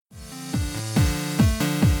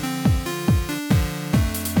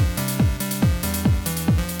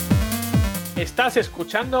Estás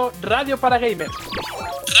escuchando Radio para Gamers.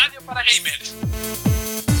 Radio para Gamers.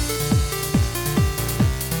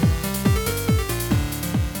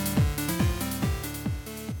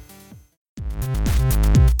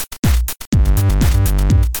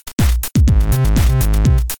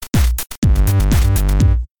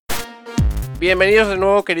 Bienvenidos de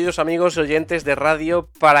nuevo, queridos amigos y oyentes de Radio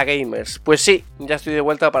para Gamers. Pues sí, ya estoy de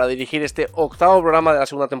vuelta para dirigir este octavo programa de la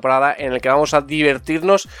segunda temporada en el que vamos a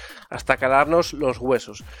divertirnos hasta calarnos los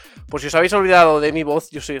huesos. Por si os habéis olvidado de mi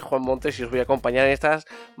voz, yo soy Juan Montes y os voy a acompañar en estas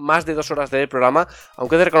más de 2 horas del programa,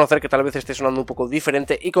 aunque he de reconocer que tal vez esté sonando un poco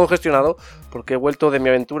diferente y congestionado porque he vuelto de mi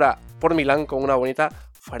aventura por Milán con una bonita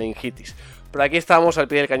faringitis. Pero aquí estamos al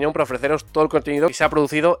pie del cañón para ofreceros todo el contenido que se ha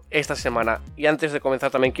producido esta semana. Y antes de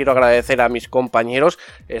comenzar también quiero agradecer a mis compañeros,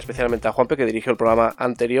 especialmente a Juanpe, que dirigió el programa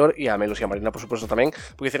anterior, y a Melos y a Marina, por supuesto, también,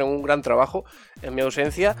 porque hicieron un gran trabajo en mi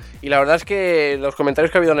ausencia. Y la verdad es que los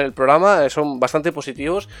comentarios que ha habido en el programa son bastante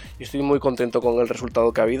positivos y estoy muy contento con el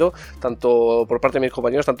resultado que ha habido, tanto por parte de mis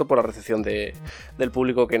compañeros, tanto por la recepción del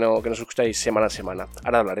público que nos escucháis semana a semana.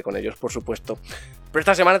 Ahora hablaré con ellos, por supuesto. Pero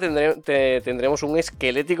esta semana tendremos un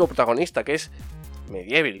esquelético protagonista, que es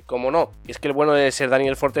MediEvil, como no. Y es que el bueno de ser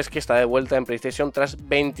Daniel Fortes, que está de vuelta en PlayStation tras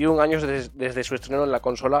 21 años desde su estreno en la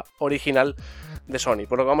consola original de Sony.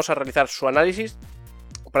 Por lo que vamos a realizar su análisis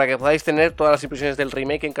para que podáis tener todas las impresiones del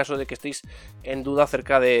remake en caso de que estéis en duda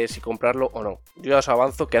acerca de si comprarlo o no. Yo ya os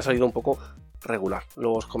avanzo que ha salido un poco regular.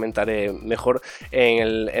 Luego os comentaré mejor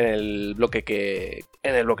en el bloque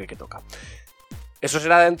que toca. Eso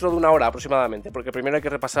será dentro de 1 hora aproximadamente, porque primero hay que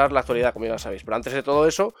repasar la actualidad, como ya sabéis. Pero antes de todo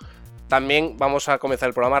eso, también vamos a comenzar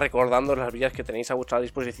el programa recordando las vías que tenéis a vuestra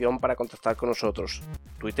disposición para contactar con nosotros.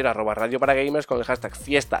 Twitter, @Radio para Gamers, con el hashtag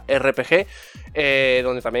FiestaRPG,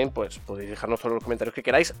 donde también pues podéis dejarnos todos los comentarios que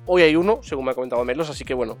queráis. Hoy hay uno, según me ha comentado Melos, así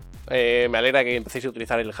que bueno, me alegra que empecéis a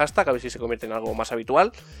utilizar el hashtag, a ver si se convierte en algo más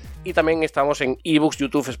habitual. Y también estamos en ebooks,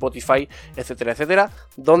 YouTube, Spotify, etcétera, etcétera,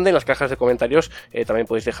 donde en las cajas de comentarios también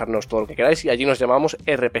podéis dejarnos todo lo que queráis y allí nos llamamos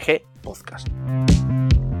RPG Podcast.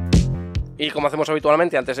 Y como hacemos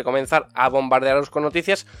habitualmente, antes de comenzar a bombardearos con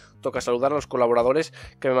noticias, toca saludar a los colaboradores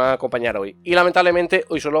que me van a acompañar hoy. Y lamentablemente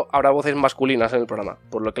hoy solo habrá voces masculinas en el programa,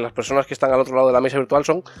 por lo que las personas que están al otro lado de la mesa virtual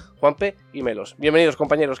son Juanpe y Melos. Bienvenidos,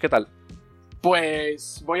 compañeros, ¿qué tal?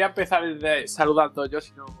 Pues voy a empezar saludando yo,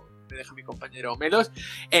 si no me deja mi compañero Melos,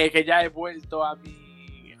 que ya he vuelto a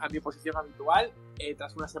mi posición habitual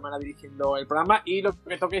tras una semana dirigiendo el programa. Y lo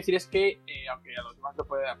que tengo que decir es que, aunque a los demás le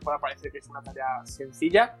pueda parecer que es una tarea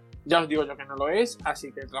sencilla, ya os digo yo que no lo es,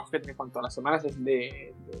 así que el trabajo que tenéis con todas las semanas es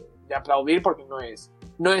de aplaudir, porque no es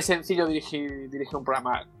sencillo dirigir un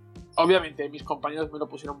programa. Obviamente mis compañeros me lo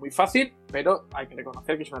pusieron muy fácil, pero hay que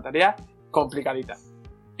reconocer que es una tarea complicadita.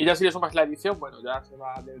 Y ya si le sumas la edición, bueno, ya se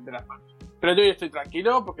va de las manos. Pero yo ya estoy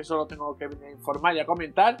tranquilo, porque solo tengo que venir a informar y a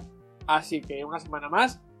comentar, así que una semana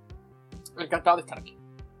más, encantado de estar aquí.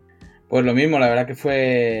 Pues lo mismo, la verdad que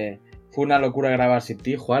fue una locura grabar sin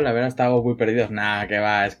ti, Juan. La verdad estábamos muy perdidos. Nah, que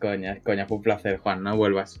va, es coña. Fue un placer, Juan, no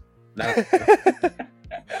vuelvas. Nada,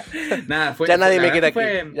 ya nadie me quiere aquí,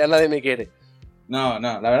 ya nadie me quiere. No,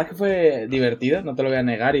 la verdad es que fue divertido, no te lo voy a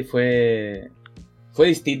negar, y fue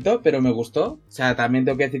distinto, pero me gustó. O sea, también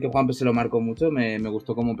tengo que decir que Juan se lo marcó mucho, me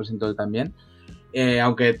gustó cómo presentó él también.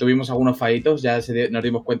 Aunque tuvimos algunos fallitos, ya nos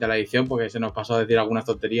dimos cuenta en la edición, porque se nos pasó a decir algunas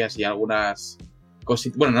tonterías y algunas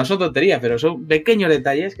cositas. Bueno, no son tonterías, pero son pequeños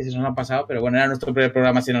detalles que se nos han pasado, pero bueno, era nuestro primer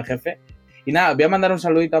programa sin el jefe. Y nada, voy a mandar un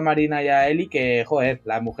saludito a Marina y a Eli, que, joder,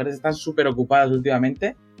 las mujeres están súper ocupadas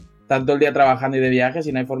últimamente, están todo el día trabajando y de viajes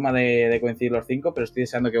y no hay forma de coincidir los 5, pero estoy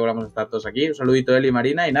deseando que volvamos a estar todos aquí. Un saludito a Eli y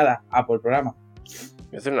Marina y nada, a por el programa. Voy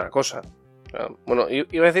a decir una cosa. Bueno,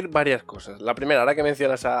 iba a decir varias cosas. La primera, ahora que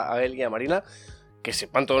mencionas a Eli y a Marina, que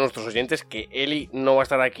sepan todos nuestros oyentes que Eli no va a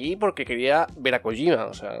estar aquí porque quería ver a Kojima.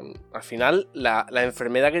 O sea, al final la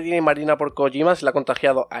enfermedad que tiene Marina por Kojima se la ha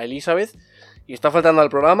contagiado a Elizabeth y está faltando al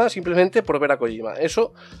programa simplemente por ver a Kojima.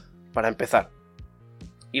 Eso para empezar.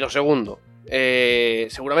 Y lo segundo,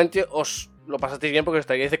 seguramente os lo pasasteis bien porque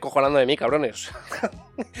estaríais descojonando de mí, cabrones.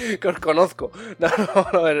 Que os conozco. No,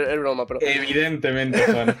 es broma, pero... Evidentemente,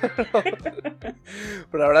 Juan.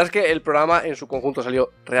 Pero la verdad es que el programa en su conjunto salió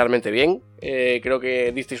realmente bien. Creo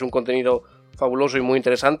que disteis un contenido fabuloso y muy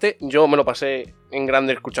interesante. Yo me lo pasé en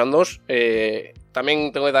grande escuchándoos.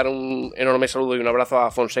 También tengo que dar un enorme saludo y un abrazo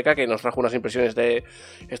a Fonseca, que nos trajo unas impresiones de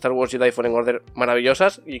Star Wars Jedi Fallen Order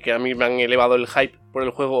maravillosas y que a mí me han elevado el hype por el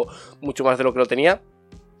juego mucho más de lo que lo tenía.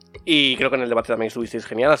 Y creo que en el debate también estuvisteis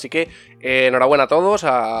genial, así que enhorabuena a todos,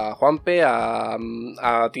 a Juanpe, a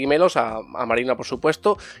ti Melos, a Marina por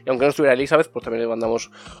supuesto, y aunque no estuviera Elizabeth, pues también le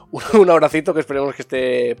mandamos un abracito que esperemos que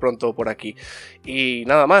esté pronto por aquí. Y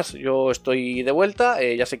nada más, yo estoy de vuelta,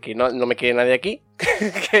 ya sé que no me quiere nadie aquí,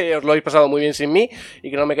 que os lo habéis pasado muy bien sin mí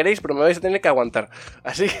y que no me queréis, pero me vais a tener que aguantar.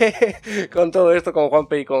 Así que con todo esto, con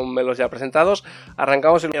Juanpe y con Melos ya presentados,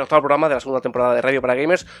 arrancamos el octavo programa de la segunda temporada de Radio para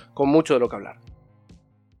Gamers con mucho de lo que hablar.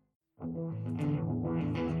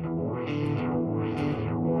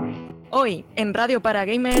 Hoy, en Radio para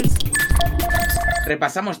Gamers,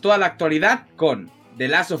 repasamos toda la actualidad con The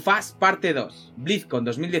Last of Us Parte 2, BlizzCon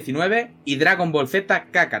 2019 y Dragon Ball Z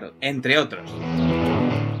Kakarot, entre otros.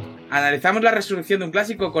 Analizamos la resurrección de un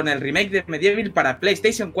clásico con el remake de MediEvil para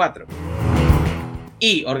PlayStation 4.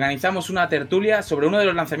 Y organizamos una tertulia sobre uno de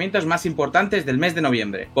los lanzamientos más importantes del mes de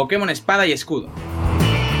noviembre, Pokémon Espada y Escudo.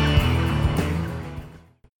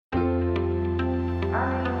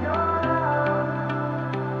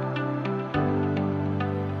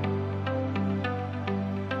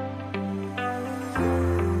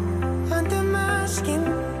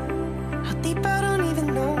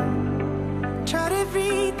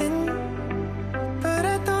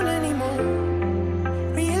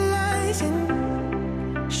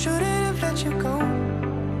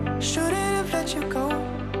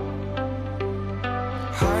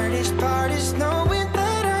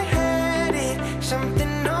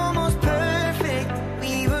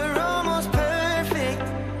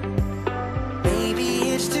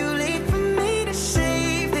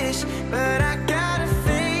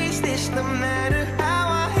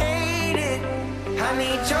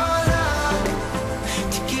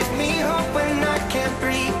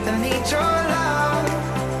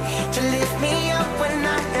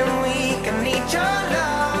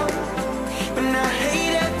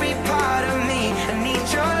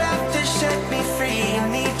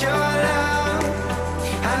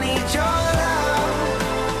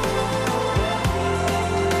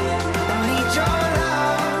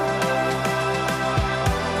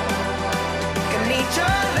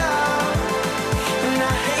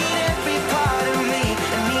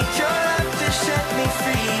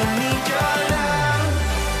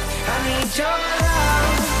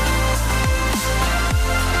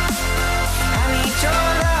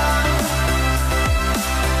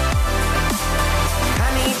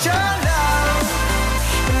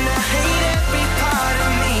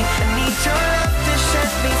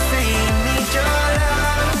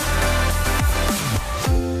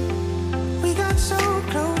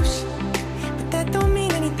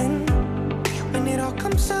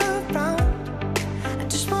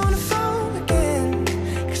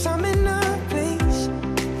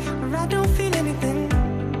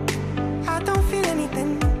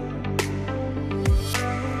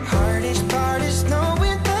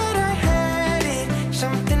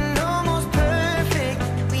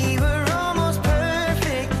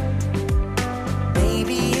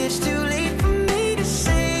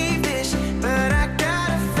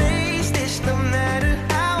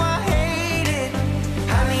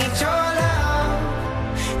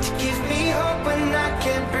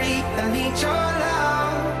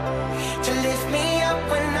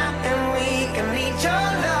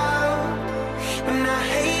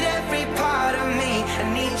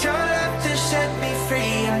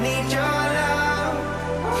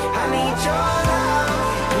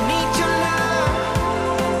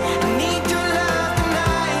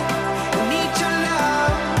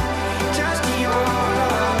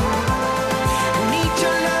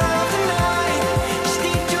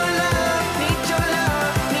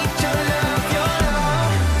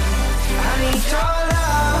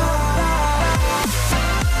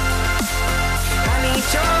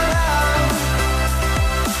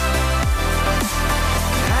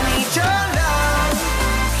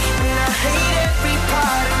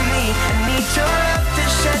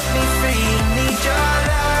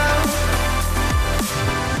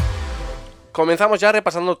 Comenzamos ya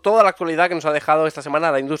repasando toda la actualidad que nos ha dejado esta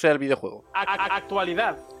semana la industria del videojuego.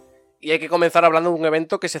 Actualidad. Y hay que comenzar hablando de un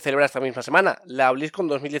evento que se celebra esta misma semana, la BlizzCon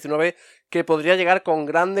 2019, que podría llegar con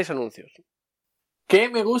grandes anuncios. ¿Qué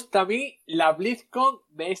me gusta a mí la BlizzCon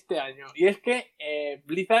de este año? Y es que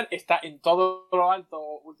Blizzard está en todo lo alto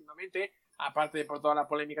últimamente, aparte de por toda la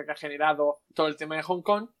polémica que ha generado todo el tema de Hong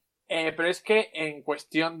Kong. Pero es que en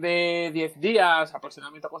cuestión de 10 días,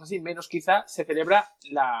 aproximadamente, cosas así, menos quizá, se celebra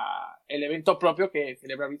el evento propio que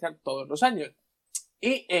celebra Blizzard todos los años.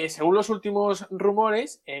 Y según los últimos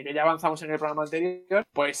rumores, que ya avanzamos en el programa anterior,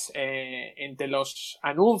 pues entre los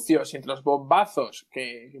anuncios y entre los bombazos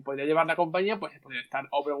que podría llevar la compañía, pues podría estar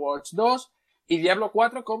Overwatch 2, y Diablo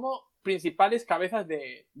 4 como principales cabezas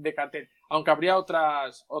de cartel, aunque habría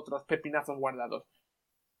otros pepinazos guardados.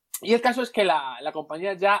 Y el caso es que la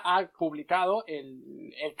compañía ya ha publicado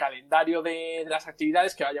el calendario de las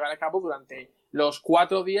actividades que va a llevar a cabo durante los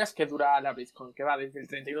 4 días que dura la BlizzCon, que va desde el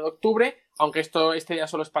 31 de octubre, aunque este día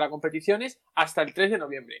solo es para competiciones, hasta el 3 de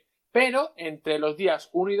noviembre. Pero entre los días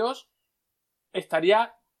 1 y 2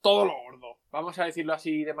 estaría todo lo gordo, vamos a decirlo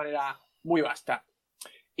así de manera muy vasta.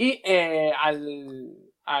 Y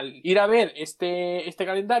al ir a ver este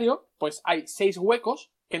calendario, pues hay 6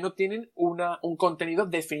 huecos que no tienen un contenido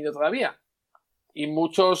definido todavía. Y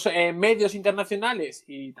muchos medios internacionales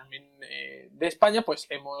y también de España, pues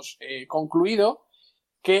hemos concluido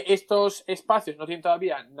que estos espacios no tienen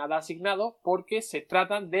todavía nada asignado porque se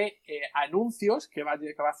tratan de anuncios que va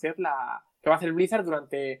a hacer Blizzard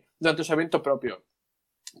durante su evento propio.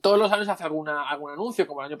 Todos los años hace algún anuncio,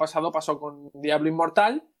 como el año pasado pasó con Diablo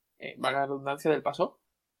Inmortal, valga la redundancia del paso,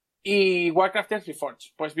 y Warcraft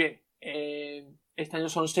Reforged. Pues bien, este año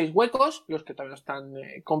son 6 huecos, los que todavía no están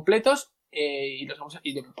completos, y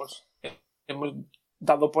hemos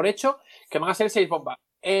dado por hecho que van a ser 6 bombas.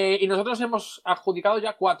 Y nosotros hemos adjudicado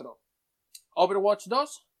ya 4. Overwatch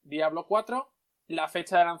 2, Diablo 4, la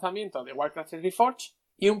fecha de lanzamiento de Warcraft Reforged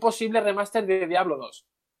y un posible remaster de Diablo 2.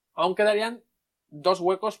 Aún quedarían 2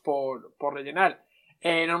 huecos por rellenar.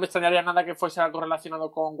 No me extrañaría nada que fuese algo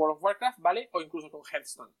relacionado con World of Warcraft, ¿vale? O incluso con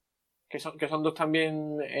Hearthstone, que son dos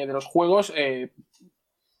también de los juegos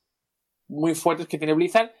muy fuertes que tiene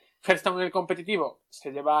Blizzard. Hearthstone en el competitivo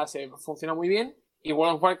funciona muy bien, y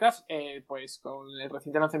World of Warcraft, pues con el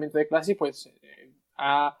reciente lanzamiento de Classic, pues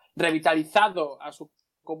ha revitalizado a su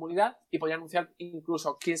comunidad y podría anunciar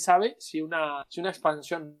incluso, quién sabe, si una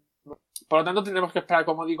expansión. Por lo tanto, tendremos que esperar,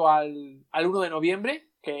 como digo, al 1 de noviembre,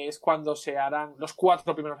 que es cuando se harán los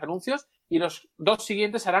 4 primeros anuncios, y los 2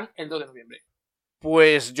 siguientes se harán el 2 de noviembre.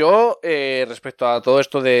 Pues yo, respecto a todo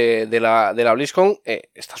esto de la BlizzCon,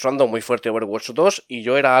 está sonando muy fuerte Overwatch 2, y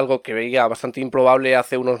yo era algo que veía bastante improbable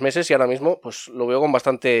hace unos meses, y ahora mismo pues lo veo con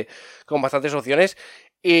bastantes opciones.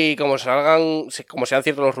 Y como sean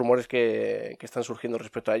ciertos los rumores que están surgiendo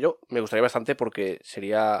respecto a ello, me gustaría bastante, porque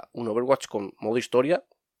sería un Overwatch con modo historia,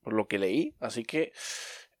 por lo que leí, así que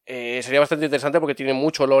sería bastante interesante porque tiene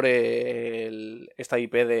mucho lore esta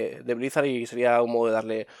IP de Blizzard, y sería un modo de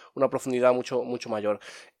darle una profundidad mucho, mucho mayor.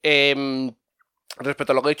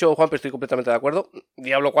 Respecto a lo que ha dicho Juan, estoy completamente de acuerdo.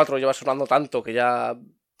 Diablo 4 lleva sonando tanto que ya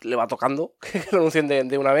le va tocando que lo anuncien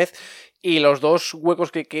de una vez. Y los 2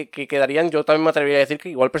 huecos que quedarían, yo también me atrevería a decir que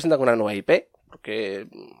igual presentan una nueva IP, porque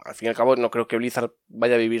al fin y al cabo no creo que Blizzard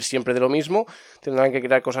vaya a vivir siempre de lo mismo. Tendrán que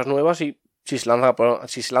crear cosas nuevas, y si se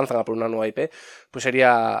lanzan a por una nueva IP, pues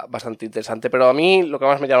sería bastante interesante. Pero a mí lo que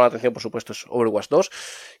más me llama la atención, por supuesto, es Overwatch 2.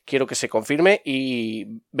 Quiero que se confirme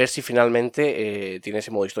y ver si finalmente tiene ese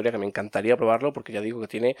modo historia, que me encantaría probarlo, porque ya digo que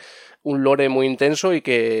tiene un lore muy intenso y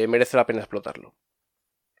que merece la pena explotarlo.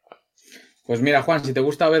 Pues mira, Juan, si te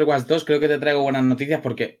gusta Overwatch 2, creo que te traigo buenas noticias,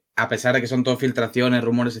 porque a pesar de que son todo filtraciones,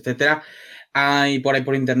 rumores, etcétera, hay por ahí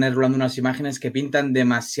por internet rolando unas imágenes que pintan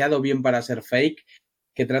demasiado bien para ser fake,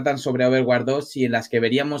 que tratan sobre Overwatch 2 y en las que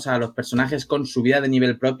veríamos a los personajes con subida de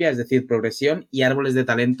nivel propia, es decir, progresión y árboles de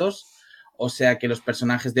talentos. O sea que los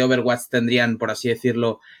personajes de Overwatch tendrían, por así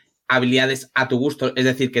decirlo, habilidades a tu gusto. Es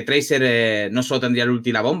decir, que Tracer no solo tendría el ulti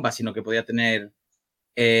y la bomba, sino que podría tener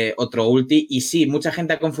otro ulti. Y sí, mucha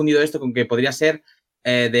gente ha confundido esto con que podría ser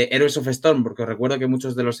de Heroes of Storm, porque os recuerdo que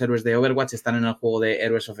muchos de los héroes de Overwatch están en el juego de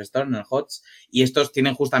Heroes of Storm, en el HOTS, y estos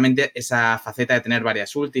tienen justamente esa faceta de tener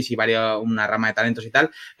varias ultis y una rama de talentos y tal,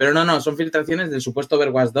 pero no, son filtraciones del supuesto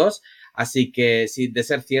Overwatch 2, así que sí, de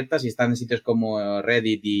ser ciertas, y están en sitios como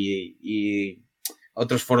Reddit y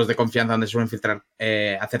otros foros de confianza donde suelen filtrar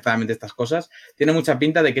acertadamente estas cosas, tiene mucha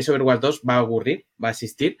pinta de que ese Overwatch 2 va a ocurrir, va a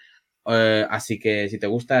existir. Así que si te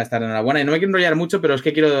gusta, estar en la buena. Y no me quiero enrollar mucho, pero es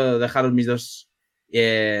que quiero dejaros mis 2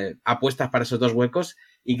 apuestas para esos 2 huecos,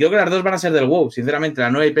 y creo que las 2 van a ser del WoW. Sinceramente, la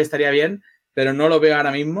nueva IP estaría bien, pero no lo veo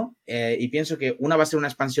ahora mismo, y pienso que una va a ser una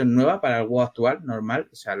expansión nueva para el WoW actual, normal,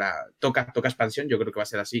 o sea, toca expansión, yo creo que va a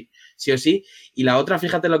ser así, sí o sí, y la otra,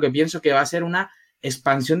 fíjate lo que pienso, que va a ser una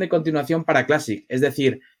expansión de continuación para Classic, es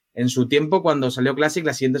decir, en su tiempo, cuando salió Classic,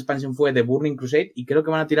 la siguiente expansión fue The Burning Crusade, y creo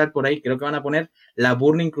que van a tirar por ahí, creo que van a poner la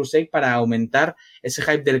Burning Crusade para aumentar ese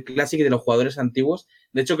hype del Classic y de los jugadores antiguos.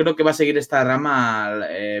 De hecho, creo que va a seguir esta rama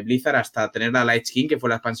Blizzard hasta tener la Light Skin, que fue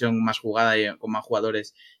la expansión más jugada y con más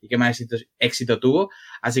jugadores y que más éxito tuvo.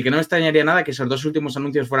 Así que no me extrañaría nada que esos 2 últimos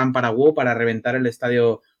anuncios fueran para WoW, para reventar el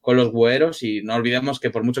estadio con los WoWeros. Y no olvidemos que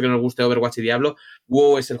por mucho que nos guste Overwatch y Diablo,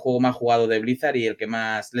 WoW es el juego más jugado de Blizzard y el que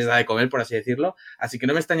más les da de comer, por así decirlo. Así que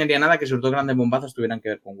no me extrañaría nada que esos 2 grandes bombazos tuvieran que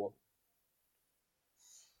ver con WoW.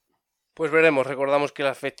 Pues veremos, recordamos que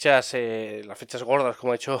las fechas gordas,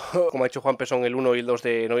 como ha hecho Juanpe, son el 1 y el 2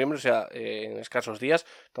 de noviembre, o sea, en escasos días.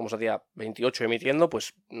 Estamos a día 28 emitiendo,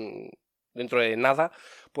 pues dentro de nada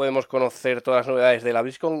podemos conocer todas las novedades de la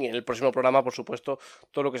BlizzCon, y en el próximo programa, por supuesto,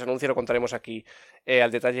 todo lo que se anuncie lo contaremos aquí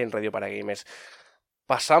al detalle en Radio para Gamers.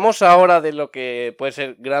 Pasamos ahora de lo que pueden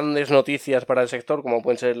ser grandes noticias para el sector, como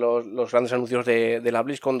pueden ser los grandes anuncios de la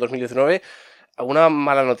BlizzCon 2019, a una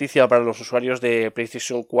mala noticia para los usuarios de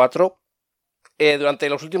PlayStation 4. Durante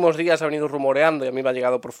los últimos días ha venido rumoreando, y a mí me ha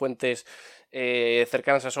llegado por fuentes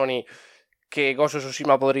cercanas a Sony, que Ghost of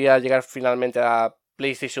Tsushima podría llegar finalmente a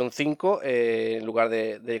PlayStation 5 en lugar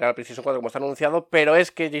de llegar a PlayStation 4 como está anunciado, pero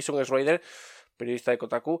es que Jason Schreier, periodista de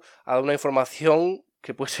Kotaku, ha dado una información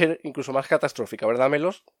que puede ser incluso más catastrófica, ¿verdad,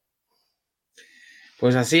 Melos?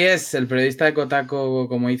 Pues así es, el periodista de Kotaku,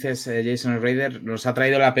 como dices, Jason Schreier, nos ha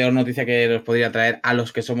traído la peor noticia que nos podría traer a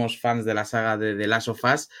los que somos fans de la saga de The Last of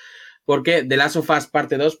Us, porque The Last of Us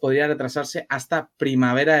Parte 2 podría retrasarse hasta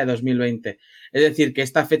primavera de 2020. Es decir, que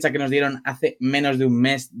esta fecha que nos dieron hace menos de un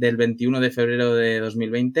mes, del 21 de febrero de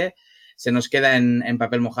 2020, se nos queda en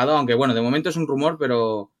papel mojado, aunque bueno, de momento es un rumor,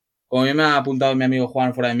 pero como bien me ha apuntado mi amigo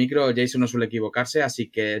Juan fuera de micro, Jason no suele equivocarse, así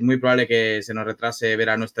que es muy probable que se nos retrase ver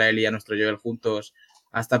a nuestra Ellie y a nuestro Joel juntos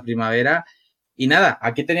hasta primavera. Y nada,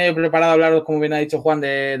 aquí tenía yo preparado hablaros, como bien ha dicho Juan,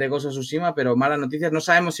 de Ghost of Tsushima, pero malas noticias. No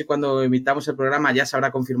sabemos si cuando emitamos el programa ya se habrá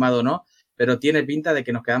confirmado o no, pero tiene pinta de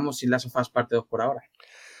que nos quedamos sin Last of Us Parte 2 por ahora.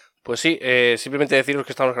 Pues sí, simplemente deciros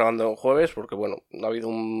que estamos grabando en jueves, porque bueno, ha habido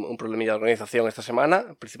un problemilla de organización esta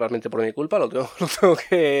semana, principalmente por mi culpa, lo tengo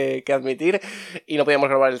que admitir, y no podíamos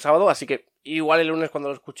grabar el sábado, así que igual el lunes cuando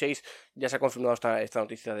lo escuchéis ya se ha confirmado esta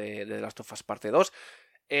noticia de The Last of Us Parte 2.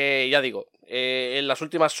 Ya digo, en las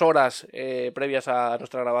últimas horas previas a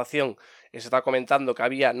nuestra grabación se está comentando que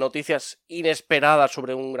había noticias inesperadas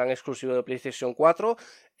sobre un gran exclusivo de PlayStation 4.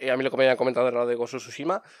 A mí lo que me habían comentado era lo de Ghost of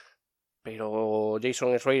Tsushima, pero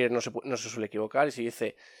Jason Schreier no se suele equivocar, y si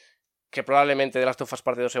dice que probablemente The Last of Us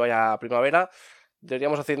Parte 2 se vaya a primavera,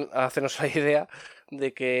 deberíamos hacernos la idea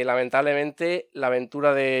de que lamentablemente la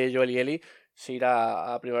aventura de Joel y Ellie se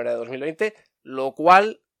irá a primavera de 2020, lo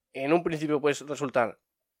cual en un principio puede resultar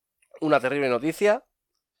una terrible noticia,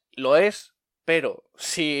 lo es, pero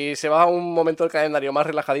si se va a un momento del calendario más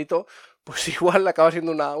relajadito, pues igual acaba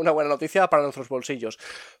siendo una buena noticia para nuestros bolsillos.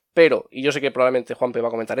 Pero, y yo sé que probablemente Juanpe va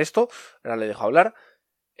a comentar esto, ahora le dejo hablar,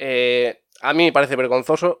 a mí me parece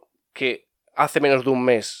vergonzoso que hace menos de un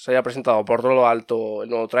mes se haya presentado por todo lo alto el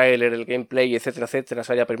nuevo tráiler, el gameplay, etcétera, etcétera,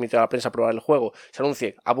 se haya permitido a la prensa probar el juego, se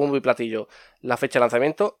anuncie a bombo y platillo la fecha de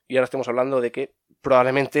lanzamiento, y ahora estemos hablando de que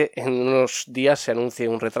probablemente en unos días se anuncie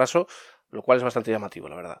un retraso, lo cual es bastante llamativo,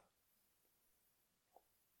 la verdad.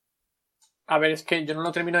 A ver, es que yo no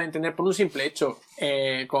lo termino de entender por un simple hecho.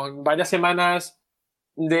 Con varias semanas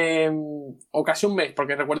o casi un mes,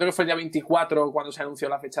 porque recuerdo que fue el día 24 cuando se anunció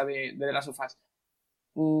la fecha de The Last of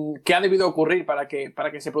Us. ¿Qué ha debido ocurrir para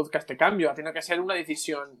que se produzca este cambio? Ha tenido que ser una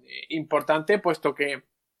decisión importante, puesto que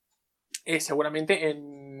seguramente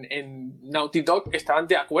en Naughty Dog estaban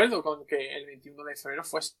de acuerdo con que el 21 de febrero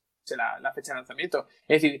fuese la fecha de lanzamiento.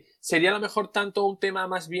 Es decir, sería a lo mejor tanto un tema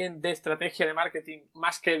más bien de estrategia de marketing,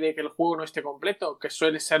 más que de que el juego no esté completo, que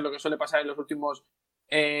suele ser lo que suele pasar en los últimos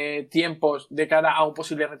tiempos de cara a un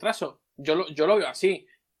posible retraso. Yo lo veo así.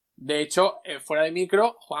 De hecho, fuera de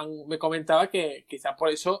micro, Juan me comentaba que quizá por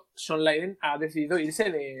eso Son Leiden ha decidido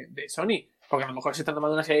irse de Sony, porque a lo mejor se están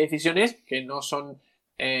tomando una serie de decisiones que no son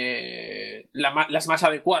las más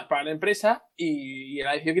adecuadas para la empresa, y él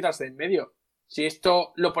ha decidido quitarse de en medio. Si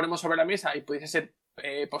esto lo ponemos sobre la mesa y pudiese ser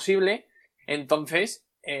posible, entonces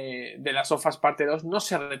The Last of Us Parte 2 no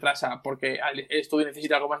se retrasa porque el estudio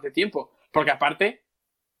necesita algo más de tiempo, porque aparte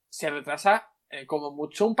se retrasa como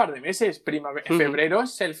mucho un par de meses. Febrero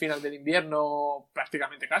es el final del invierno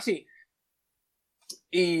prácticamente casi,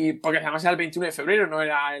 y porque además era el 21 de febrero, no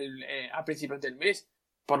era a principios del mes.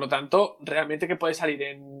 Por lo tanto, realmente que puede salir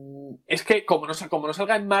es que como no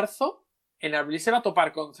salga en marzo, en abril se va a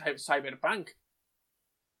topar con Cyberpunk.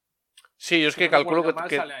 Sí, yo es que calculo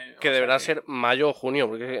que deberá ser mayo o junio,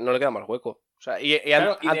 porque no le queda más hueco. O sea,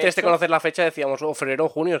 claro, antes de conocer la fecha decíamos, febrero o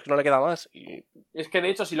junio, es que no le queda más. Es que de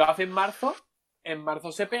hecho, si lo hace en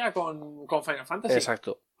marzo se pega con Final Fantasy.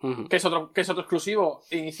 Exacto. Uh-huh. Que es otro exclusivo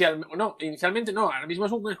inicialmente no, ahora mismo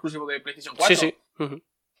es un exclusivo de PlayStation 4. Sí. Uh-huh.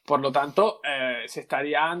 Por lo tanto, se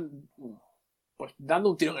estarían pues dando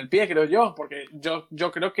un tiro en el pie, creo yo, porque yo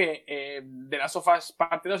creo que The Last of Us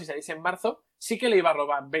Parte 2, si saliese en marzo, sí que le iba a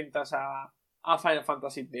robar ventas a Final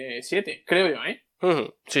Fantasy VII, creo yo, ¿eh?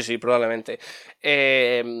 Sí, probablemente.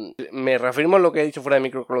 Me reafirmo en lo que he dicho fuera de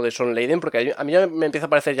micro con lo de Son Leiden, porque a mí ya me empieza a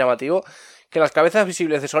parecer llamativo que las cabezas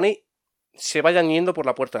visibles de Sony se vayan yendo por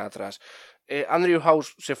la puerta de atrás. Andrew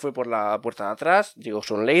House se fue por la puerta de atrás, llegó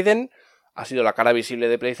Son Layden, ha sido la cara visible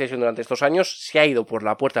de PlayStation durante estos años, se ha ido por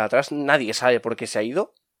la puerta de atrás, nadie sabe por qué se ha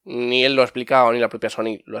ido, ni él lo ha explicado, ni la propia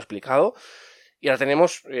Sony lo ha explicado. Y ahora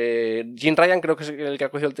tenemos Jim Ryan, creo que es el que ha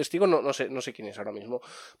cogido el testigo, no sé quién es ahora mismo.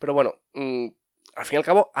 Pero bueno, al fin y al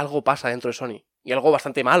cabo algo pasa dentro de Sony. Y algo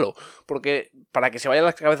bastante malo. Porque para que se vayan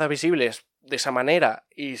las cabezas visibles de esa manera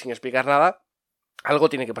y sin explicar nada, algo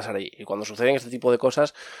tiene que pasar ahí. Y cuando suceden este tipo de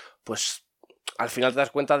cosas, pues al final te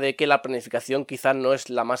das cuenta de que la planificación quizá no es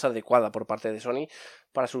la más adecuada por parte de Sony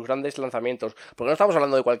para sus grandes lanzamientos. Porque no estamos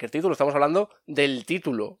hablando de cualquier título, estamos hablando del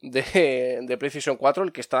título de PlayStation 4,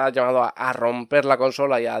 el que está llamado a romper la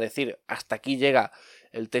consola y a decir hasta aquí llega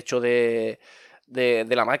el techo de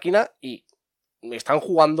la máquina, y están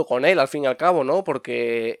jugando con él al fin y al cabo, ¿no?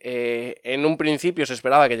 Porque en un principio se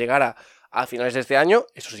esperaba que llegara a finales de este año,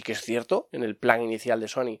 eso sí que es cierto, en el plan inicial de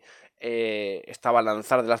Sony estaba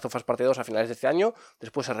lanzar The Last of Us Parte 2 a finales de este año,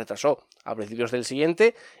 después se retrasó a principios del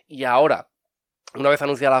siguiente, y ahora, una vez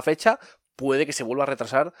anunciada la fecha, puede que se vuelva a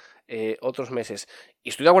retrasar otros meses. Y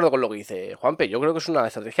estoy de acuerdo con lo que dice Juanpe, yo creo que es una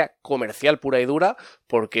estrategia comercial pura y dura,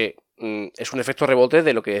 porque es un efecto rebote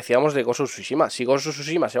de lo que decíamos de Ghost of Tsushima. Si Ghost of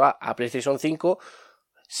Tsushima se va a PlayStation 5,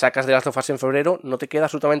 sacas The Last of Us en febrero, no te queda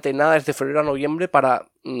absolutamente nada desde febrero a noviembre para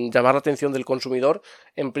llamar la atención del consumidor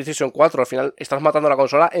en PlayStation 4. Al final estás matando la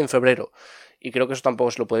consola en febrero. Y creo que eso tampoco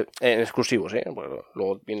se lo puede... En exclusivos, Bueno,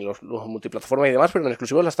 luego vienen los multiplataformas y demás, pero en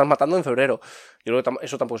exclusivos la estás matando en febrero. Yo creo que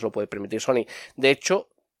eso tampoco se lo puede permitir Sony. De hecho,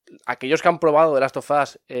 aquellos que han probado The Last of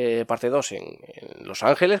Us Parte 2 en Los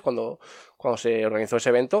Ángeles, cuando se organizó ese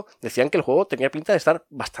evento, decían que el juego tenía pinta de estar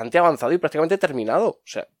bastante avanzado y prácticamente terminado. O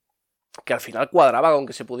sea, que al final cuadraba con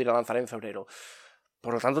que se pudiera lanzar en febrero.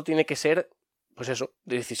 Por lo tanto, tiene que ser, pues eso,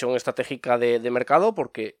 decisión estratégica de mercado,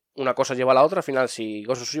 porque una cosa lleva a la otra. Al final, si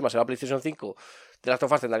Ghost of Tsushima se va a PlayStation 5, The Last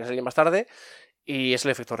of Us tendrá que salir más tarde, y es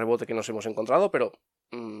el efecto rebote que nos hemos encontrado, pero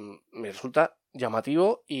me resulta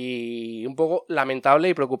llamativo y un poco lamentable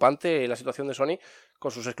y preocupante la situación de Sony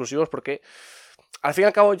con sus exclusivos, porque al fin y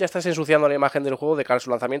al cabo ya estás ensuciando la imagen del juego de cara a su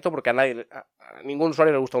lanzamiento, porque a ningún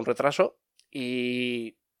usuario le gusta un retraso,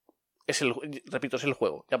 y es el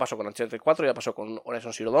juego. Ya pasó con Uncharted 4, ya pasó con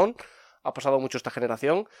Horizon Zero Dawn, ha pasado mucho esta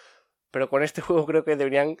generación, pero con este juego creo que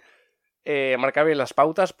deberían marcar bien las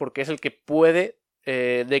pautas, porque es el que puede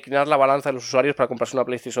declinar la balanza de los usuarios para comprarse una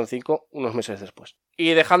PlayStation 5 unos meses después.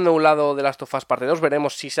 Y dejando a un lado The Last of Us Parte 2,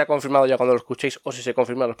 veremos si se ha confirmado ya cuando lo escuchéis o si se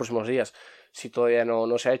confirma en los próximos días. Si todavía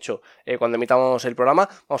no se ha hecho cuando emitamos el programa,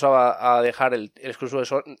 vamos a dejar el exclusivo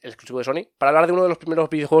de Sony para hablar de uno de los primeros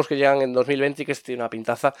videojuegos que llegan en 2020 y que tiene una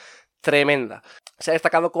pintaza tremenda. Se ha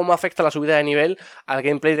destacado cómo afecta la subida de nivel al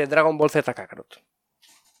gameplay de Dragon Ball Z Kakarot.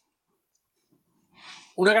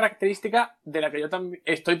 Una característica de la que yo también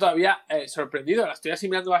estoy todavía sorprendido, la estoy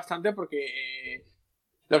asimilando bastante, porque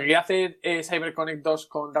lo que quiere hacer Cyberpunk 2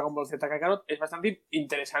 con Dragon Ball Z Kakarot es bastante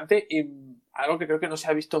interesante y algo que creo que no se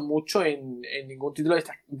ha visto mucho en ningún título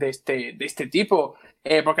de este tipo,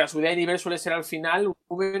 porque la subida de nivel suele ser al final un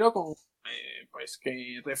número con pues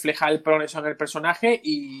que refleja el progreso en el personaje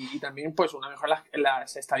y también pues una mejora en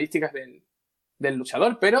las estadísticas del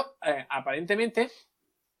luchador, pero aparentemente,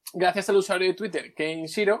 gracias al usuario de Twitter Ken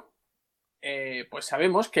Shiro, pues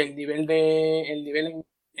sabemos que el nivel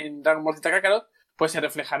en Dragon Ball Z Kakarot pues se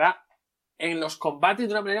reflejará en los combates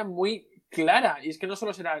de una manera muy clara, y es que no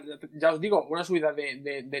solo será, ya os digo, una subida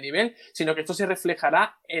de nivel, sino que esto se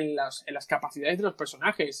reflejará en las capacidades de los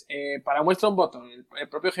personajes. Para muestra un botón, el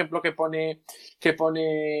propio ejemplo que pone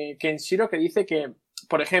Kenshiro, que dice que,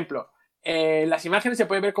 por ejemplo, las imágenes se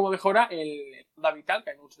puede ver cómo mejora el onda vital,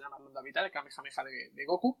 que a mí me gusta llamarlo onda vital, el Kamehameha de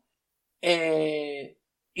Goku,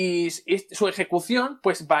 y su ejecución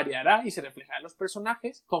pues variará y se reflejará en los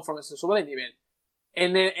personajes conforme se suba de nivel.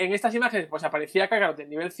 En estas imágenes pues aparecía Kakarot en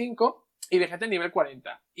nivel 5 y Vegeta en nivel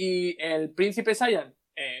 40, y el príncipe Saiyan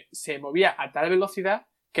se movía a tal velocidad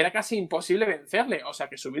que era casi imposible vencerle, o sea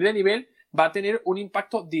que subir de nivel va a tener un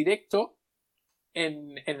impacto directo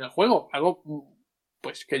en el juego, algo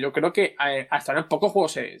pues que yo creo que hasta ahora en pocos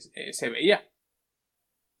juegos se veía.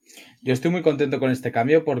 Yo estoy muy contento con este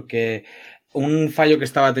cambio, porque un fallo que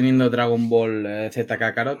estaba teniendo Dragon Ball Z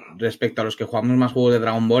Kakarot respecto a los que jugamos más juegos de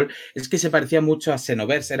Dragon Ball es que se parecía mucho a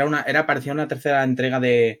Xenoverse. Parecía una tercera entrega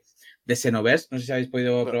de Xenoverse. No sé si habéis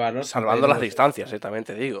podido probarlo. Salvando las distancias, también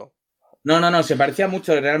te digo. No, se parecía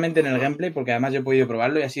mucho realmente en el gameplay, porque además yo he podido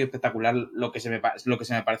probarlo y ha sido espectacular lo que se me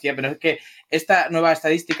parecía. Pero es que esta nueva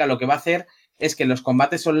estadística lo que va a hacer es que en los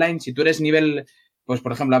combates online, si tú eres nivel... Pues,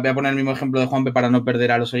 por ejemplo, voy a poner el mismo ejemplo de Juanpe para no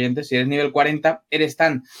perder a los oyentes. Si eres nivel 40, eres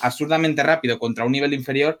tan absurdamente rápido contra un nivel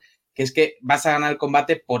inferior que es que vas a ganar el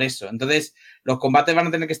combate por eso. Entonces, los combates van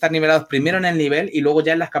a tener que estar nivelados primero en el nivel y luego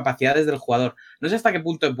ya en las capacidades del jugador. No sé hasta qué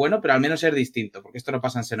punto es bueno, pero al menos es distinto, porque esto no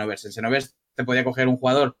pasa en Xenoverse. En Xenoverse te podía coger un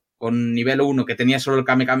jugador con nivel 1 que tenía solo el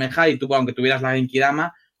Kame Kameha y tú, aunque tuvieras la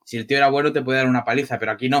Genkidama, si el tío era bueno te puede dar una paliza,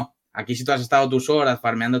 pero aquí no. Aquí si tú has estado tus horas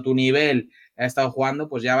farmeando tu nivel, has estado jugando,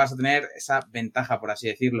 pues ya vas a tener esa ventaja, por así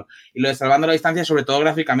decirlo. Y lo de salvando la distancia, sobre todo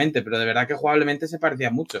gráficamente, pero de verdad que jugablemente se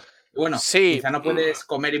parecía mucho. Y bueno, sí, quizá no puedes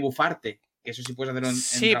comer y bufarte, que eso sí puedes hacerlo en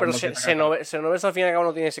sí, Dragon pero Ball Z Kakarot. Xenoverse al fin y al cabo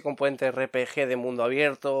no tiene ese componente RPG de mundo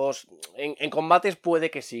abierto. En combates puede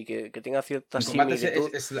que sí, que tenga cierta En combates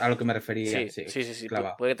similitud. es a lo que me refería, Sí.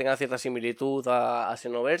 clavado. Puede que tenga cierta similitud a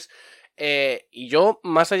Xenoverse. Y yo,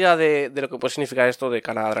 más allá de lo que puede significar esto de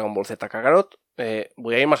cara a Dragon Ball Z Kakarot,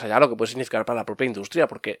 voy a ir más allá de lo que puede significar para la propia industria,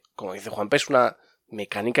 porque, como dice Juanpe, es una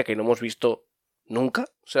mecánica que no hemos visto nunca.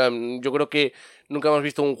 O sea, yo creo que nunca hemos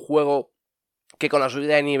visto un juego que con la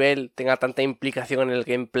subida de nivel tenga tanta implicación en el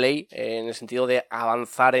gameplay, en el sentido de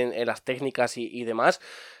avanzar en las técnicas y demás.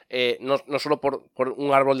 No solo por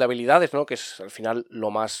un árbol de habilidades, ¿no? Que es al final lo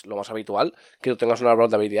más habitual, que tú tengas un árbol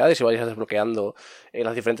de habilidades y vayas desbloqueando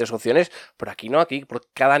las diferentes opciones, pero aquí no, aquí por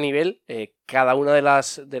cada nivel, cada una de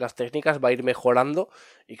las técnicas va a ir mejorando,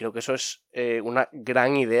 y creo que eso es una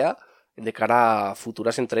gran idea de cara a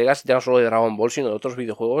futuras entregas, ya no solo de Dragon Ball, sino de otros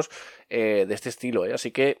videojuegos de este estilo, ¿eh?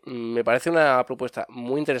 Así que me parece una propuesta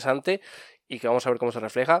muy interesante y que vamos a ver cómo se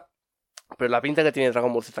refleja. Pero la pinta que tiene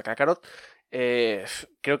Dragon Ball Z Kakarot,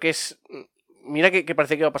 creo que es... Mira que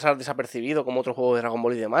parece que va a pasar desapercibido como otro juego de Dragon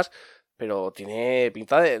Ball y demás, pero tiene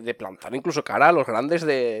pinta de plantar incluso cara a los grandes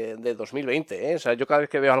de 2020, ¿eh? O sea, yo cada vez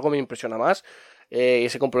que veo algo me impresiona más. Y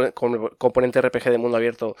ese componente RPG de mundo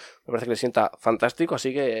abierto me parece que le sienta fantástico,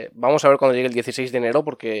 así que vamos a ver cuando llegue el 16 de enero,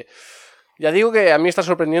 porque ya digo que a mí está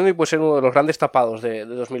sorprendiendo y puede ser uno de los grandes tapados de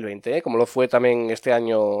 2020, ¿eh? Como lo fue también este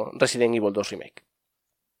año Resident Evil 2 Remake.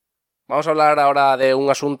 Vamos a hablar ahora de un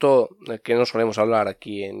asunto que no solemos hablar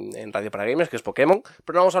aquí en Radio para Gamers, que es Pokémon,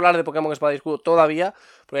 pero no vamos a hablar de Pokémon Espada y Escudo todavía,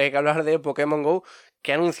 porque hay que hablar de Pokémon GO,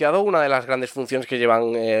 que ha anunciado una de las grandes funciones que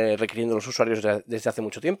llevan requiriendo los usuarios desde hace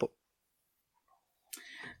mucho tiempo.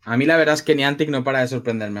 A mí la verdad es que Niantic no para de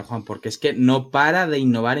sorprenderme, Juan, porque es que no para de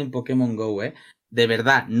innovar en Pokémon GO, ¿eh? De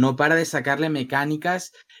verdad, no para de sacarle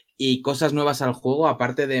mecánicas y cosas nuevas al juego,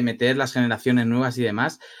 aparte de meter las generaciones nuevas y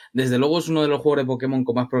demás. Desde luego es uno de los juegos de Pokémon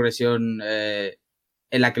con más progresión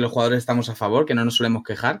en la que los jugadores estamos a favor, que no nos solemos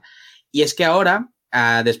quejar. Y es que ahora,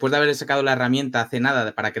 después de haber sacado la herramienta hace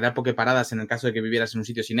nada para quedar Poképaradas en el caso de que vivieras en un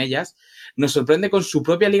sitio sin ellas, nos sorprende con su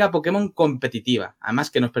propia liga Pokémon competitiva.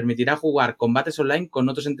 Además que nos permitirá jugar combates online con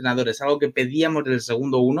otros entrenadores, algo que pedíamos desde el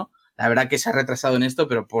segundo 1. La verdad que se ha retrasado en esto,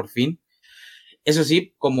 pero por fin. Eso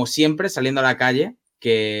sí, como siempre, saliendo a la calle,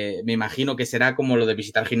 que me imagino que será como lo de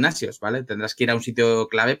visitar gimnasios, ¿vale? Tendrás que ir a un sitio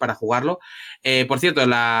clave para jugarlo. Por cierto,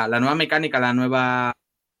 la nueva mecánica, la nueva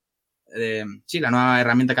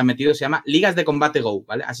herramienta que han metido se llama Ligas de Combate Go,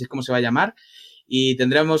 ¿vale? Así es como se va a llamar. Y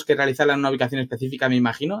tendremos que realizarla en una ubicación específica, me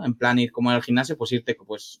imagino, en plan ir como al gimnasio, pues irte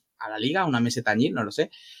pues a la liga, a una meseta añil, no lo sé.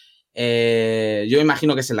 Yo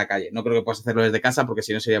imagino que es en la calle, no creo que puedas hacerlo desde casa porque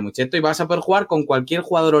si no sería muy cheto, y vas a poder jugar con cualquier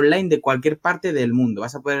jugador online de cualquier parte del mundo,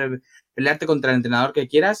 vas a poder pelearte contra el entrenador que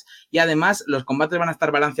quieras, y además los combates van a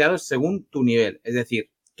estar balanceados según tu nivel, es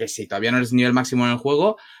decir, que si todavía no eres nivel máximo en el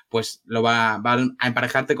juego, pues va a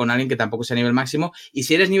emparejarte con alguien que tampoco sea nivel máximo, y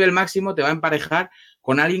si eres nivel máximo te va a emparejar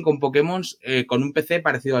con alguien con Pokémon con un PC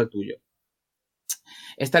parecido al tuyo.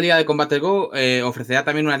 Esta liga de Combate Go ofrecerá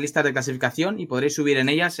también unas listas de clasificación y podréis subir en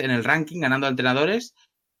ellas en el ranking ganando a entrenadores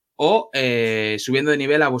o subiendo de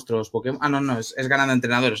nivel a vuestros Pokémon. No, es ganando a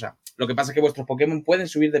entrenadores. O sea, lo que pasa es que vuestros Pokémon pueden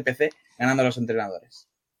subir de PC ganando a los entrenadores.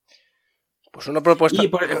 Pues una propuesta...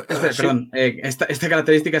 Perdón, esta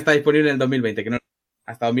característica está disponible en el 2020, que no,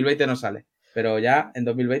 hasta 2020 no sale. Pero ya en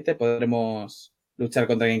 2020 podremos luchar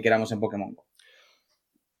contra quien queramos en Pokémon Go.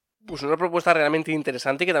 Pues una propuesta realmente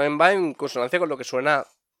interesante que también va en consonancia con lo que suena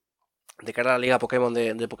de cara a la liga Pokémon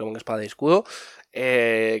de Pokémon Espada y Escudo,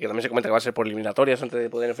 que también se comenta que va a ser por eliminatorias antes de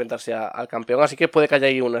poder enfrentarse al campeón, así que puede que haya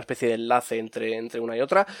ahí una especie de enlace entre una y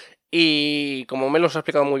otra. Y como me lo has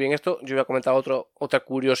explicado muy bien esto, yo voy a comentar otra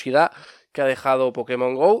curiosidad que ha dejado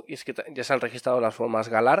Pokémon GO, y es que ya se han registrado las formas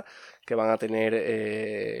Galar que van a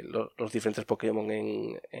tener los diferentes Pokémon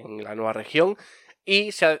en la nueva región.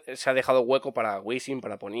 Y se ha dejado hueco para Weezing,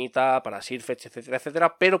 para Ponyta, para Sirfetch'd, etcétera,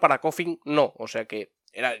 etcétera, pero para Koffing no. O sea que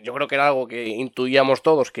yo creo que era algo que intuíamos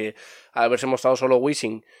todos, que al haberse mostrado solo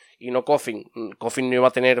Weezing y no Koffing no iba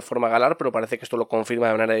a tener forma Galar, pero parece que esto lo confirma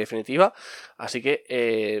de manera definitiva. Así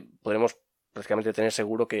que podremos prácticamente tener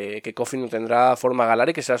seguro que Koffing no tendrá forma Galar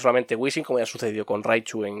y que será solamente Weezing, como ya sucedió con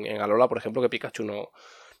Raichu en Alola, por ejemplo, que Pikachu no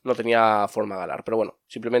no tenía forma de ganar. Pero bueno,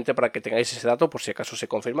 simplemente para que tengáis ese dato, por si acaso se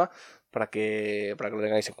confirma, para que lo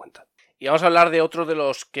tengáis en cuenta. Y vamos a hablar de otro de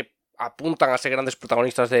los que apuntan a ser grandes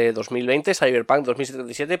protagonistas de 2020, Cyberpunk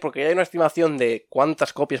 2077, porque ya hay una estimación de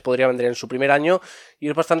cuántas copias podría vender en su primer año y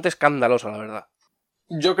es bastante escandalosa, la verdad.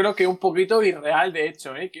 Yo creo que un poquito irreal, de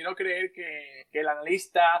hecho, ¿eh? Quiero creer que el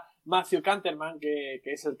analista Matthew Canterman, que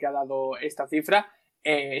es el que ha dado esta cifra,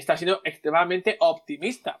 está siendo extremadamente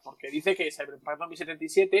optimista, porque dice que Cyberpunk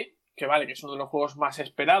 2077, que vale, que es uno de los juegos más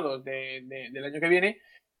esperados del año que viene,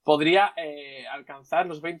 podría alcanzar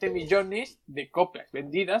los 20 millones de copias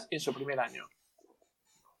vendidas en su primer año.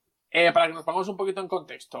 Para que nos pongamos un poquito en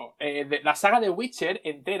contexto, la saga de Witcher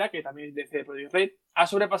entera, que también es de CD Projekt Red, ha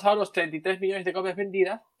sobrepasado los 33 millones de copias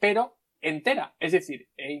vendidas, pero entera. Es decir,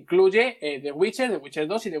 incluye The Witcher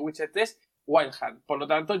 2 y The Witcher 3 Wild Hunt. Por lo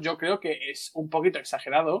tanto, yo creo que es un poquito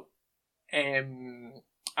exagerado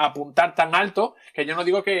apuntar tan alto, que yo no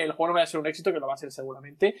digo que el juego no vaya a ser un éxito, que lo va a ser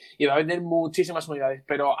seguramente, y va a vender muchísimas unidades,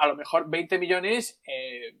 pero a lo mejor 20 millones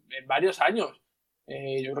en varios años.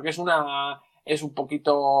 Yo creo que es un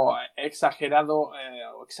poquito exagerada,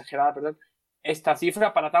 esta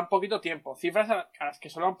cifra para tan poquito tiempo. Cifras a las que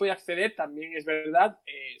solo han podido acceder, también es verdad,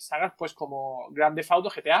 sagas pues como Grand Theft Auto,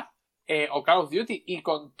 GTA o Call of Duty, y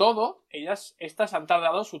con todo, estas han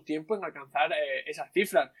tardado su tiempo en alcanzar esas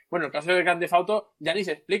cifras. Bueno, el caso de Grand Theft Auto ya ni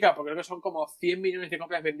se explica, porque creo que son como 100 millones de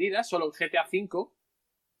copias vendidas, solo en GTA V,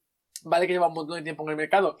 vale que lleva un montón de tiempo en el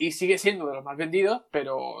mercado y sigue siendo de los más vendidos,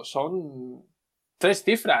 pero son 3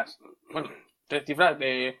 cifras, bueno, 3 cifras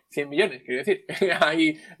de 100 millones, quiero decir,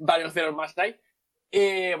 hay varios ceros más ahí.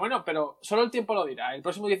 Bueno, pero solo el tiempo lo dirá. El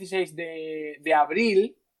próximo 16 de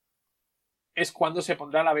abril es cuando se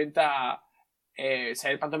pondrá a la venta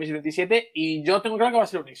Cyberpunk 2077 y yo tengo claro que va a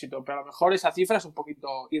ser un éxito, pero a lo mejor esa cifra es un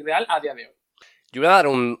poquito irreal a día de hoy. Yo voy a dar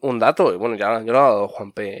un dato, bueno, ya lo ha dado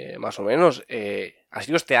Juanpe más o menos. Ha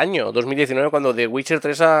sido este año, 2019, cuando The Witcher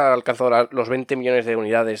 3 ha alcanzado los 20 millones de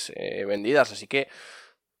unidades vendidas, así que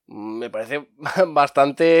me parece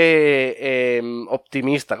bastante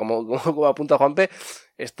optimista, como apunta Juanpe,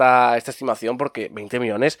 esta estimación, porque 20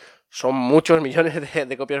 millones son muchos millones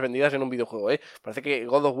de copias vendidas en un videojuego. Parece que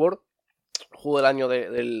God of War, juego del año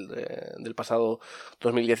del pasado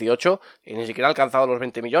 2018, y ni siquiera ha alcanzado los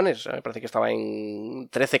 20 millones. Me parece que estaba en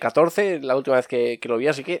 13, 14 la última vez que lo vi,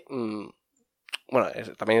 así que bueno,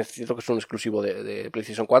 también es cierto que es un exclusivo de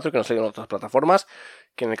PlayStation 4 que no salió en otras plataformas,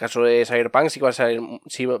 que en el caso de Cyberpunk sí va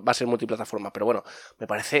a ser multiplataforma, pero bueno, me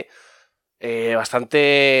parece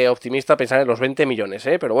bastante optimista pensar en los 20 millones,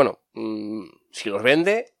 pero bueno, si los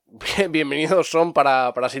vende, bienvenidos son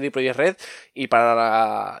para CD Projekt Red y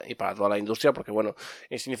para toda la industria, porque bueno,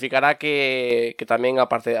 significará que también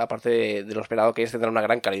aparte de lo esperado que es, tendrá una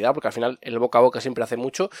gran calidad, porque al final el boca a boca siempre hace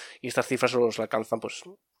mucho y estas cifras solo se alcanzan pues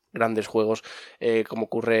grandes juegos, como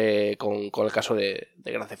ocurre con el caso de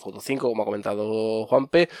Grand Theft Auto 5, como ha comentado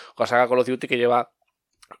Juanpe, o la saga Call of Duty, que lleva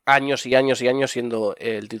años y años y años siendo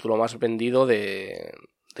el título más vendido de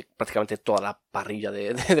prácticamente toda la parrilla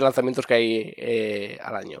de lanzamientos que hay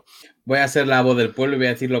al año. Voy a ser la voz del pueblo y voy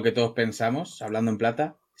a decir lo que todos pensamos, hablando en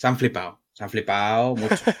plata. Se han flipado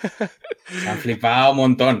mucho. Se han flipado un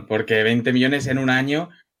montón, porque 20 millones en un año,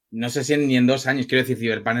 no sé si ni en 2 años, quiero decir,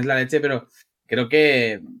 Cyberpunk es la leche, pero creo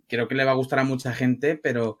que le va a gustar a mucha gente,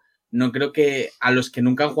 pero no creo que a los que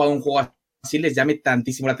nunca han jugado un juego así les llame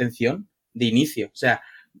tantísimo la atención de inicio. O sea,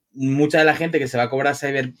 mucha de la gente que se va a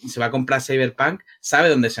comprar Cyberpunk sabe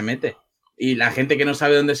dónde se mete. Y la gente que no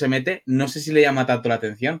sabe dónde se mete, no sé si le llama tanto la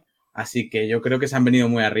atención. Así que yo creo que se han venido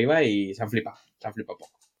muy arriba y se han flipado poco.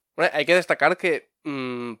 Bueno, hay que destacar que,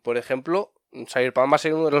 por ejemplo, Cyberpunk va a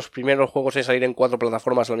ser uno de los primeros juegos en salir en 4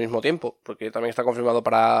 plataformas al mismo tiempo, porque también está confirmado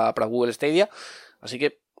para Google Stadia, así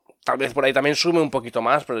que tal vez por ahí también sume un poquito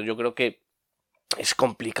más, pero yo creo que es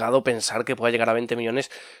complicado pensar que pueda llegar a 20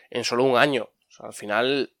 millones en solo un año. O sea, al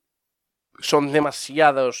final son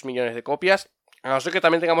demasiados millones de copias, a no ser que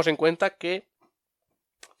también tengamos en cuenta que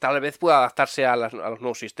tal vez pueda adaptarse a los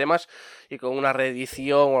nuevos sistemas y con una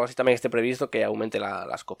reedición o algo así también esté previsto que aumente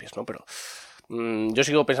las copias, ¿no? Pero yo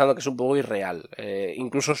sigo pensando que es un poco irreal.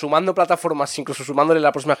 Incluso sumando plataformas, incluso sumándole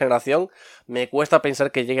la próxima generación, me cuesta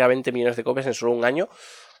pensar que llegue a 20 millones de copias en solo un año.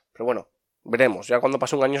 Pero bueno, veremos. Ya cuando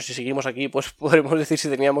pase un año, si seguimos aquí, pues podremos decir si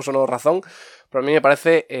teníamos o no razón. Pero a mí me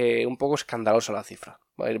parece un poco escandalosa la cifra.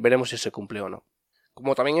 Veremos si se cumple o no.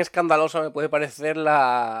 Como también escandalosa me puede parecer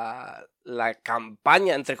la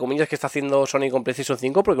campaña, entre comillas, que está haciendo Sony con PlayStation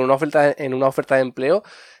 5, porque en una oferta de empleo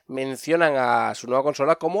mencionan a su nueva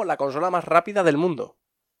consola como la consola más rápida del mundo.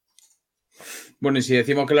 Bueno, y si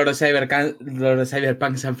decimos que los de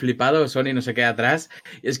Cyberpunk se han flipado, Sony no se queda atrás.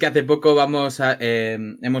 Y es que hace poco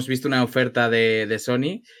hemos visto una oferta de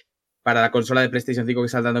Sony para la consola de PlayStation 5 que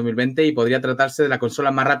saldrá en 2020 y podría tratarse de la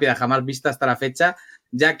consola más rápida jamás vista hasta la fecha,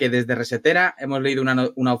 ya que desde Resetera hemos leído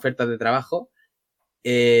una oferta de trabajo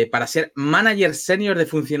para ser manager senior de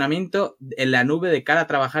funcionamiento en la nube de cara a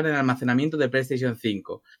trabajar en el almacenamiento de PlayStation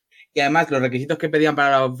 5. Y además los requisitos que pedían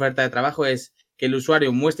para la oferta de trabajo es que el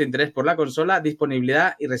usuario muestre interés por la consola,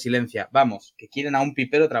 disponibilidad y resiliencia. Vamos, que quieren a un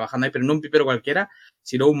pipero trabajando ahí, pero no un pipero cualquiera,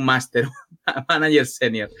 sino un máster, un manager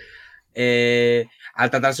senior. Al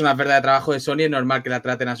tratarse de una oferta de trabajo de Sony, es normal que la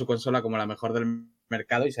traten a su consola como la mejor del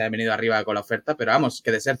mercado y se haya venido arriba con la oferta, pero vamos,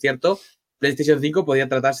 que de ser cierto, PlayStation 5 podría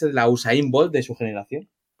tratarse de la Usain Bolt de su generación.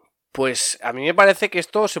 Pues a mí me parece que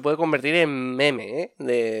esto se puede convertir en meme, ¿eh?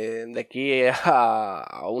 De aquí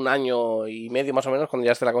a un año y medio más o menos, cuando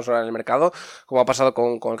ya esté la consola en el mercado, como ha pasado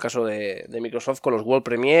con el caso de Microsoft, con los World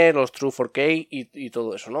Premiere, los True 4K y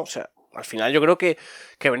todo eso, ¿no? O sea, al final yo creo que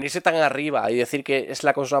venirse tan arriba y decir que es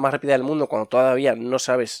la consola más rápida del mundo cuando todavía no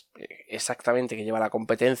sabes exactamente qué lleva la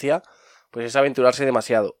competencia, pues es aventurarse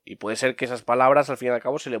demasiado. Y puede ser que esas palabras al fin y al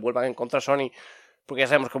cabo se le vuelvan en contra a Sony, porque ya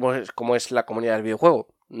sabemos cómo es la comunidad del videojuego.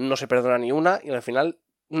 No se perdona ni una y al final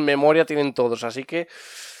memoria tienen todos. Así que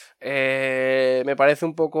me parece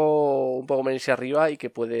un poco venirse arriba y que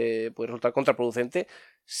puede resultar contraproducente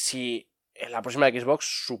si en la próxima Xbox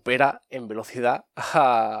supera en velocidad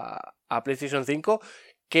a PlayStation 5,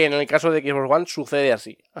 que en el caso de Xbox One sucede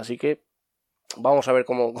así. Así que vamos a ver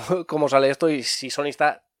cómo sale esto y si Sony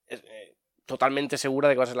está totalmente segura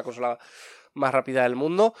de que va a ser la consola más rápida del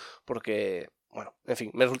mundo, porque... Bueno, en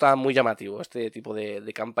fin, me resulta muy llamativo este tipo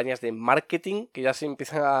de campañas de marketing que ya se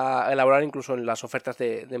empiezan a elaborar incluso en las ofertas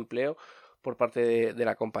de empleo por parte de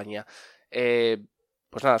la compañía.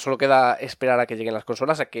 Pues nada, solo queda esperar a que lleguen las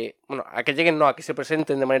consolas, a que lleguen, a que se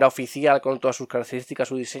presenten de manera oficial con todas sus características,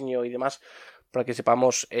 su diseño y demás, para que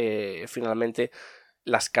sepamos finalmente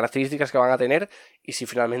las características que van a tener y si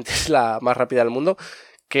finalmente es la más rápida del mundo.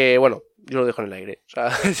 Que bueno, yo lo dejo en el aire.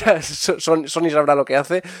 O sea, Sony sabrá lo que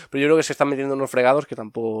hace, pero yo creo que se están metiendo unos fregados que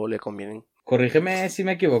tampoco le convienen. Corrígeme si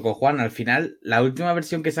me equivoco, Juan. Al final, la última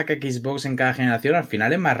versión que saca Xbox en cada generación, al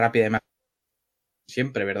final es más rápida y más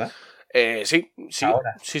siempre, ¿verdad? Sí.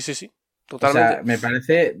 Ahora. Sí. Totalmente. O sea, me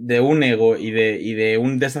parece de un ego y de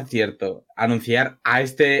un desacierto anunciar a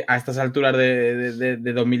estas alturas de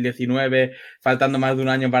 2019, faltando más de un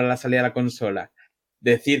año para la salida de la consola,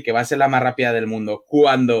 decir que va a ser la más rápida del mundo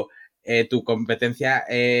cuando tu competencia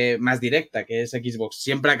más directa, que es Xbox,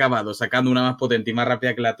 siempre ha acabado sacando una más potente y más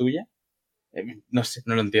rápida que la tuya. No sé,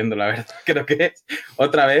 no lo entiendo, la verdad. Creo que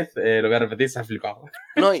otra vez, lo voy a repetir, se ha flipado.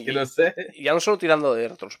 No, que lo sé. Y ya no solo tirando de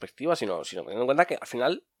retrospectiva, sino teniendo en cuenta que al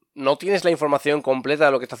final no tienes la información completa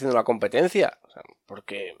de lo que está haciendo la competencia. O sea,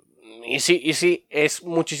 porque... Y si es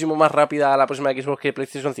muchísimo más rápida la próxima Xbox que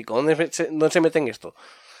PlayStation 5. ¿Dónde se mete en esto?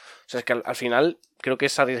 O sea, es que al final creo que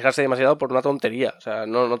es arriesgarse demasiado por una tontería. O sea,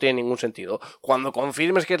 no tiene ningún sentido. Cuando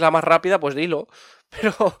confirmes que es la más rápida, pues dilo.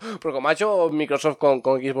 Pero como ha hecho Microsoft con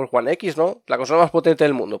Xbox One X, ¿no? La consola más potente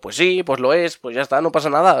del mundo. Pues sí, pues lo es, pues ya está, no pasa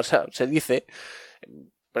nada. O sea, se dice.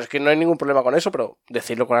 Pero es que no hay ningún problema con eso, pero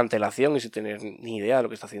decirlo con antelación y sin tener ni idea de lo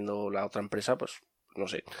que está haciendo la otra empresa, pues no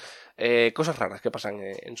sé. Cosas raras que pasan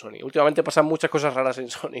en Sony. Últimamente pasan muchas cosas raras en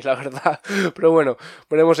Sony, la verdad. Pero bueno,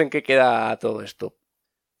 veremos en qué queda todo esto.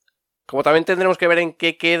 Como también tendremos que ver en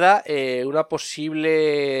qué queda una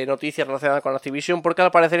posible noticia relacionada con Activision, porque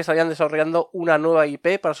al parecer estarían desarrollando una nueva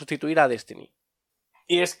IP para sustituir a Destiny.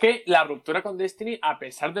 Y es que la ruptura con Destiny, a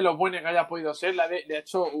pesar de lo buena que haya podido ser, le ha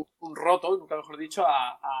hecho un roto, nunca mejor dicho,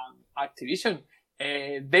 a Activision.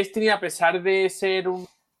 Destiny, a pesar de ser un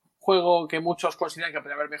juego que muchos consideran que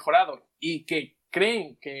podría haber mejorado y que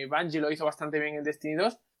creen que Bungie lo hizo bastante bien en Destiny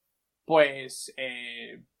 2, pues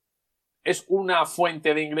es una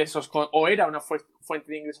fuente de ingresos, o era una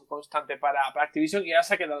fuente de ingresos constante para Activision y ahora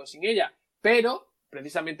se ha quedado sin ella. Pero,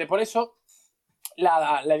 precisamente por eso,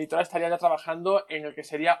 la editora estaría ya trabajando en el que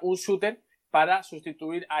sería un shooter para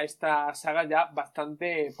sustituir a esta saga ya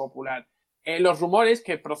bastante popular. Los rumores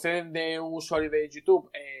que proceden de un usuario de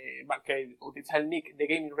YouTube que utiliza el nick de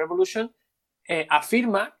Gaming Revolution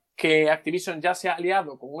afirma que Activision ya se ha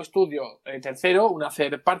aliado con un estudio tercero, una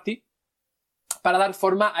third party, para dar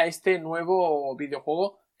forma a este nuevo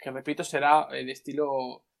videojuego que, repito, será de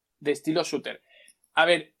estilo shooter. A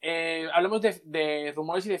ver, hablamos de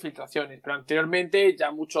rumores y de filtraciones, pero anteriormente ya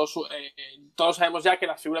todos sabemos ya que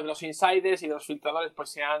las figuras de los insiders y de los filtradores pues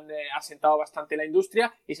se han asentado bastante en la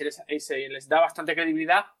industria y se les da bastante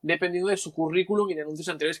credibilidad dependiendo de su currículum y de anuncios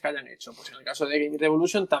anteriores que hayan hecho. Pues en el caso de Gaming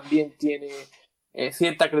Revolution también tiene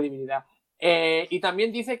cierta credibilidad. Y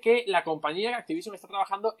también dice que la compañía Activision está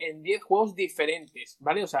trabajando en 10 juegos diferentes,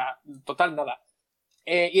 ¿vale? O sea, total nada.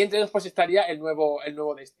 Y entre ellos pues estaría el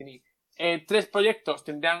nuevo Destiny. 3 proyectos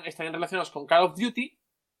estarían relacionados con Call of Duty,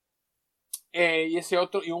 y ese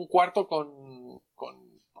otro, y un cuarto con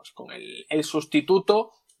el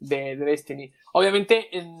sustituto de Destiny. Obviamente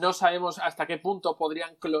no sabemos hasta qué punto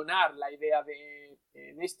podrían clonar la idea de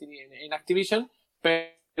Destiny en Activision,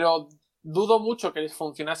 pero dudo mucho que les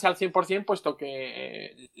funcionase al 100%, puesto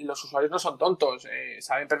que los usuarios no son tontos,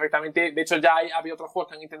 saben perfectamente. De hecho, ya había otros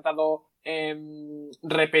juegos que han intentado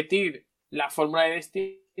repetir la fórmula de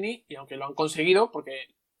Destiny, y aunque lo han conseguido, porque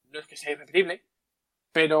no es que sea irrepetible,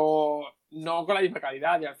 pero no con la misma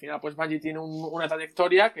calidad, y al final pues Bungie tiene una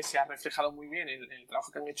trayectoria que se ha reflejado muy bien en el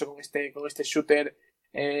trabajo que han hecho con este shooter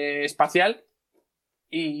espacial,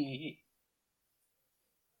 y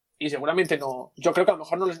seguramente no, yo creo que a lo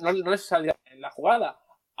mejor no les saldría en la jugada,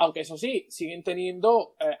 aunque eso sí, siguen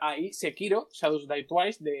teniendo ahí Sekiro, Shadows Die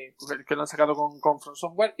Twice, que lo han sacado con From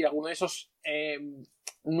Software, y alguno de esos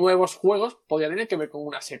nuevos juegos podría tener que ver con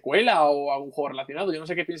una secuela o algún juego relacionado. Yo no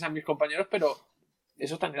sé qué piensan mis compañeros, pero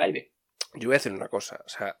eso está en el aire. Yo voy a decir una cosa, o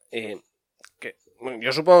sea,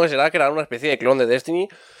 yo supongo que será crear una especie de clon de Destiny,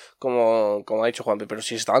 como ha dicho Juanpe, pero si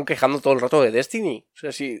se estaban quejando todo el rato de Destiny, o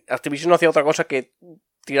sea, si Activision no hacía otra cosa que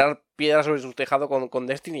tirar piedras sobre su tejado con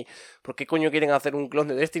Destiny, ¿por qué coño quieren hacer un clon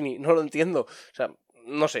de Destiny? No lo entiendo, o sea,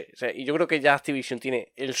 no sé, o sea, y yo creo que ya Activision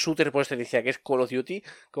tiene el shooter por excelencia, que es Call of Duty,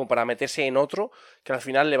 como para meterse en otro que al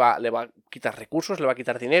final le va a quitar recursos, le va a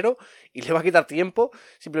quitar dinero y le va a quitar tiempo,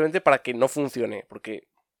 simplemente para que no funcione, porque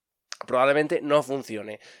probablemente no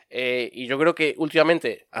funcione. Y yo creo que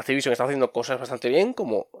últimamente Activision está haciendo cosas bastante bien,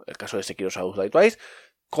 como el caso de Sekiro Shadows Die Twice,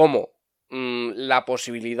 como la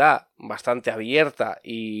posibilidad bastante abierta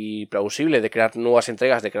y plausible de crear nuevas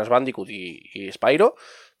entregas de Crash Bandicoot y Spyro,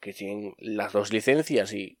 que tienen las dos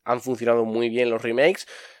licencias y han funcionado muy bien los remakes.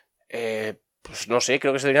 Pues no sé,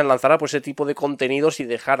 creo que se deberían lanzar a pues, ese tipo de contenidos y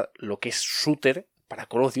dejar lo que es shooter para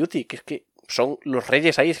Call of Duty, que es que son los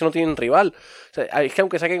reyes ahí, es que no tienen rival. O sea, es que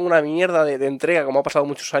aunque saquen una mierda de entrega, como ha pasado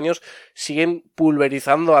muchos años, siguen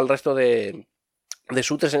pulverizando al resto de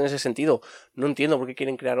shooters en ese sentido. No entiendo por qué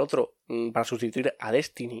quieren crear otro para sustituir a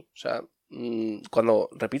Destiny. O sea, cuando,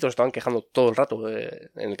 repito, se estaban quejando todo el rato, en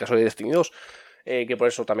el caso de Destiny 2, que por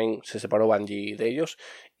eso también se separó Bungie de ellos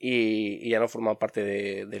y ya no forman parte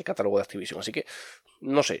del catálogo de Activision. Así que,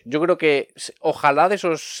 no sé, yo creo que ojalá de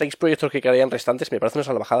esos 6 proyectos que quedarían restantes, me parece una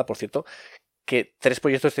salvajada, por cierto, que 3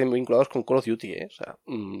 proyectos estén vinculados con Call of Duty, O sea,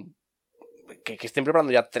 que estén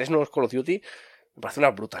preparando ya 3 nuevos Call of Duty, me parece una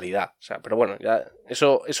brutalidad. O sea, pero bueno, ya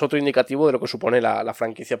eso es otro indicativo de lo que supone la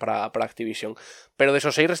franquicia para Activision. Pero de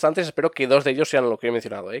esos 6 restantes, espero que 2 de ellos sean lo que he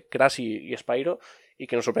mencionado, Crash y Spyro, y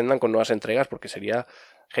que nos sorprendan con nuevas entregas, porque sería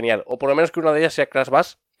genial. O por lo menos que una de ellas sea Crash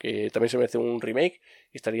Bash, que también se merece un remake,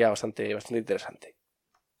 y estaría bastante interesante.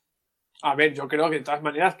 A ver, yo creo que de todas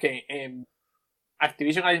maneras que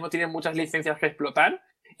Activision ahora mismo tiene muchas licencias que explotar,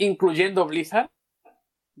 incluyendo Blizzard.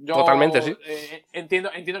 Yo Totalmente, sí.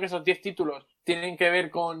 Entiendo que esos 10 títulos tienen que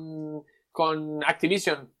ver con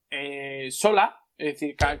Activision sola, es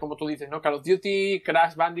decir, como tú dices, ¿no? Call of Duty,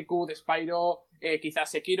 Crash Bandicoot, Spyro,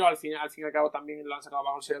 quizás Sekiro, al fin y al cabo también lo han sacado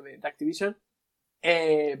bajo el sello de Activision.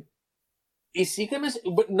 Y sí que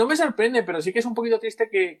no me sorprende, pero sí que es un poquito triste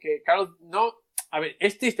que Call of no. A ver,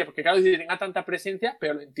 es triste porque Call of Duty tenga tanta presencia,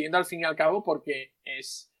 pero lo entiendo al fin y al cabo porque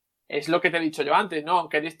es lo que te he dicho yo antes, ¿no?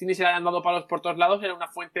 Aunque Destiny se le hayan dado palos por todos lados, era una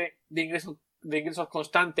fuente de ingresos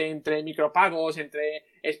constante entre micropagos, entre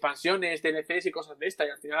expansiones, DLCs y cosas de esta. Y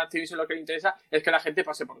al final a Activision lo que le interesa es que la gente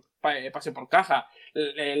pase por caja.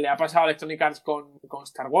 Le ha pasado a Electronic Arts con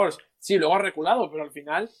Star Wars. Sí, luego ha reculado, pero al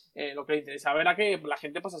final lo que le interesaba era que la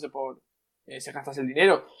gente se gastase el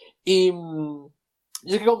dinero. Y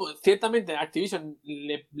es que como ciertamente Activision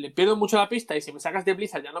le pierdo mucho la pista, y si me sacas de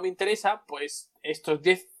Blizzard ya no me interesa, pues estos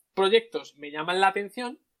 10 proyectos me llaman la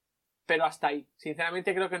atención, pero hasta ahí.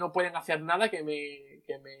 Sinceramente creo que no pueden hacer nada que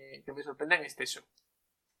me sorprenda en exceso.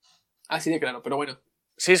 Así de claro, pero bueno.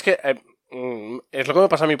 Sí, es que es lo que me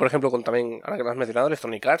pasa a mí, por ejemplo, con también, ahora que me has mencionado,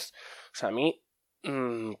 Electronic Arts. O sea, a mí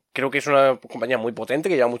creo que es una compañía muy potente,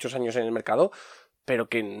 que lleva muchos años en el mercado, pero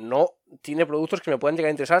que no tiene productos que me puedan llegar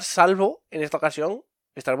a interesar, salvo, en esta ocasión,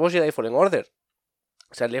 Star Wars Jedi Fallen Order.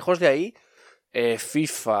 O sea, lejos de ahí,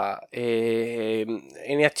 FIFA,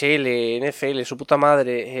 NHL, NFL, su puta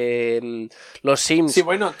madre, los Sims. Sí,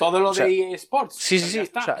 bueno, todo lo de EA Sports. Sí.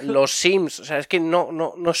 O sea, los Sims. O sea, es que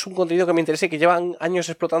no es un contenido que me interese, que llevan años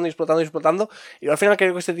explotando. Y al final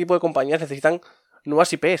creo que este tipo de compañías necesitan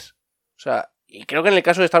nuevas IPs. O sea, y creo que en el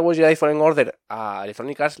caso de Star Wars Jedi Fallen Order a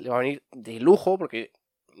Electronic Arts le va a venir de lujo, porque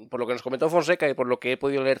por lo que nos comentó Fonseca y por lo que he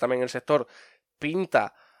podido leer también en el sector,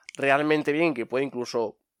 pinta realmente bien, que puede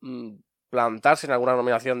incluso plantarse en alguna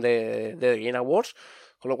nominación de Game Awards,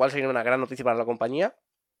 con lo cual sería una gran noticia para la compañía.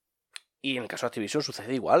 Y en el caso de Activision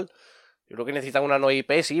sucede igual. Yo creo que necesitan una nueva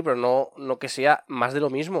IP, sí, pero no que sea más de lo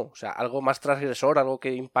mismo. O sea, algo más transgresor, algo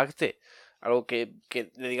que impacte, algo que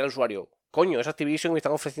le diga al usuario, coño, es Activision y me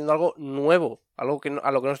están ofreciendo algo nuevo, algo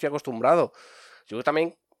a lo que no estoy acostumbrado. Yo creo que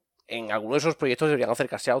también en algunos de esos proyectos deberían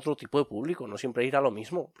acercarse a otro tipo de público, no siempre ir a lo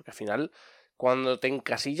mismo, porque al final, cuando te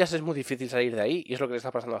encasillas es muy difícil salir de ahí, y es lo que le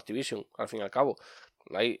está pasando a Activision, al fin y al cabo.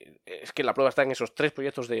 Es que la prueba está en esos 3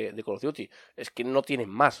 proyectos de Call of Duty, es que no tienen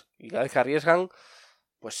más, y cada vez que arriesgan,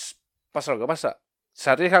 pues pasa lo que pasa. Se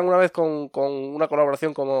arriesgan una vez con una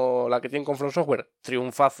colaboración como la que tienen con From Software,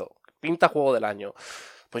 triunfazo, pinta juego del año.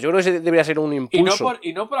 Pues yo creo que ese debería ser un impulso.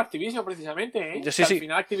 Y no por Activision, precisamente, ¿eh? Sí, sí. Al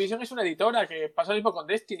final Activision es una editora, que pasa lo mismo con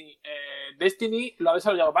Destiny. Destiny lo ha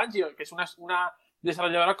desarrollado Bungie, que es una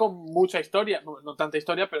desarrolladora con mucha historia. No tanta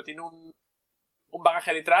historia, pero tiene un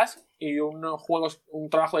bagaje detrás y un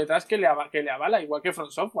trabajo detrás que le avala, igual que From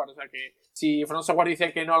Software. O sea que si From Software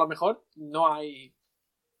dice que no, a lo mejor no hay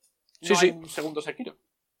un segundo Sekiro.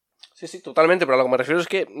 Sí, totalmente, pero a lo que me refiero es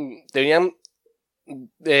que deberían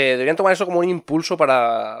tomar eso como un impulso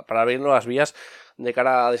para abrir nuevas vías de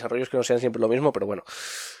cara a desarrollos que no sean siempre lo mismo, pero bueno,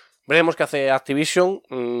 veremos qué hace Activision.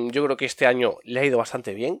 Yo creo que este año le ha ido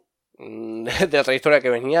bastante bien de la trayectoria que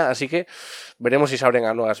venía, así que veremos si se abren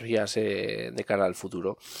a nuevas vías de cara al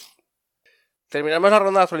futuro. Terminamos la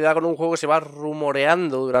ronda de actualidad con un juego que se va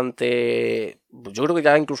rumoreando durante, yo creo que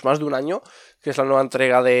ya incluso más de un año, que es la nueva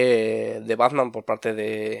entrega de Batman por parte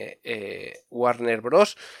de Warner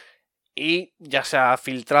Bros. Y ya se ha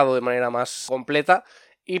filtrado de manera más completa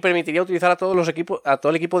y permitiría utilizar a todo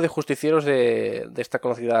el equipo de justicieros de esta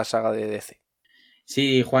conocida saga de DC.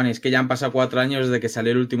 Sí, Juan, es que ya han pasado 4 años desde que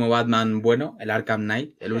salió el último Batman bueno, el Arkham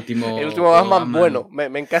Knight, el último Batman bueno, me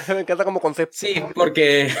encanta como concepto. Sí,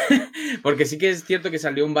 porque sí que es cierto que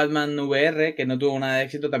salió un Batman VR que no tuvo nada de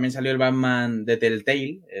éxito, también salió el Batman de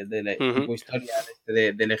Telltale, tipo historia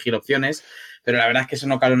de elegir opciones, pero la verdad es que eso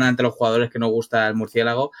no caló nada entre los jugadores que no gusta el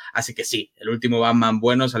murciélago, así que sí, el último Batman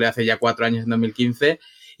bueno salió hace ya 4 años, en 2015,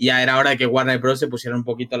 y ya era hora de que Warner Bros. Se pusiera un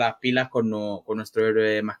poquito las pilas con nuestro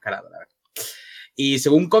héroe mascarado, la verdad. Y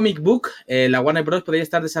según Comic Book, la Warner Bros. Podría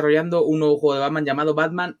estar desarrollando un nuevo juego de Batman llamado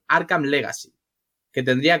Batman Arkham Legacy, que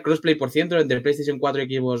tendría crossplay por ciento entre PlayStation 4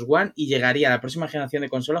 y Xbox One y llegaría a la próxima generación de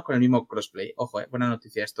consolas con el mismo crossplay. Ojo, buena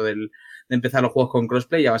noticia esto de empezar los juegos con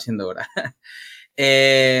crossplay, ya va siendo hora.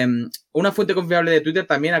 Una fuente confiable de Twitter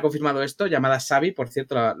también ha confirmado esto, llamada Xavi, por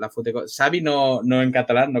cierto, la fuente Xavi no en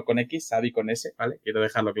catalán, no con X, Xavi con S, ¿vale? Quiero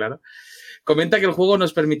dejarlo claro. Comenta que el juego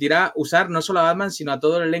nos permitirá usar no solo a Batman, sino a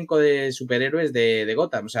todo el elenco de superhéroes de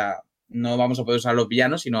Gotham. O sea, no vamos a poder usar a los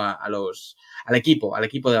villanos, sino al equipo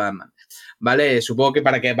de Batman. ¿Vale? Supongo que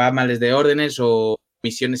para que Batman les dé órdenes o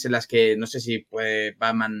misiones en las que, no sé si puede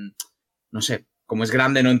Batman, no sé, como es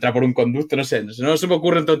grande no entra por un conducto, no sé, no se me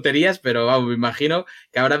ocurren tonterías, pero vamos, me imagino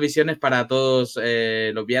que habrá misiones para todos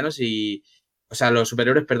los villanos los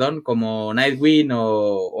superhéroes, perdón, como Nightwing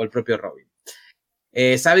o el propio Robin.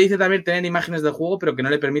 Sabe dice también tener imágenes del juego, pero que no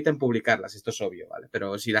le permiten publicarlas. Esto es obvio, ¿vale?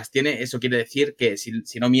 Pero si las tiene, eso quiere decir que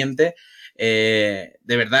si no miente, de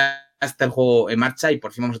verdad está el juego en marcha y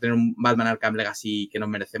por fin vamos a tener un Batman Arkham Legacy que nos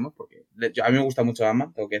merecemos, porque a mí me gusta mucho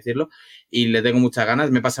Batman, tengo que decirlo, y le tengo muchas ganas.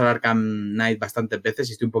 Me he pasado el Arkham Knight bastantes veces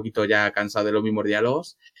y estoy un poquito ya cansado de los mismos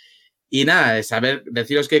diálogos. Y nada,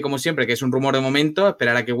 deciros que, como siempre, que es un rumor de momento,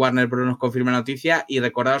 esperar a que Warner Bros. Nos confirme la noticia y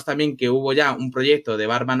recordaros también que hubo ya un proyecto de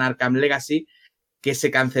Batman Arkham Legacy que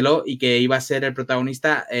se canceló y que iba a ser el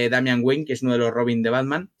protagonista Damian Wayne, que es uno de los Robin de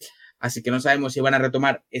Batman. Así que no sabemos si van a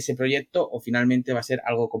retomar ese proyecto o finalmente va a ser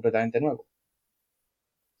algo completamente nuevo.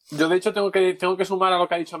 Yo, de hecho, tengo que sumar a lo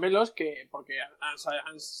que ha dicho Melos, porque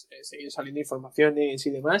han seguido saliendo informaciones y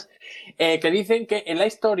demás, que dicen que en la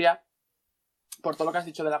historia, por todo lo que has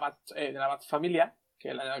dicho de la Bat familia,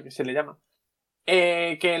 que se le llama,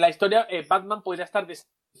 que en la historia Batman podría estar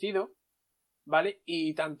desaparecido, ¿vale?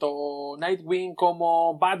 Y tanto Nightwing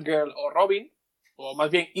como Batgirl o Robin, o más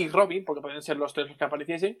bien y Robin, porque podrían ser los tres los que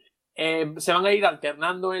apareciesen, se van a ir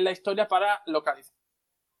alternando en la historia para localizar.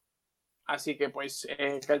 Así que pues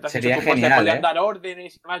sería pues, genial, podrían dar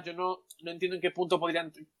órdenes y demás. Yo no entiendo en qué punto podría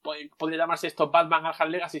llamarse esto Batman Arkham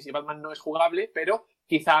Legacy si Batman no es jugable, pero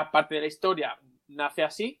quizá parte de la historia nace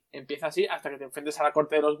así, empieza así, hasta que te enfrentes a la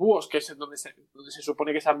corte de los búhos, que es donde se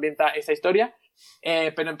supone que se ambienta esta historia.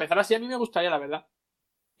 Pero empezar así a mí me gustaría, la verdad.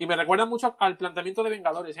 Y me recuerda mucho al planteamiento de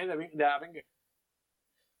Vengadores, de Avengers.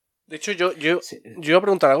 De hecho, yo Sí. iba a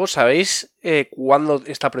preguntar algo. ¿Sabéis cuándo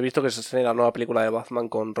está previsto que se estrene la nueva película de Batman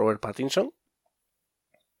con Robert Pattinson?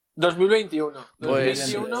 2021. Pues,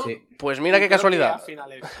 2021. sí. Pues mira qué y creo que casualidad. a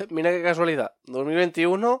finales. Mira qué casualidad.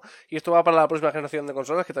 2021 y esto va para la próxima generación de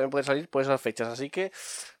consolas que también puede salir por esas fechas. Así que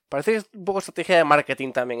parece que es un poco estrategia de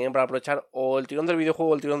marketing también, para aprovechar o el tirón del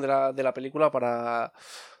videojuego o el tirón de la película para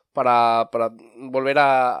volver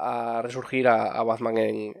a resurgir a Batman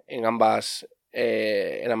en ambas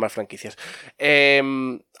franquicias.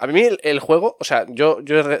 A mí el juego, o sea, yo he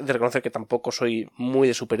de reconocer que tampoco soy muy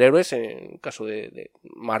de superhéroes. En el caso de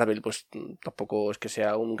Marvel, pues tampoco es que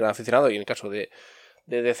sea un gran aficionado, y en el caso de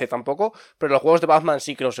DC tampoco, pero los juegos de Batman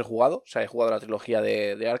sí que los he jugado. O sea, he jugado la trilogía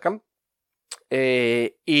de Arkham,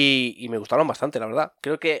 y me gustaron bastante, la verdad.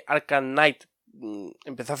 Creo que Arkham Knight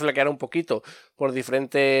empezó a flaquear un poquito por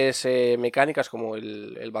diferentes mecánicas, como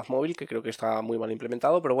el Batmóvil, que creo que está muy mal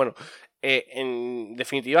implementado, pero bueno, en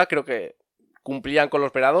definitiva creo que cumplían con lo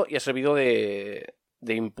esperado y ha servido de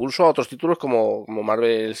impulso a otros títulos como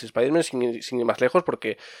Marvel's Spider-Man, sin ir más lejos,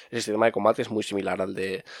 porque el sistema de combate es muy similar al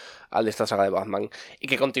de esta saga de Batman. Y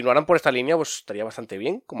que continuaran por esta línea, pues estaría bastante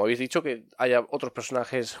bien. Como habéis dicho, que haya otros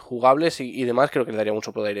personajes jugables y demás, creo que le daría un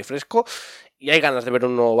soplo de aire fresco. Y hay ganas de ver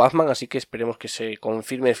un nuevo Batman, así que esperemos que se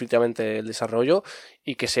confirme definitivamente el desarrollo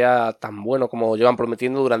y que sea tan bueno como llevan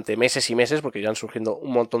prometiendo durante meses y meses, porque ya han surgiendo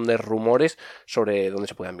un montón de rumores sobre dónde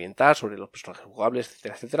se puede ambientar, sobre los personajes jugables,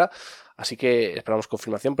 etcétera, etcétera. Así que esperamos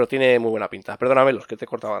confirmación, pero tiene muy buena pinta. Perdóname, los que te he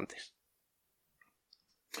cortado antes.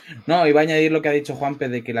 No, iba a añadir lo que ha dicho Juanpe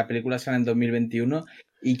de que la película sale en 2021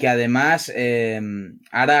 y que además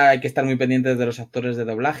ahora hay que estar muy pendientes de los actores de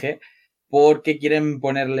doblaje, porque quieren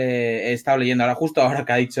ponerle, he estado leyendo ahora, justo ahora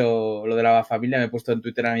que ha dicho lo de la familia, me he puesto en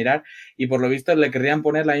Twitter a mirar, y por lo visto le querrían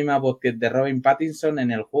poner la misma voz que de Robin Pattinson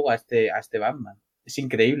en el juego a este Batman. Es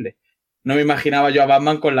increíble. No me imaginaba yo a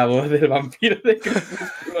Batman con la voz del vampiro de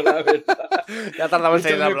Crepúsculo, la verdad. Ya tardamos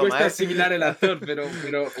en la me broma, cuesta asimilar el actor, pero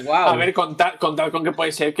wow. A ver, contar con que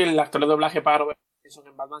puede ser que el actor de doblaje para Robert Pattinson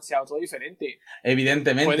en Batman sea otro diferente.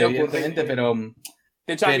 Evidentemente, pero...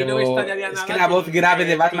 De hecho, a mí no me extrañaría es nada que la voz grave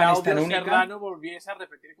de Batman Claudio es tan única. Serrano volviese a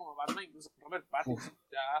repetir como Batman, incluso Robert Pattinson.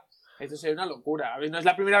 Ya, esto sería una locura. A ver, no es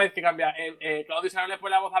la primera vez que cambia. Claudio Serrano le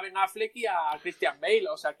pone la voz a Ben Affleck y a Christian Bale,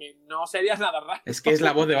 o sea que no sería nada raro. Es que es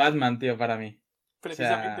la voz de Batman, tío, para mí.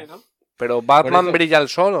 Precisamente, ¿no? ¿Pero Batman brilla al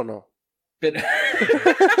sol o no? Pero...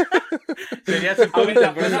 sería su por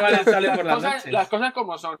eso van a salir por la noche. Las cosas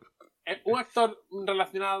como son. Un actor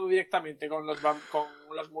relacionado directamente con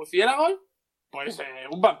los murciélagos, pues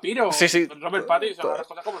un vampiro. Sí. Robert Pattinson, las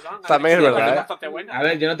cosas como son. También es verdad, bastante buena. A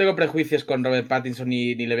ver, yo no tengo prejuicios con Robert Pattinson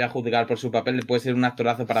ni le voy a juzgar por su papel. Puede ser un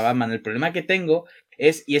actorazo para Batman. El problema que tengo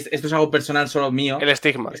es, y esto es algo personal solo mío, El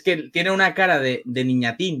estigma. es que tiene una cara de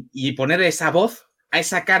niñatín, y ponerle esa voz a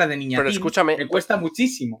esa cara de niñatín me cuesta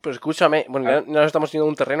muchísimo. Pero escúchame, bueno, ya nos estamos yendo a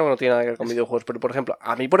un terreno que no tiene nada que ver con videojuegos, pero por ejemplo,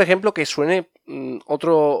 a mí, por ejemplo, que suene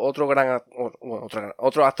otro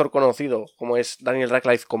actor conocido, como es Daniel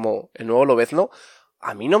Radcliffe, como el nuevo Lobezno,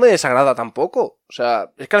 a mí no me desagrada tampoco. O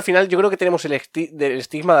sea, es que al final yo creo que tenemos el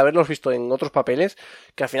estigma de haberlos visto en otros papeles,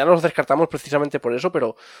 que al final los descartamos precisamente por eso,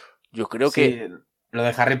 pero yo creo que... Lo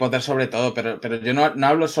de Harry Potter sobre todo, pero yo no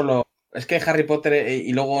hablo solo... Es que Harry Potter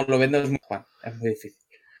y luego lo vendo es muy difícil.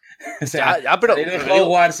 O sea, pero salir de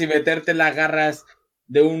Hogwarts y meterte en las garras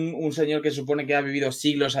de un señor que supone que ha vivido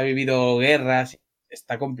siglos, ha vivido guerras,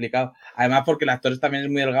 está complicado. Además porque el actor también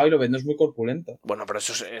es muy delgado y lo vendo es muy corpulento. Bueno, pero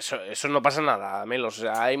eso no pasa nada, Melos. O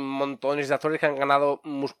sea, hay montones de actores que han ganado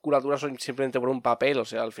musculatura simplemente por un papel. O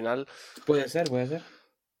sea, al final... Puede ser.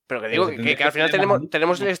 Pero que digo que al final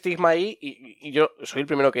tenemos el estigma ahí, y yo soy el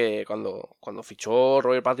primero que cuando fichó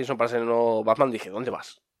Robert Pattinson para ser el nuevo Batman dije, ¿dónde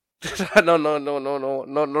vas? O sea, no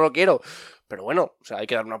lo quiero. Pero bueno, o sea, hay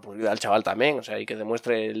que dar una oportunidad al chaval también, o sea, hay que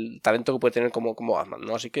demuestre el talento que puede tener como Batman,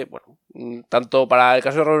 ¿no? Así que, bueno, tanto para el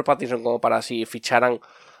caso de Robert Pattinson como para si ficharan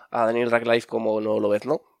a Daniel Radcliffe como no lo ves,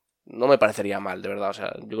 ¿no? No me parecería mal, de verdad. O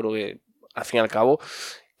sea, yo creo que al fin y al cabo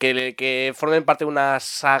que formen parte de una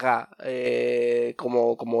saga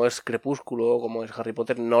como es Crepúsculo, como es Harry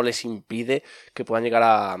Potter, no les impide que puedan llegar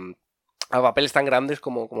a papeles tan grandes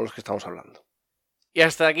como los que estamos hablando. Y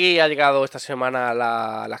hasta aquí ha llegado esta semana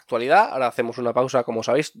la actualidad. Ahora hacemos una pausa, como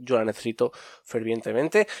sabéis, yo la necesito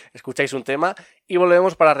fervientemente. Escucháis un tema y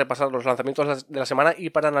volvemos para repasar los lanzamientos de la semana y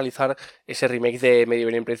para analizar ese remake de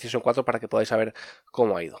MediEvil en PlayStation 4 para que podáis saber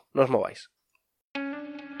cómo ha ido. No os mováis.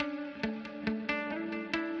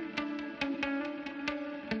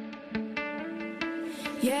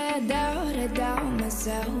 Yeah, I doubt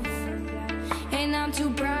myself, and I'm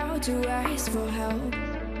too proud to ask for help.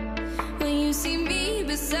 When you see me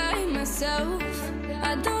beside myself,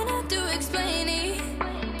 I don't have explain it,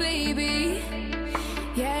 baby.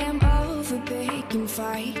 Yeah, I'm over picking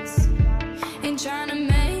fights and trying to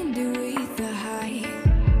mend it with the high.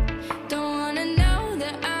 Don't wanna know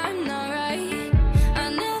that I'm not right. I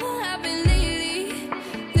never have been lately.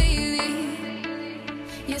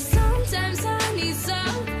 Yeah, sometimes I need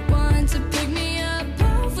someone to pick me up,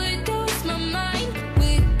 overdose my mind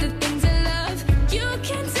with the things I love. You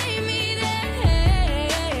can take me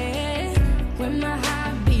there when my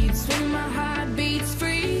heart beats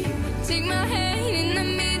free. Take my hand in the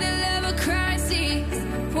middle of a crisis.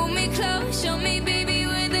 Pull me close, show me, baby,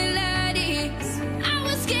 where the light is. I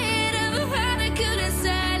was scared of how I couldn't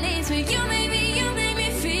silence, but you made me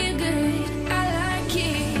feel good. I like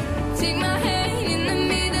it. Take my hand in the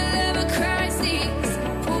middle of a crisis.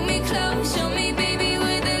 Pull me close, show me, baby,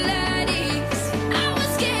 where the light is. I was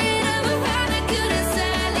scared of how I couldn't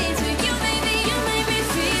silence, but you made me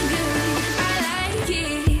feel good. I like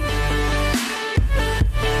it.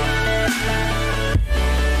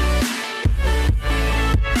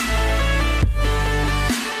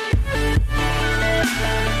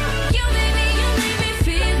 You made me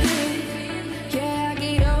feel good. Yeah, I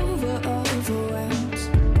get overwhelmed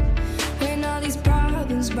when all these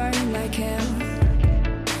problems burn like hell.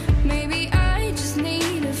 Maybe I just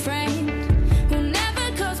need a friend who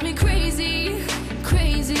never calls me crazy.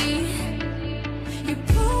 You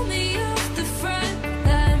pull me off the front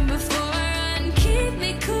line before I run, keep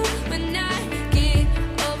me cool when I get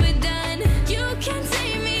overdone. You can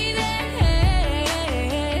take me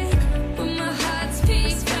there when my heart's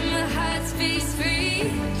peace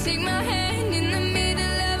free. Take my hand in the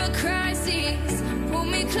middle of a crisis. Pull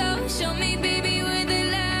me close, show me, baby, where the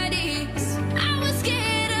light is. I was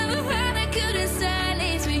scared of how I couldn't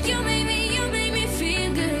silence, but you made me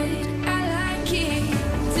feel good. I like it.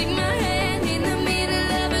 Take my hand in the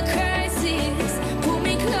middle of a crisis. Pull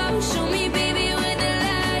me close, show me, baby, where the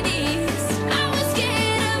light is. I was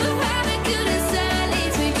scared of how I couldn't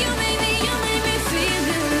silence, but you made me feel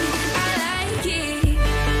good. I like it.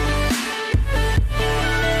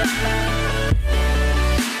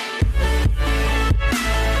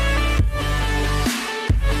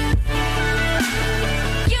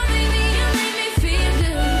 You made me feel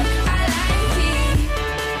good. I like it.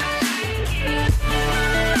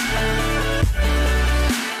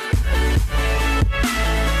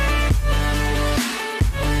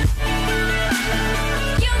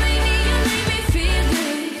 You made me feel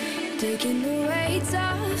good. Taking the weights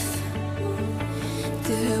off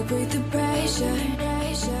to help with the pressure.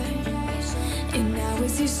 And now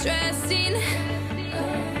it's you stressing,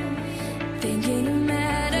 thinking it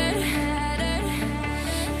mattered.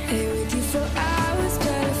 Here with you for hours, but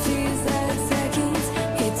it feels like seconds.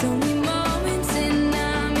 It's only moments and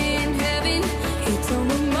I'm in heaven. It's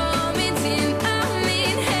only moments and I'm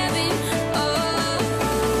in heaven. Oh,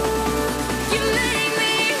 you make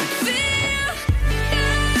me feel good.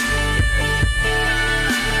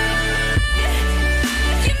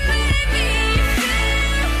 You make me feel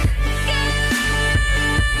good.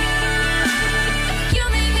 You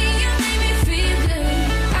make me feel good.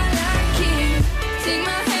 I like it. Take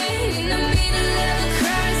my hand in the middle of a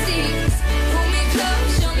crisis. Pull me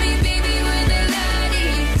close, show me, baby, where the light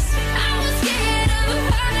is. I was scared of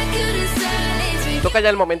how I couldn't silence, but Toca ya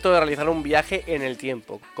el momento de realizar un viaje en el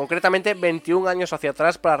tiempo, concretamente 21 años hacia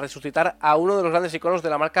atrás para resucitar a uno de los grandes iconos de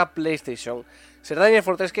la marca PlayStation. Será Daniel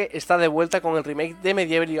Fortes que está de vuelta con el remake de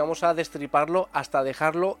MediEvil y vamos a destriparlo hasta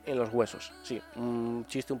dejarlo en los huesos. Sí, un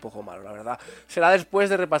chiste un poco malo, la verdad. Será después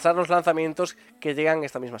de repasar los lanzamientos que llegan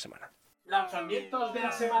esta misma semana. Lanzamientos de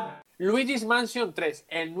la semana. Luigi's Mansion 3,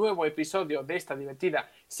 el nuevo episodio de esta divertida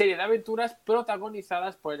serie de aventuras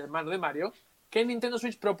protagonizadas por el hermano de Mario, que Nintendo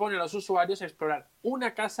Switch propone a los usuarios explorar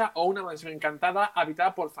una casa o una mansión encantada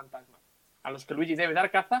habitada por fantasmas, a los que Luigi debe dar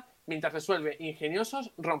caza mientras resuelve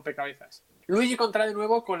ingeniosos rompecabezas. Luigi contará de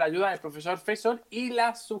nuevo con la ayuda del profesor Fesor y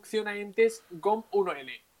la succionaentes GOM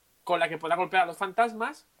 1L, con la que podrá golpear a los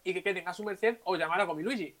fantasmas y que queden a su merced o llamar a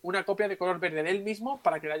Gomiluigi, una copia de color verde de él mismo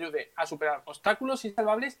para que le ayude a superar obstáculos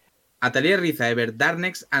insalvables. Atelier Riza Ever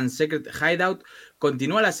Darkness and Secret Hideout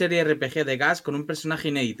continúa la serie RPG de Gas con un personaje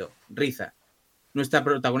inédito, Riza. Nuestra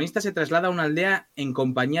protagonista se traslada a una aldea en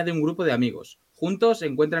compañía de un grupo de amigos. Juntos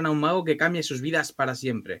encuentran a un mago que cambia sus vidas para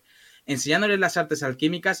siempre, enseñándoles las artes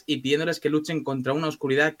alquímicas y pidiéndoles que luchen contra una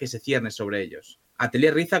oscuridad que se cierne sobre ellos.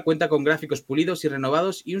 Atelier Riza cuenta con gráficos pulidos y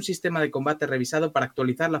renovados y un sistema de combate revisado para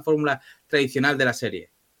actualizar la fórmula tradicional de la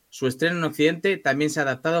serie. Su estreno en Occidente también se ha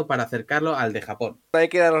adaptado para acercarlo al de Japón. Ahí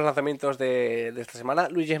quedan los lanzamientos de esta semana.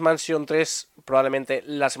 Luigi's Mansion 3 probablemente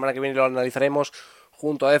la semana que viene lo analizaremos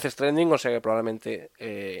junto a Death Stranding, o sea que probablemente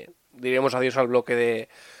diremos adiós al bloque de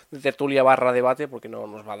tertulia / debate, porque no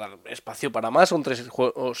nos va a dar espacio para más. Son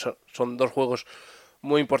 2 juegos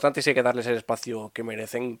muy importantes y hay que darles el espacio que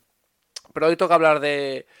merecen. Pero hoy toca hablar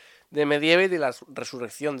de MediEvil y de la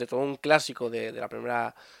resurrección, de todo un clásico de la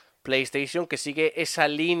primera PlayStation, que sigue esa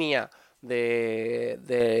línea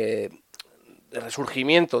de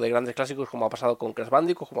resurgimiento de grandes clásicos, como ha pasado con Crash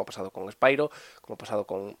Bandicoot, como ha pasado con Spyro, como ha pasado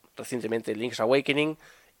con recientemente Link's Awakening,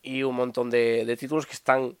 y un montón de títulos que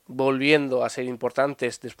están volviendo a ser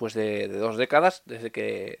importantes después de 2 décadas, desde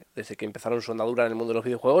que empezaron su andadura en el mundo de los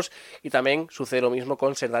videojuegos. Y también sucede lo mismo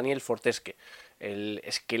con Sir Daniel Fortesque, el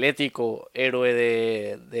esquelético héroe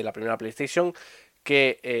de la primera PlayStation,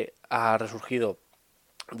 que ha resurgido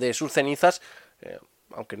de sus cenizas,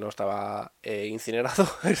 aunque no estaba incinerado,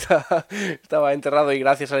 estaba enterrado, y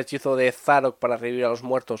gracias al hechizo de Zarok para revivir a los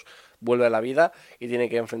muertos vuelve a la vida y tiene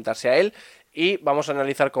que enfrentarse a él. Y vamos a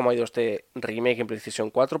analizar cómo ha ido este remake en PlayStation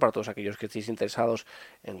 4 para todos aquellos que estéis interesados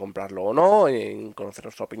en comprarlo o no, en conocer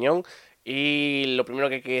nuestra opinión. Y lo primero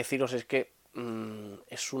que hay que deciros es que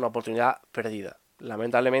es una oportunidad perdida.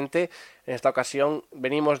 Lamentablemente, en esta ocasión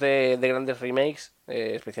venimos de grandes remakes,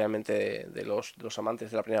 especialmente de los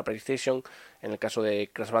amantes de la primera PlayStation. En el caso de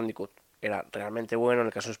Crash Bandicoot era realmente bueno, en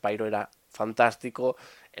el caso de Spyro era fantástico,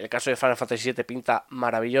 en el caso de Final Fantasy VII pinta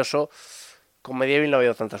maravilloso. Con MediEvil no ha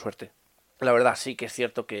habido tanta suerte. La verdad sí que es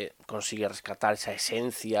cierto que consigue rescatar esa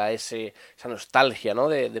esencia, esa nostalgia, ¿no?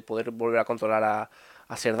 de poder volver a controlar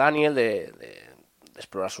a Sir Daniel, de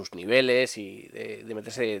explorar sus niveles y de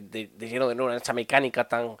meterse de lleno de nuevo en esa mecánica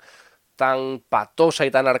tan patosa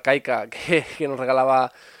y tan arcaica que nos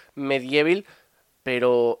regalaba MediEvil.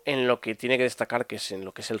 Pero en lo que tiene que destacar, que es en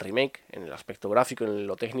lo que es el remake, en el aspecto gráfico, en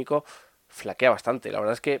lo técnico, flaquea bastante. La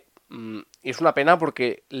verdad es que es una pena,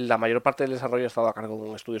 porque la mayor parte del desarrollo ha estado a cargo de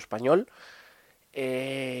un estudio español,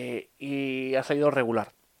 y ha salido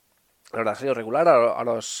regular. La verdad, ha salido regular,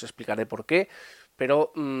 ahora os explicaré por qué.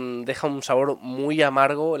 Pero deja un sabor muy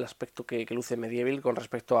amargo el aspecto que luce MediEvil con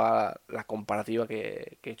respecto a la comparativa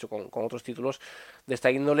que he hecho con otros títulos de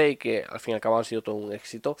esta índole, y que al fin y al cabo han sido todo un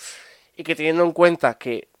éxito. Y que, teniendo en cuenta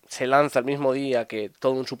que se lanza el mismo día que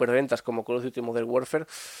todo un superventas como Call of Duty Modern Warfare,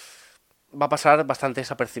 va a pasar bastante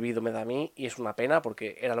desapercibido, me da a mí, y es una pena,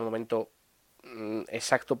 porque era el momento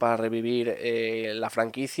exacto para revivir la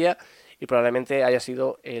franquicia, y probablemente haya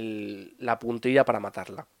sido la puntilla para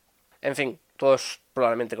matarla. En fin, todos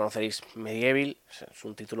probablemente conoceréis MediEvil, es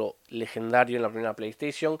un título legendario en la primera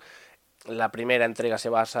PlayStation. La primera entrega se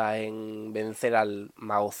basa en vencer al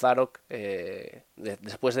mago Zarok,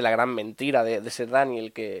 después de la gran mentira de Sir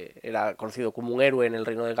Daniel, que era conocido como un héroe en el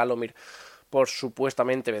reino de Galomir por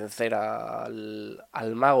supuestamente vencer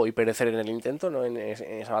al mago y perecer en el intento, ¿no? en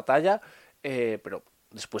esa batalla. Pero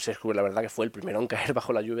después se descubre la verdad que fue el primero en caer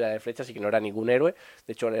bajo la lluvia de flechas y que no era ningún héroe.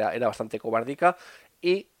 De hecho era bastante cobardica,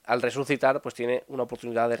 y al resucitar pues tiene una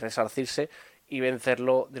oportunidad de resarcirse y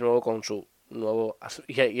vencerlo de nuevo con su nuevo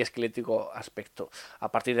y esquelético aspecto.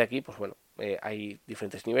 A partir de aquí, pues bueno, hay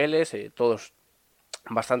diferentes niveles, todos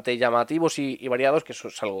bastante llamativos y variados, que eso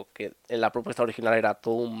es algo que en la propuesta original era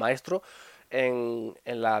todo un maestro en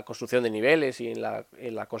la construcción de niveles y en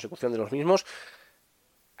la consecución de los mismos.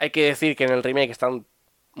 Hay que decir que en el remake están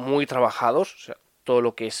muy trabajados, o sea, todo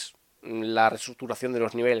lo que es la reestructuración de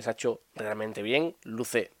los niveles ha hecho realmente bien,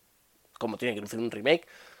 luce como tiene que lucir un remake,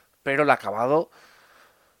 pero el acabado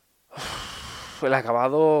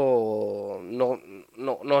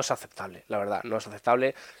no es aceptable, la verdad, no es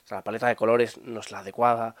aceptable. O sea, la paleta de colores no es la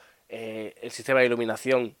adecuada, el sistema de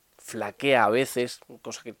iluminación flaquea a veces,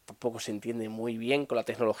 cosa que tampoco se entiende muy bien con la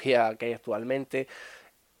tecnología que hay actualmente.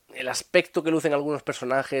 El aspecto que lucen algunos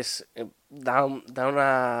personajes da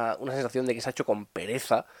una sensación de que se ha hecho con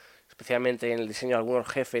pereza, especialmente en el diseño de algunos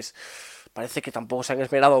jefes. Parece que tampoco se han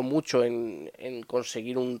esmerado mucho en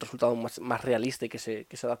conseguir un resultado más realista y que se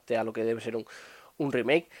adapte a lo que debe ser un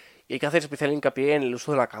remake. Y hay que hacer especial hincapié en el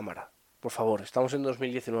uso de la cámara. Por favor, estamos en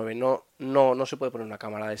 2019, no se puede poner una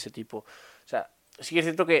cámara de ese tipo. O sea, sí que es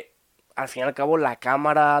cierto que al fin y al cabo la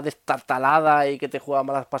cámara destartalada y que te juega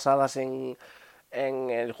malas pasadas en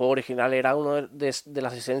el juego original era una de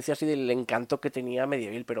las esencias y del encanto que tenía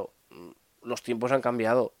MediEvil, pero los tiempos han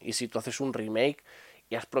cambiado, y si tú haces un remake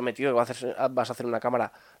y has prometido que vas a hacer una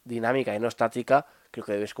cámara dinámica y no estática, creo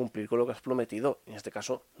que debes cumplir con lo que has prometido. En este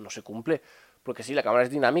caso no se cumple, porque sí, la cámara es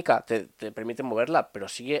dinámica, te permite moverla, pero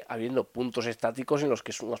sigue habiendo puntos estáticos en los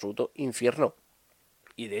que es un absoluto infierno.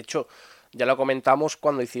 Y de hecho, ya lo comentamos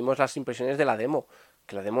cuando hicimos las impresiones de la demo,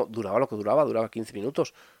 que la demo duraba lo que duraba 15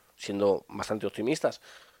 minutos, siendo bastante optimistas.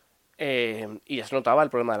 Y ya se notaba el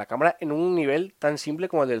problema de la cámara en un nivel tan simple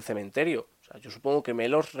como el del cementerio. O sea, yo supongo que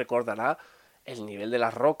Melos recordará el nivel de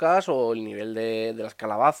las rocas o el nivel de las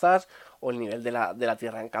calabazas o el nivel de la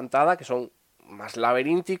tierra encantada, que son más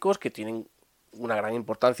laberínticos, que tienen una gran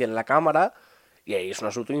importancia en la cámara, y ahí es un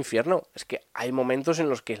absoluto infierno. Es que hay momentos en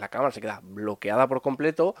los que la cámara se queda bloqueada por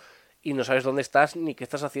completo y no sabes dónde estás, ni qué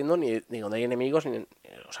estás haciendo, ni dónde hay enemigos,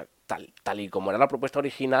 o sea, tal y como era la propuesta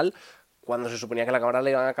original, cuando se suponía que la cámara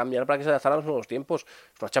le iban a cambiar para que se adaptara a los nuevos tiempos.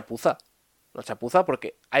 Es una chapuza. Una chapuza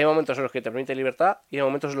porque hay momentos en los que te permite libertad y hay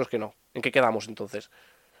momentos en los que no. ¿En qué quedamos entonces?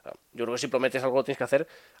 Yo creo que si prometes algo lo tienes que hacer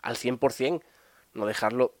al 100%, no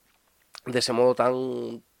dejarlo de ese modo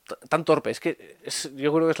tan torpe.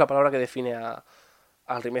 Yo creo que es la palabra que define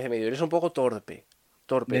al remake de MediEvil. Es un poco torpe.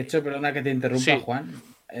 De hecho, perdona que te interrumpa, Sí. Juan.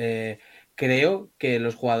 Creo que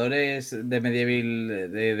los jugadores de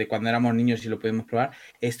MediEvil de cuando éramos niños y lo pudimos probar,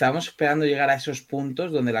 estábamos esperando llegar a esos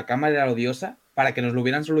puntos donde la cámara era odiosa para que nos lo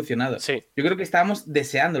hubieran solucionado. Sí. Yo creo que estábamos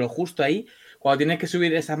deseándolo justo ahí, cuando tienes que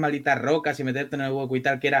subir esas malditas rocas y meterte en el hueco y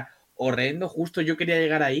tal, que era horrendo. Justo yo quería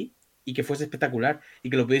llegar ahí y que fuese espectacular y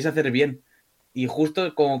que lo pudiese hacer bien. Y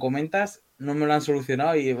justo como comentas, no me lo han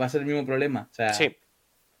solucionado y va a ser el mismo problema. O sea,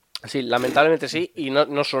 Sí, lamentablemente sí, y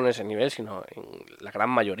no solo en ese nivel, sino en la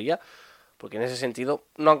gran mayoría, porque en ese sentido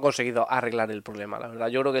no han conseguido arreglar el problema, la verdad.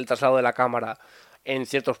 Yo creo que el traslado de la cámara en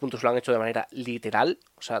ciertos puntos lo han hecho de manera literal,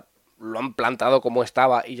 o sea, lo han plantado como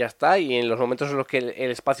estaba y ya está, y en los momentos en los que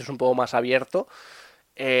el espacio es un poco más abierto,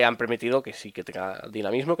 han permitido que sí, que tenga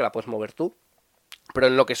dinamismo, que la puedes mover tú, pero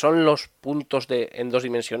en lo que son los puntos en 2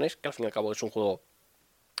 dimensiones, que al fin y al cabo es un juego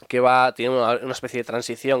que tiene una especie de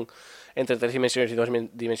transición entre 3 dimensiones y 2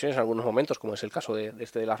 dimensiones en algunos momentos, como es el caso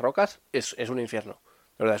de las rocas, es un infierno.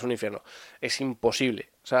 De verdad, es un infierno. Es imposible.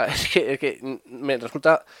 O sea, es que me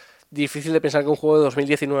resulta difícil de pensar que un juego de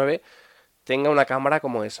 2019 tenga una cámara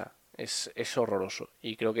como esa. Es horroroso.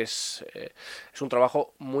 Y creo que es un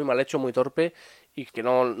trabajo muy mal hecho, muy torpe, y que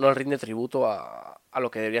no rinde tributo a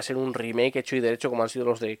lo que debería ser un remake hecho y derecho como han sido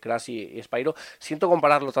los de Crash y Spyro. Siento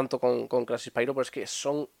compararlo tanto con Crash y Spyro, pero es que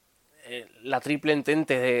son la triple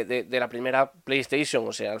entente de la primera PlayStation.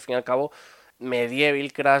 O sea, al fin y al cabo,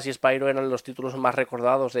 MediEvil, Crash y Spyro eran los títulos más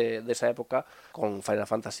recordados de esa época, con Final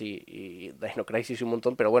Fantasy y Dino Crisis y un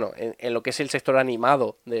montón. Pero bueno, en lo que es el sector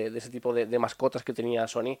animado de ese tipo de mascotas que tenía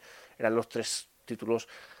Sony, eran los 3 títulos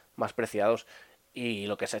más preciados. Y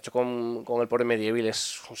lo que se ha hecho con el pobre MediEvil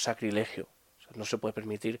es un sacrilegio. O sea, no se puede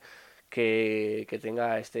permitir que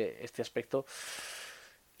tenga este aspecto.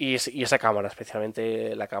 Y esa cámara,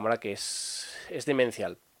 especialmente la cámara, que es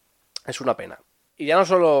demencial. Es una pena. Y ya no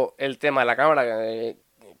solo el tema de la cámara, que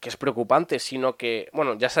es preocupante, sino que,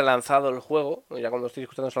 bueno, ya se ha lanzado el juego. Ya cuando estoy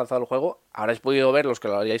escuchando se ha lanzado el juego. Habréis podido ver, los que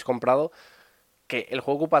lo hayáis comprado, que el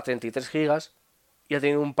juego ocupa 33 gigas y ha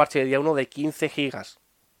tenido un parche de día 1 de 15 gigas.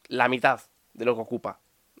 La mitad de lo que ocupa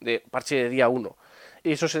de parche de día 1.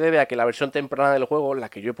 Y eso se debe a que la versión temprana del juego, la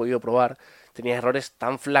que yo he podido probar, tenía errores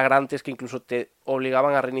tan flagrantes que incluso te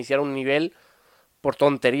obligaban a reiniciar un nivel por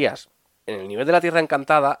tonterías. En el nivel de la Tierra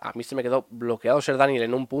Encantada, a mí se me quedó bloqueado Ser Daniel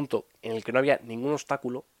en un punto en el que no había ningún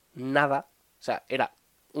obstáculo, nada. O sea, era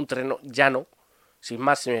un terreno llano, sin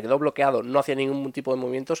más, se me quedó bloqueado, no hacía ningún tipo de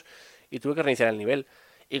movimientos y tuve que reiniciar el nivel.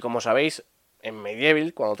 Y como sabéis, en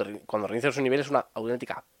MediEvil, cuando reinicias un nivel es una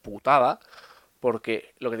auténtica putada,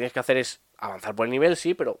 porque lo que tienes que hacer es avanzar por el nivel,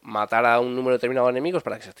 sí, pero matar a un número determinado de enemigos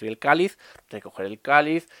para que se active el cáliz, recoger el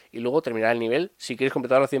cáliz y luego terminar el nivel si quieres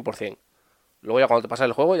completarlo al 100%. Luego ya cuando te pasas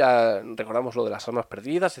el juego ya recordamos lo de las armas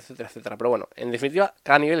perdidas, etcétera, etcétera. Pero bueno, en definitiva,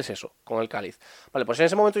 cada nivel es eso, con el cáliz. Vale, pues en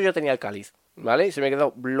ese momento yo tenía el cáliz, ¿vale? Y se me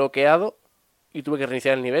quedó bloqueado y tuve que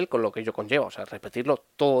reiniciar el nivel con lo que ello conlleva, o sea, repetirlo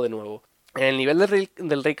todo de nuevo. En el nivel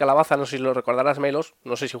del Rey Calabaza, no sé si lo recordarás, Melos,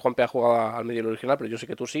 no sé si Juanpe ha jugado al MediEvil original, pero yo sé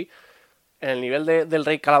que tú sí. En el nivel del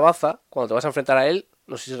Rey Calabaza, cuando te vas a enfrentar a él,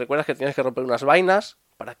 no sé si recuerdas que tienes que romper unas vainas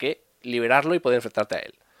para que liberarlo y poder enfrentarte a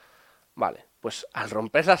él. Vale, pues al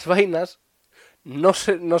romper las vainas no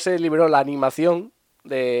se liberó la animación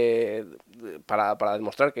para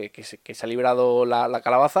demostrar que se ha liberado la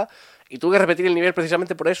calabaza, y tuve que repetir el nivel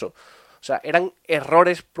precisamente por eso. O sea, eran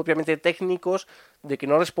errores propiamente técnicos de que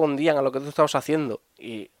no respondían a lo que tú estabas haciendo.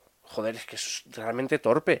 Y, joder, es que es realmente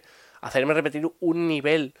torpe. Hacerme repetir un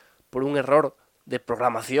nivel por un error de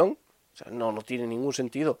programación, o sea, no tiene ningún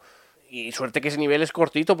sentido. Y suerte que ese nivel es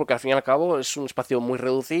cortito, porque al fin y al cabo es un espacio muy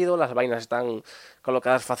reducido, las vainas están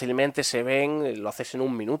colocadas fácilmente, se ven, lo haces en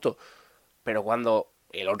un minuto. Pero cuando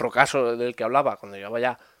el otro caso del que hablaba, cuando llevaba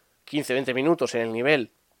ya 15-20 minutos en el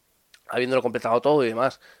nivel, habiéndolo completado todo y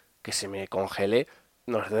demás, que se me congele,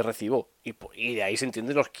 no es de recibo. Y de ahí se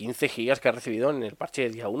entiende los 15 gigas que ha recibido en el parche de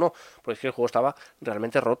día 1, porque es que el juego estaba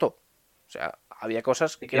realmente roto. O sea, había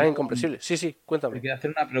cosas que eran incomprensibles. Sí, cuéntame. Te quiero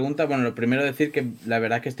hacer una pregunta. Bueno, lo primero decir que la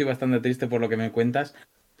verdad es que estoy bastante triste por lo que me cuentas,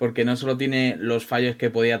 porque no solo tiene los fallos que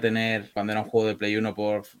podía tener cuando era un juego de Play 1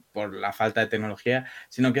 por la falta de tecnología,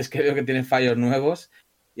 sino que es que veo que tiene fallos nuevos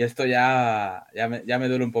y esto ya me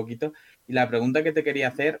duele un poquito. Y la pregunta que te quería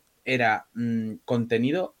hacer era,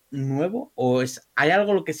 ¿contenido nuevo? ¿O hay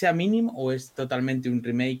algo que sea mínimo o es totalmente un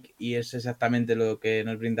remake y es exactamente lo que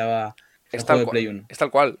nos brindaba el juego de Play 1? Es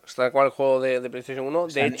tal cual el juego de PlayStation 1. O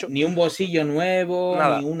sea, de hecho, ni un bolsillo nuevo,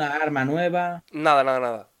 nada. ni una arma nueva.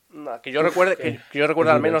 Nada. Que yo recuerde,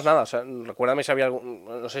 al menos duros. nada. O sea, recuérdame si había algún.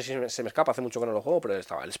 No sé si se me escapa, hace mucho que no lo juego, pero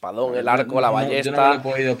estaba el espadón, el arco, la ballesta. Yo no me lo he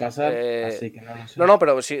podido pasar, así que no lo sé. No,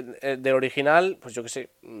 pero sí, del original, pues yo qué sé.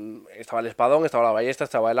 Estaba el espadón, estaba la ballesta,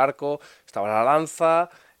 estaba el arco, estaba la lanza.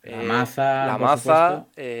 La maza. La maza.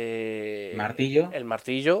 Martillo. El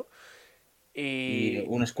martillo. Y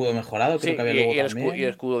un escudo mejorado, creo sí, que había luego también. Y el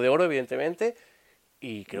escudo de oro, evidentemente.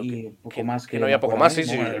 Y creo que no había poco más, sí.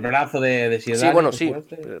 Bueno, el brazo de Siedani, sí, bueno, sí,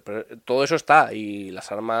 pero todo eso está. Y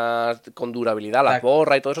las armas con durabilidad, la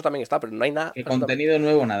porra y todo eso también está, pero no hay nada. Que contenido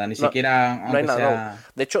nuevo, nada, ni siquiera. No hay nada. No.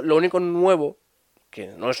 De hecho, lo único nuevo, que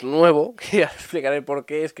no es nuevo, que ya explicaré por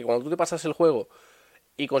qué, es que cuando tú te pasas el juego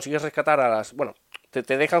y consigues rescatar a las. Bueno,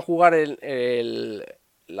 te dejan jugar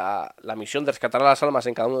la misión de rescatar a las almas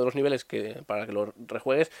en cada uno de los niveles para que lo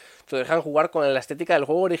rejuegues, te dejan jugar con la estética del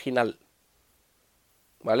juego original.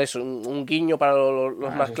 ¿Vale? Es un guiño para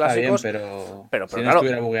los más clásicos. Bien, pero si no claro,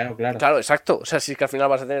 estuviera bugueado, claro. Claro, exacto. O sea, si es que al final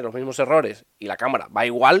vas a tener los mismos errores y la cámara va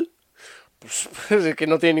igual, pues es que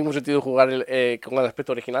no tiene ningún sentido jugar con el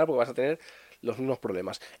aspecto original porque vas a tener los mismos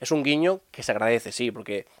problemas. Es un guiño que se agradece, sí,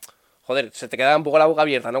 porque, joder, se te queda un poco la boca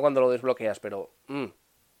abierta, ¿no? Cuando lo desbloqueas, pero...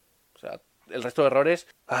 o sea, el resto de errores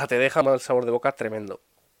te deja mal sabor de boca tremendo.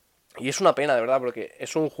 Y es una pena, de verdad, porque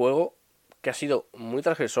es un juego que ha sido muy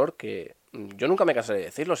transgresor, que yo nunca me cansaré de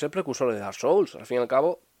decirlo, es el precursor de Dark Souls. Al fin y al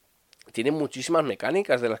cabo, tiene muchísimas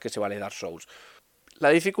mecánicas de las que se vale Dark Souls. La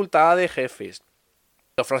dificultad de jefes.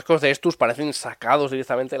 Los frascos de estus parecen sacados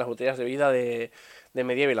directamente de las botellas de vida de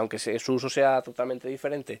MediEvil, aunque su uso sea totalmente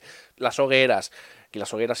diferente. Las hogueras, que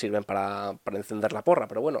las hogueras sirven para encender la porra,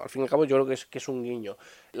 pero bueno, al fin y al cabo yo creo que es un guiño.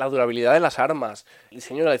 La durabilidad de las armas, el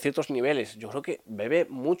diseño de ciertos niveles, yo creo que bebe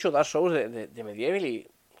mucho Dark Souls de MediEvil y,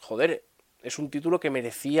 joder, es un título que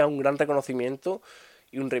merecía un gran reconocimiento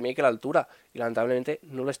y un remake a la altura, y lamentablemente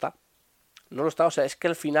no lo está. No lo está, o sea, es que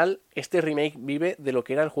al final este remake vive de lo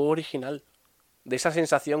que era el juego original, de esa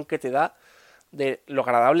sensación que te da de lo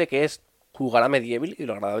agradable que es jugar a MediEvil y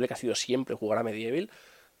lo agradable que ha sido siempre jugar a MediEvil,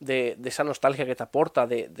 de esa nostalgia que te aporta,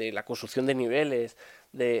 de la construcción de niveles,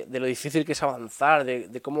 de lo difícil que es avanzar,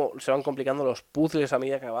 de cómo se van complicando los puzzles a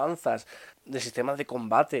medida que avanzas, de sistemas de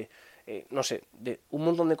combate, no sé, de un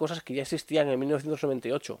montón de cosas que ya existían en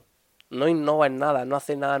 1998. No innova en nada, no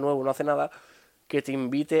hace nada nuevo, no hace nada que te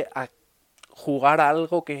invite a jugar a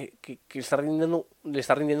algo que le está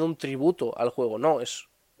rindiendo un tributo al juego. No, es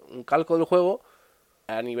un calco del juego.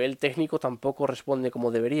 A nivel técnico tampoco responde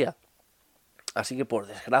como debería. Así que por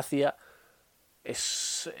desgracia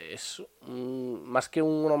es más que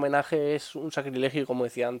un homenaje, es un sacrilegio, como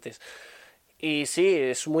decía antes. Y sí,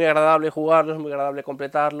 es muy agradable jugarlo, es muy agradable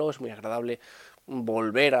completarlo, es muy agradable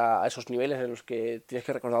volver a esos niveles en los que tienes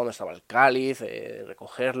que recordar dónde estaba el cáliz,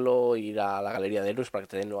 recogerlo, ir a la galería de héroes para que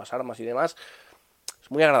te den nuevas armas y demás.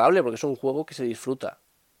 Es muy agradable porque es un juego que se disfruta.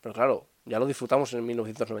 Pero claro, ya lo disfrutamos en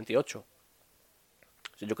 1998.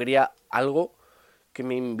 O sea, yo quería algo que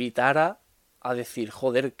me invitara a decir,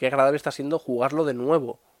 joder, qué agradable está siendo jugarlo de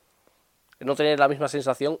nuevo. No tener la misma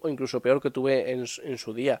sensación o incluso peor que tuve en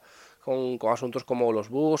su día con asuntos como los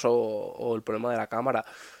bugs o el problema de la cámara.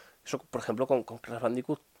 Eso, por ejemplo, con Crash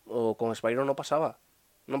Bandicoot o con Spyro no pasaba.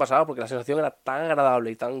 No pasaba porque la sensación era tan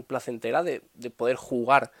agradable y tan placentera de poder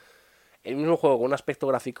jugar el mismo juego con un aspecto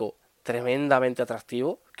gráfico tremendamente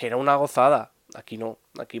atractivo, que era una gozada. Aquí no,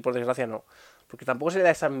 aquí por desgracia no. Porque tampoco se le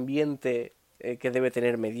da ese ambiente que debe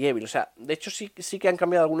tener MediEvil. O sea, de hecho sí que han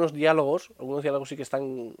cambiado algunos diálogos sí que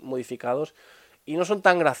están modificados y no son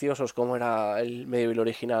tan graciosos como era el MediEvil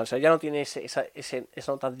original. O sea, ya no tiene esa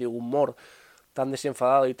nota de humor tan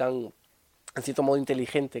desenfadado y tan, en cierto modo,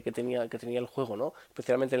 inteligente que tenía el juego, ¿no?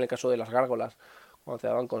 Especialmente en el caso de las gárgolas, cuando te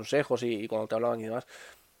daban consejos y cuando te hablaban y demás.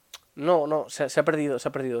 No, se ha perdido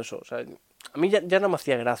eso. O sea, a mí ya no me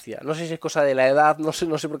hacía gracia. No sé si es cosa de la edad, no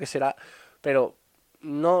sé por qué será, pero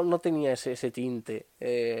no tenía ese tinte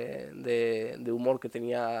de humor que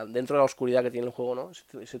tenía dentro de la oscuridad que tiene el juego, ¿no?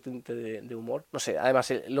 Ese tinte de humor. No sé,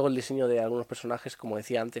 además luego el diseño de algunos personajes, como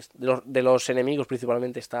decía antes, de los enemigos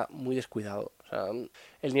principalmente, está muy descuidado. O sea,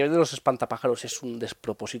 el nivel de los espantapájaros es un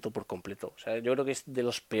despropósito por completo. O sea, yo creo que es de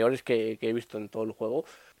los peores que he visto en todo el juego.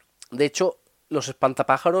 De hecho, los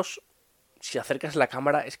espantapájaros, si acercas la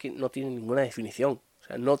cámara, es que no tienen ninguna definición. O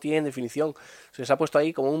sea, no tienen definición. Se les ha puesto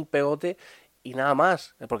ahí como un pegote y nada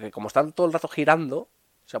más. Porque como están todo el rato girando, o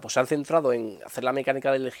sea, pues se han centrado en hacer la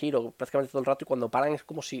mecánica del giro prácticamente todo el rato y cuando paran es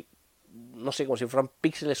como si, no sé, como si fueran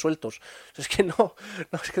píxeles sueltos. O sea, es que no,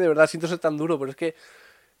 es que de verdad siento ser tan duro, pero es que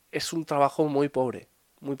es un trabajo muy pobre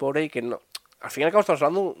y que no. Al fin y al cabo estamos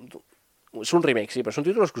hablando, es un remake, sí, pero es un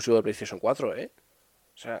título exclusivo de PlayStation 4, ¿eh?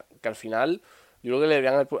 O sea, que al final yo creo que le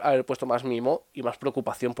deberían haber puesto más mimo y más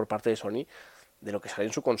preocupación por parte de Sony de lo que sale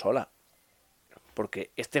en su consola.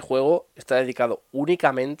 Porque este juego está dedicado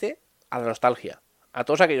únicamente a la nostalgia. A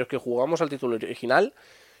todos aquellos que jugamos al título original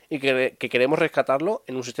y que queremos rescatarlo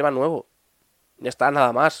en un sistema nuevo. Ya está,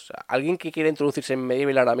 nada más. O sea, alguien que quiere introducirse en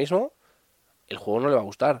MediEvil ahora mismo, el juego no le va a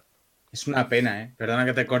gustar. Es una pena, ¿eh? Perdona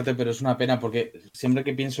que te corte, pero es una pena porque siempre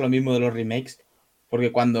que pienso lo mismo de los remakes,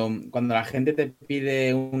 porque cuando la gente te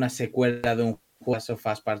pide una secuela de un juego of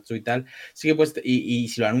Fast Part 2 y tal, sí que pues, y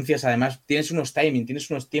si lo anuncias además, tienes unos timing, tienes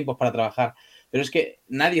unos tiempos para trabajar, pero es que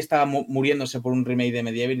nadie estaba muriéndose por un remake de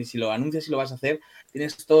MediEvil y si lo anuncias y lo vas a hacer,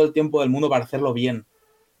 tienes todo el tiempo del mundo para hacerlo bien.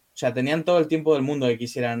 O sea, tenían todo el tiempo del mundo que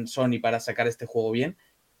quisieran Sony para sacar este juego bien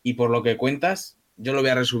y por lo que cuentas, yo lo voy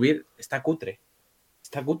a resubir, está cutre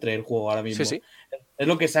el juego ahora mismo. Sí. Es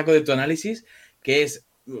lo que saco de tu análisis, que es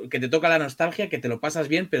que te toca la nostalgia, que te lo pasas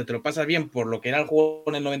bien, pero te lo pasas bien por lo que era el juego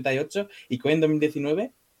en el 98 y que hoy en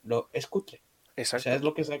 2019 es cutre. Exacto. O sea, es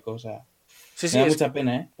lo que saco, o sea... Sí, me da mucha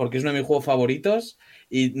pena, ¿eh? Porque es uno de mis juegos favoritos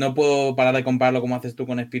y no puedo parar de compararlo como haces tú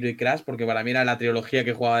con Spyro y Crash, porque para mí era la trilogía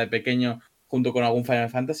que jugaba de pequeño junto con algún Final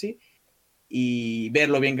Fantasy y ver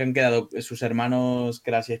lo bien que han quedado sus hermanos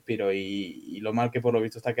Crash y Spyro y lo mal que por lo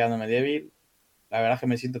visto está quedando MediEvil, la verdad es que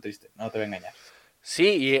me siento triste, no te voy a engañar.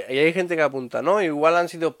 Sí, y hay gente que apunta, ¿no? Igual han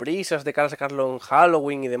sido prisas de cara a sacarlo en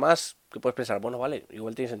Halloween y demás, que puedes pensar, bueno, vale,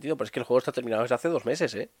 igual tiene sentido, pero es que el juego está terminado desde hace 2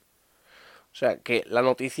 meses, ¿eh? O sea, que la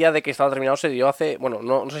noticia de que estaba terminado se dio hace, bueno,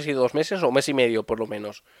 no sé si 2 meses o mes y medio, por lo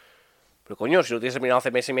menos. Pero coño, si lo tienes terminado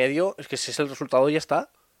hace mes y medio, es que si es el resultado ya está.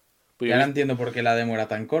 Pues Ya no entiendo por qué la demo era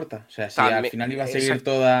tan corta. O sea, si al final iba a seguir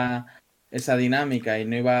toda esa dinámica y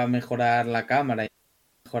no iba a mejorar la cámara y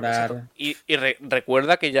mejorar... Y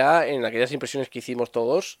recuerda que ya en aquellas impresiones que hicimos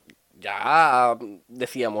todos, ya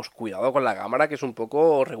decíamos, cuidado con la cámara que es un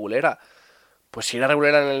poco regulera. Pues si era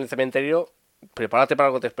regulera en el cementerio, prepárate para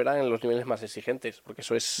lo que te espera en los niveles más exigentes, porque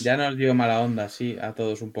eso es... Ya nos dio mala onda, sí, a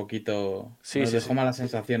todos un poquito. Nos dejó malas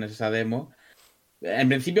sensaciones esa demo. En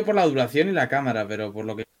principio por la duración y la cámara, pero por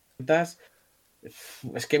lo que cuentas...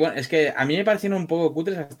 Es que, bueno, es que a mí me parecieron un poco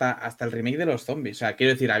cutres hasta el remake de los zombies. O sea,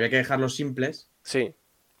 quiero decir, había que dejarlos simples. Sí.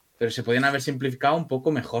 Pero se podían haber simplificado un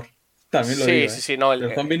poco mejor. También lo digo, ¿eh? Sí, no.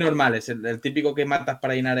 Los zombies normales, el típico que matas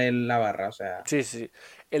para llenar la barra, o sea... Sí.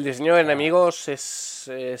 El diseño de enemigos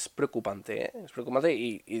es preocupante, ¿eh? Es preocupante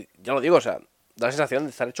y ya lo digo, o sea, da la sensación de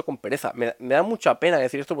estar hecho con pereza. Me da mucha pena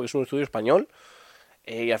decir esto porque es un estudio español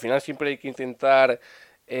y al final siempre hay que intentar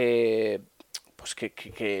pues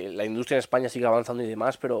que la industria en España siga avanzando y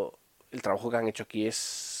demás, pero el trabajo que han hecho aquí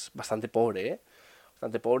es bastante pobre, ¿eh?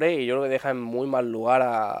 Bastante pobre y yo creo que deja en muy mal lugar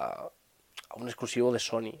a un exclusivo de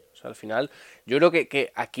Sony. O sea, al final, yo creo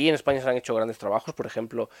que aquí en España se han hecho grandes trabajos. Por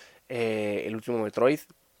ejemplo, el último Metroid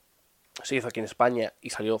se hizo aquí en España y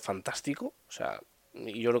salió fantástico. O sea,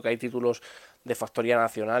 y yo creo que hay títulos de factoría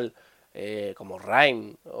nacional como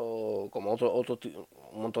Rhyme o como un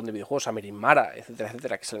montón de videojuegos, Amerimara,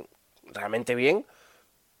 etcétera, que salen realmente bien.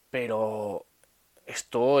 Pero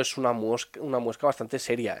esto es una muesca bastante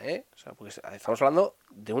seria, ¿eh? O sea, porque estamos hablando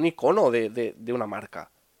de un icono de una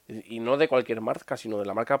marca. Y no de cualquier marca, sino de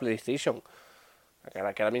la marca PlayStation, que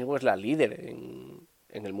ahora mismo es la líder en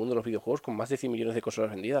el mundo de los videojuegos con más de 100 millones de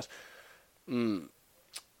consolas vendidas.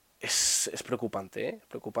 Es preocupante, ¿eh?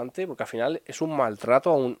 Preocupante porque al final es un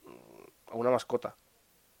maltrato a una mascota.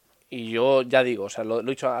 Y yo ya digo, o sea, lo he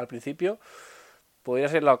dicho al principio, podría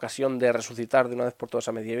ser la ocasión de resucitar de una vez por todas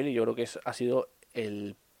a MediEvil y yo creo que ha sido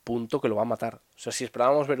el punto que lo va a matar. O sea, si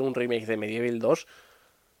esperábamos ver un remake de MediEvil 2,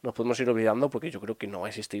 nos podemos ir olvidando porque yo creo que no va a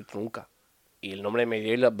existir nunca. Y el nombre de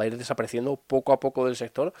MediEvil va a ir desapareciendo poco a poco del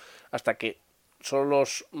sector hasta que solo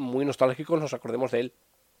los muy nostálgicos nos acordemos de él.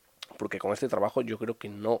 Porque con este trabajo yo creo que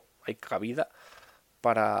no hay cabida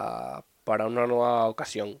para una nueva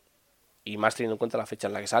ocasión. Y más teniendo en cuenta la fecha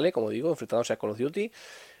en la que sale, como digo, enfrentándose a Call of Duty.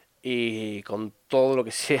 y con todo lo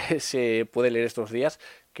que se puede leer estos días,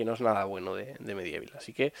 que no es nada bueno de MediEvil.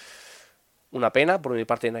 Así que una pena, por mi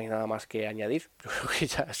parte no hay nada más que añadir. Yo creo que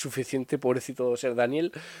ya es suficiente, pobrecito ser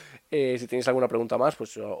Daniel. Si tenéis alguna pregunta más,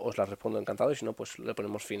 pues os la respondo encantado, y si no, pues le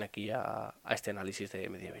ponemos fin aquí a este análisis de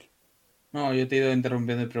MediEvil. No, yo te he ido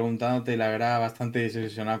interrumpiendo y preguntándote, y la verdad, bastante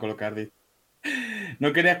desilusionado con lo que has dicho.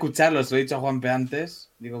 No quería escucharlo, se lo he dicho a Juanpe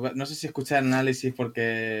antes. Digo, no sé si escuchar el análisis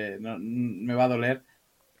porque no, me va a doler.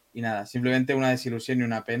 Y nada, simplemente una desilusión y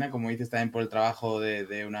una pena, como dices, también por el trabajo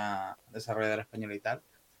de una desarrolladora española y tal.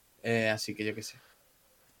 Así que yo qué sé.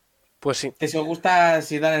 Pues sí. Si os gusta,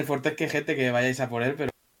 si dan el Fortes quejete, que vayáis a por él,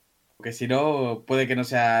 pero que si no, puede que no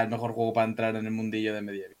sea el mejor juego para entrar en el mundillo de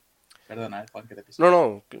MediEvil. Perdona, Juan, que te piso.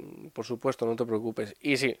 No, por supuesto, no te preocupes.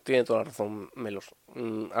 Y sí, tiene toda la razón, Melos.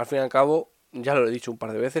 Al fin y al cabo, ya lo he dicho un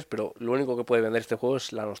par de veces, pero lo único que puede vender este juego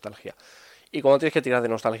es la nostalgia. Y cuando tienes que tirar de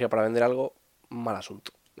nostalgia para vender algo, mal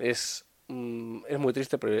asunto. Es muy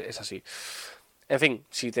triste, pero es así. En fin,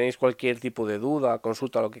 si tenéis cualquier tipo de duda,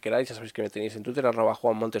 consulta, lo que queráis, ya sabéis que me tenéis en Twitter,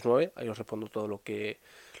 @JuanMontes9, ahí os respondo todo lo que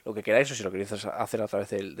queráis, o si lo queréis hacer a través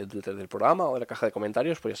del Twitter del programa o de la caja de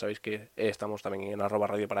comentarios, pues ya sabéis que estamos también en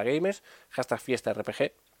 @radio para gamers,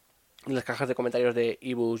 #fiesta_rpg, en las cajas de comentarios de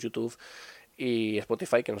ebooks, YouTube y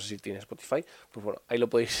Spotify, que no sé si tiene Spotify, pues bueno, ahí lo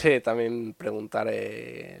podéis también preguntar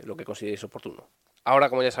lo que consideréis oportuno.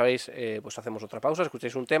 Ahora, como ya sabéis, pues hacemos otra pausa,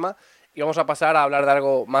 escucháis un tema y vamos a pasar a hablar de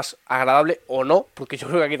algo más agradable o no, porque yo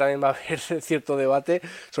creo que aquí también va a haber cierto debate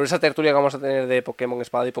sobre esa tertulia que vamos a tener de Pokémon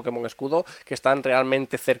Espada y Pokémon Escudo, que están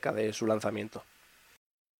realmente cerca de su lanzamiento.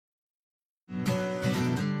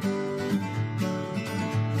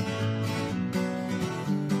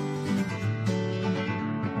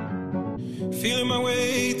 Feeling my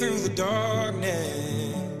way through the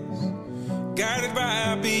darkness, guided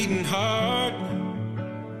by a beating heart.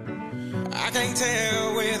 I can't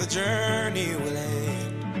tell where the journey will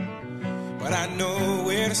end, but I know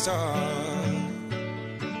where to start.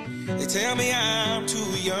 They tell me I'm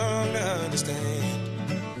too young to understand.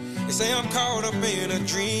 They say I'm caught up in a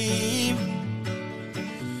dream.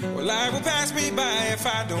 Well, life will pass me by if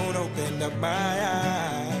I don't open up my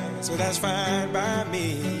eyes. So that's fine by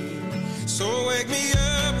me. So wake me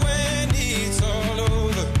up when it's all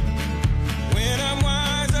over, when I'm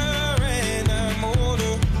wiser and I'm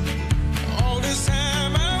older. All this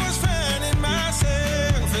time I was finding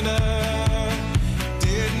myself and I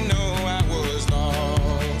didn't know I was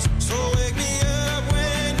lost. So wake me up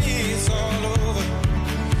when it's all over,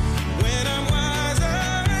 when I'm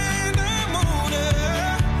wiser and I'm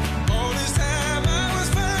older. All this time I was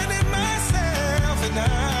finding myself and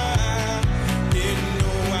I didn't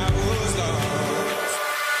know I was lost.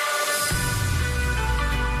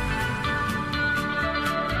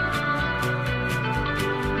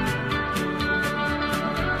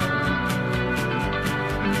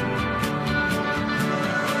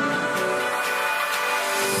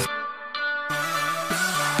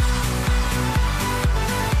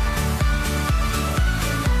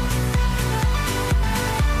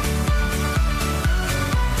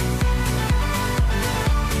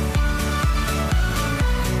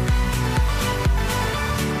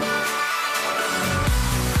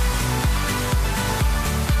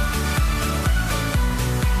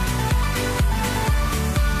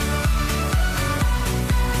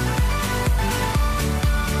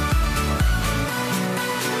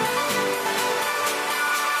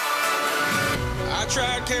 I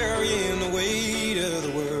tried carrying the weight of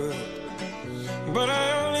the world, but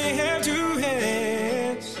I only have two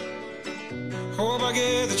hands. Hope I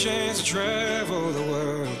get the chance to travel the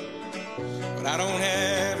world, but I don't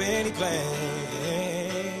have any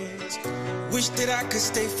plans. Wish that I could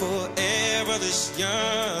stay forever this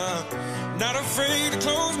young, not afraid to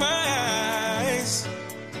close my eyes.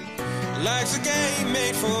 Life's a game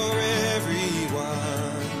made for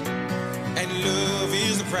everyone, and love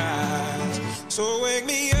is the prize. So wake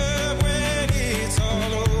me up when it's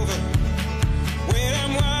all over, when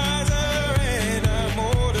I'm wiser and I'm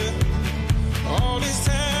older. All this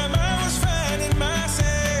time I was finding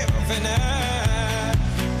myself and I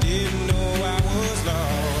didn't know I was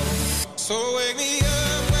lost. So wake me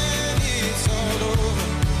up when it's all over,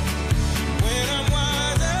 when I'm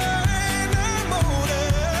wiser and I'm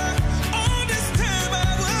older. All this time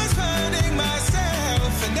I was finding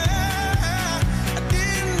myself and I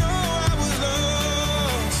didn't know I was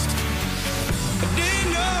lost.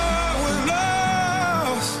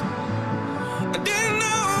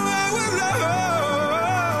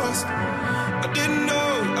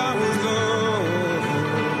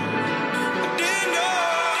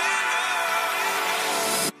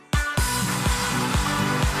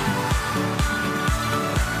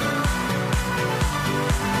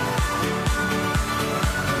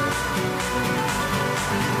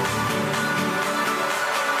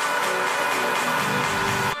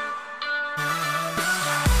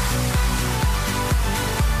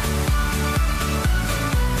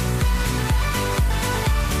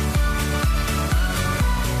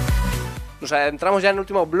 pues entramos ya en el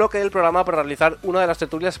último bloque del programa para realizar una de las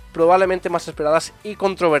tertulias probablemente más esperadas y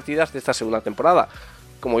controvertidas de esta segunda temporada.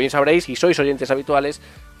 Como bien sabréis, y sois oyentes habituales,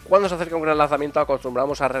 cuando se acerca un gran lanzamiento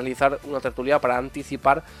acostumbramos a realizar una tertulia para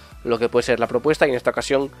anticipar lo que puede ser la propuesta, y en esta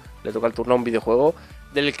ocasión le toca el turno a un videojuego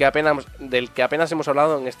del que apenas hemos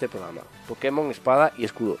hablado en este programa: Pokémon, Espada y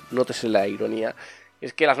Escudo. Nótese la ironía.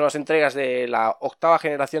 Es que las nuevas entregas de la octava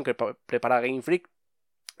generación que prepara Game Freak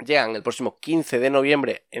llegan el próximo 15 de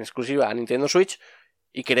noviembre en exclusiva a Nintendo Switch,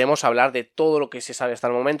 y queremos hablar de todo lo que se sabe hasta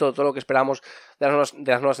el momento, de todo lo que esperamos de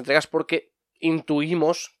las nuevas entregas, porque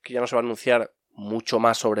intuimos que ya no se va a anunciar mucho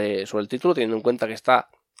más sobre el título, teniendo en cuenta que está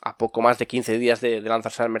a poco más de 15 días de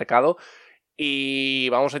lanzarse al mercado, y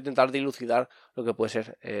vamos a intentar dilucidar lo que puede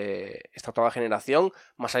ser esta octava generación,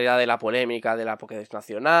 más allá de la polémica de la Pokédex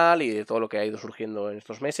nacional y de todo lo que ha ido surgiendo en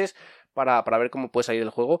estos meses, para ver cómo puede salir el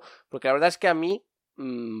juego, porque la verdad es que a mí,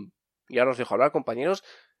 y ahora os dejo hablar, compañeros,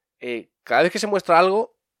 cada vez que se muestra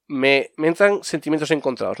algo me entran sentimientos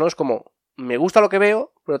encontrados, ¿no? Es como, me gusta lo que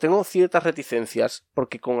veo, pero tengo ciertas reticencias,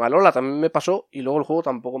 porque con Alola también me pasó y luego el juego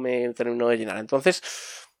tampoco me terminó de llenar. Entonces,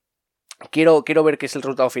 quiero ver qué es el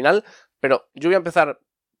resultado final, pero yo voy a empezar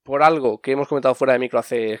por algo que hemos comentado fuera de micro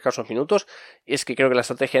hace escasos minutos, y es que creo que la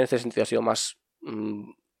estrategia en este sentido ha sido más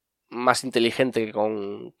inteligente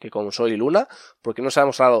que con Sol y Luna, porque no se ha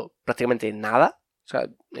mostrado prácticamente nada. O sea,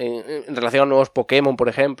 en relación a nuevos Pokémon, por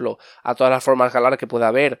ejemplo, a todas las formas galar que puede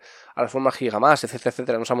haber, a las formas Gigamas, etcétera,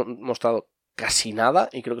 etcétera, no se ha mostrado casi nada,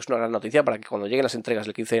 y creo que es una gran noticia para que cuando lleguen las entregas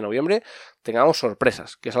del 15 de noviembre tengamos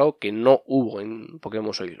sorpresas, que es algo que no hubo en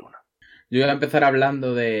Pokémon Sol y Luna. Yo voy a empezar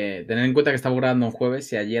hablando de tener en cuenta que estamos grabando un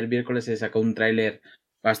jueves y ayer miércoles se sacó un tráiler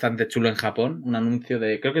bastante chulo en Japón, un anuncio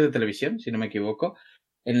creo que es de televisión, si no me equivoco,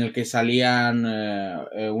 en el que salían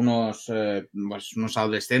unos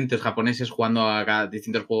adolescentes japoneses jugando a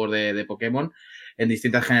distintos juegos de Pokémon en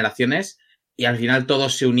distintas generaciones, y al final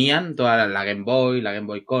todos se unían, toda la Game Boy, la Game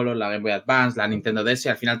Boy Color, la Game Boy Advance, la Nintendo DS,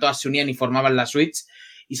 al final todas se unían y formaban la Switch,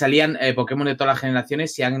 y salían Pokémon de todas las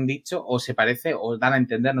generaciones, y han dicho, o se parece, o dan a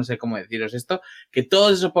entender, no sé cómo deciros esto, que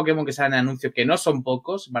todos esos Pokémon que salen en anuncio, que no son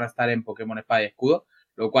pocos, van a estar en Pokémon Espada y Escudo,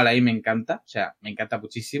 lo cual ahí me encanta, o sea, me encanta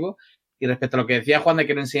muchísimo. Y respecto a lo que decía Juan de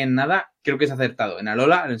que no enseñen nada, creo que es acertado. En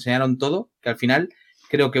Alola lo enseñaron todo, que al final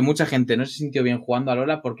creo que mucha gente no se sintió bien jugando a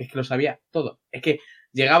Alola porque es que lo sabía todo. Es que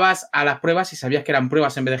llegabas a las pruebas y sabías que eran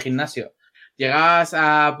pruebas en vez de gimnasio. Llegabas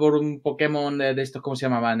a por un Pokémon de estos, ¿cómo se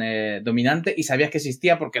llamaban? Dominante, y sabías que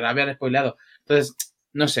existía porque lo habían spoileado. Entonces,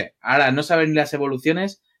 no sé, ahora no saben las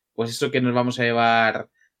evoluciones, pues eso que nos vamos a llevar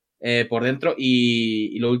por dentro.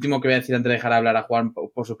 Y lo último que voy a decir antes de dejar hablar a Juan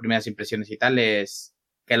por sus primeras impresiones y tal es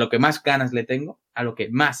que a lo que más ganas le tengo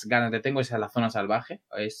es a la zona salvaje.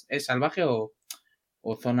 ¿Es salvaje o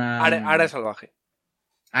zona...? Área salvaje.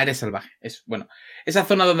 Área salvaje, eso. Bueno, esa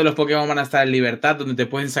zona donde los Pokémon van a estar en libertad, donde te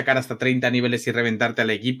pueden sacar hasta 30 niveles y reventarte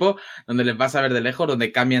al equipo, donde les vas a ver de lejos,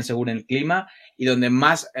 donde cambian según el clima, y donde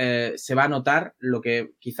más se va a notar lo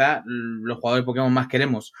que quizá los jugadores de Pokémon más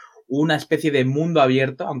queremos: una especie de mundo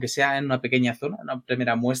abierto, aunque sea en una pequeña zona, una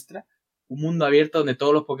primera muestra, un mundo abierto donde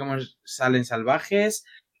todos los Pokémon salen salvajes,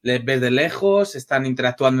 les ves de lejos, están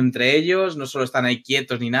interactuando entre ellos, no solo están ahí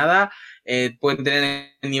quietos ni nada, pueden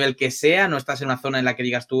tener el nivel que sea, no estás en una zona en la que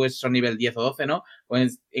digas tú son nivel 10 o 12, ¿no?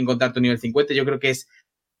 Puedes encontrar tu nivel 50. Yo creo que es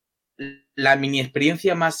la mini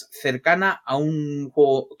experiencia más cercana a un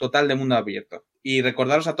juego total de mundo abierto. Y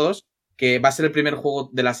recordaros a todos que va a ser el primer juego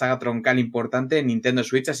de la saga troncal importante en Nintendo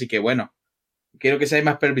Switch, así que bueno, quiero que seáis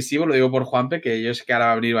más permisivo, lo digo por Juanpe, que yo sé que ahora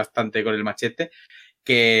va a abrir bastante con el machete,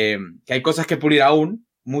 que hay cosas que pulir aún,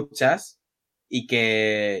 muchas, y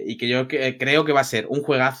que yo creo que va a ser un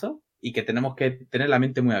juegazo y que tenemos que tener la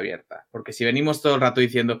mente muy abierta, porque si venimos todo el rato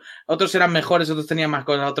diciendo otros eran mejores, otros tenían más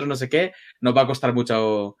cosas, otros no sé qué, nos va a costar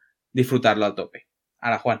mucho disfrutarlo a tope.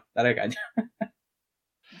 Ahora, Juan, dale caña.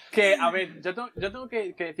 Que, a ver, yo tengo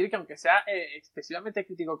que decir que aunque sea excesivamente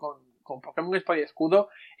crítico con Pokémon Espada y Escudo,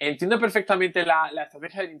 entiendo perfectamente la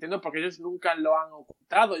estrategia de Nintendo, porque ellos nunca lo han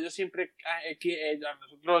ocultado. Yo siempre,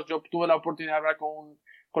 yo tuve la oportunidad de hablar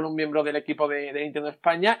con un miembro del equipo de Nintendo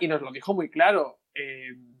España y nos lo dijo muy claro.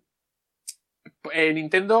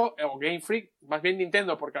 Nintendo, o Game Freak, más bien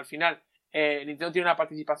Nintendo, porque al final Nintendo tiene una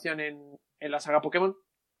participación en la saga Pokémon,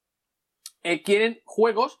 quieren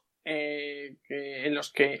juegos en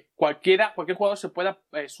los que cualquier jugador se pueda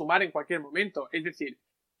sumar en cualquier momento. Es decir,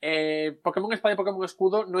 Pokémon Espada y Pokémon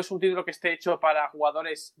Escudo no es un título que esté hecho para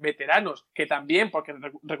jugadores veteranos, que también, porque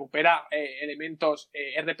recupera elementos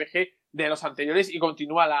RPG de los anteriores y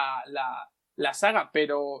continúa la saga,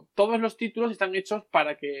 pero todos los títulos están hechos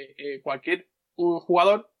para que cualquier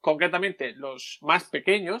jugador, concretamente los más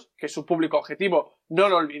pequeños, que es su público objetivo, no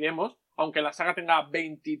lo olvidemos, aunque la saga tenga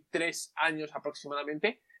 23 años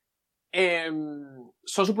aproximadamente,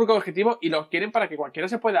 son su propio objetivo y lo quieren para que cualquiera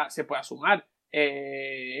se pueda sumar.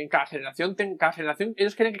 En cada generación,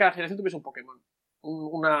 ellos quieren que cada generación tuviese un Pokémon,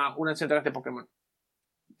 una entrega de Pokémon.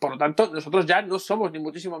 Por lo tanto, nosotros ya no somos ni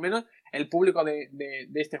muchísimo menos el público de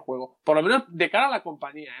este juego. Por lo menos de cara a la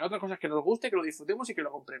compañía. Otra cosa es que nos guste, que lo disfrutemos y que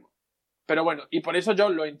lo compremos. Pero bueno, y por eso yo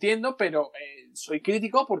lo entiendo, pero soy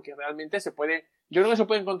crítico porque realmente yo creo que se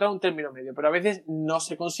puede encontrar un término medio, pero a veces no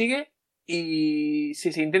se consigue y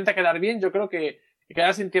si se intenta quedar bien, yo creo que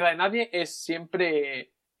quedarse en tierra de nadie es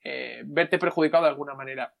siempre verte perjudicado de alguna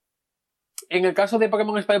manera. En el caso de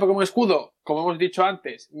Pokémon Espada y Pokémon Escudo, como hemos dicho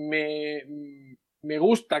antes, me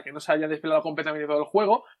gusta que no se haya desvelado completamente todo el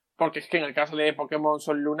juego, porque es que en el caso de Pokémon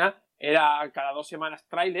Sol Luna era cada 2 semanas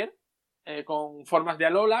tráiler, con formas de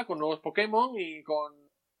Alola, con nuevos Pokémon y con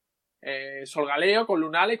Solgaleo, con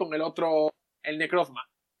Lunala y con el otro, el Necrozma,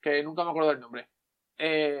 que nunca me acuerdo del nombre.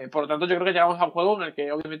 Por lo tanto, yo creo que llegamos a un juego en el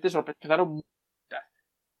que obviamente sorprendieron muchas.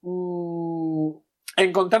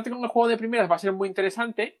 Encontrarte con el juego de primeras va a ser muy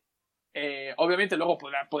interesante. Obviamente luego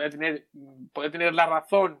poder tener la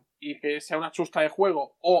razón y que sea una chusta de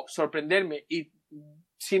juego o sorprenderme y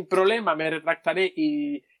sin problema me retractaré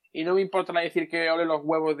y no me importará decir que ole los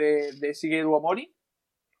huevos de Shigeru Omori,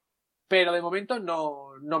 pero de momento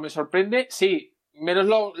no me sorprende. Sí, menos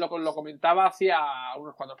lo comentaba hacía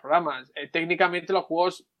unos cuantos programas. Técnicamente los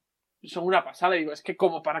juegos son una pasada. Digo, es que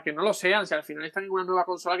como para que no lo sean, si al final están en una nueva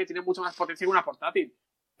consola que tiene mucho más potencia que una portátil.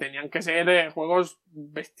 Tenían que ser juegos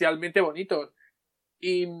bestialmente bonitos.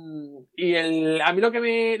 Y a mí lo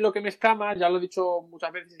que me escama, ya lo he dicho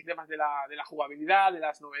muchas veces, el tema de la jugabilidad, de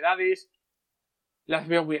las novedades. Las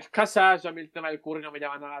veo muy escasas. Yo a mí el tema del curry no me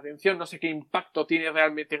llama nada la atención. No sé qué impacto tiene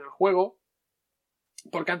realmente en el juego.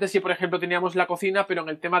 Porque antes sí, por ejemplo, teníamos la cocina, pero en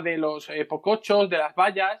el tema de los pocochos, de las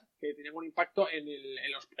vallas, que tenían un impacto en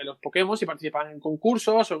los Pokémon si participaban en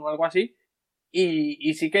concursos o en algo así.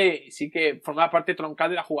 Y sí que formaba parte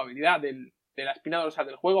troncal de la jugabilidad, de la espina dorsal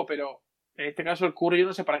del juego, pero en este caso el curry yo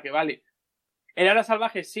no sé para qué vale. El área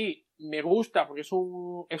salvaje sí, me gusta porque es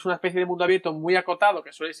una especie de mundo abierto muy acotado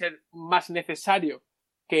que suele ser más necesario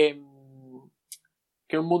que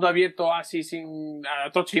un mundo abierto así sin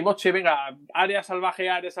tochimoche, venga, área salvaje,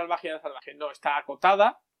 área salvaje, área salvaje. No, está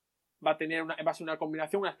acotada, va a ser una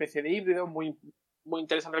combinación, una especie de híbrido, muy, muy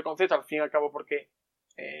interesante el concepto, al fin y al cabo porque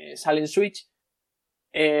sale en Switch.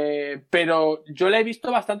 Pero yo la he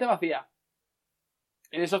visto bastante vacía.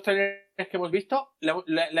 En esos trailers que hemos visto,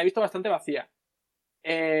 la he visto bastante vacía.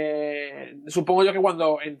 Supongo yo que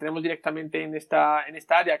cuando entremos directamente en esta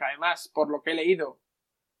área, que además, por lo que he leído,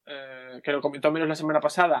 que lo comentó menos la semana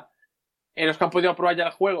pasada, los que han podido probar ya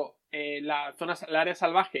el juego, la área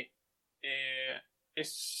salvaje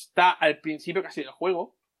está al principio casi del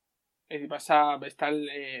juego. Es decir, está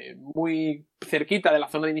muy cerquita de la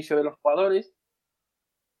zona de inicio de los jugadores.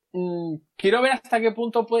 Quiero ver hasta qué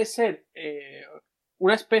punto puede ser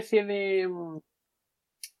una especie de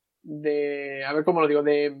a ver cómo lo digo,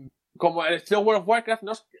 como el estilo World of Warcraft,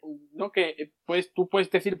 ¿no? Que tú puedes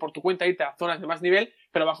decir por tu cuenta irte a zonas de más nivel,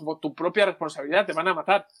 pero bajo tu propia responsabilidad te van a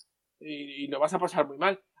matar y lo vas a pasar muy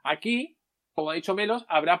mal. Aquí, como ha dicho Melos,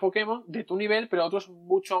 habrá Pokémon de tu nivel, pero otros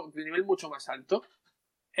de nivel mucho más alto.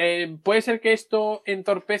 Puede ser que esto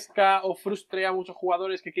entorpezca o frustre a muchos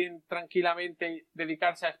jugadores que quieren tranquilamente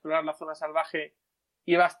dedicarse a explorar la zona salvaje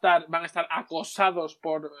y van a estar acosados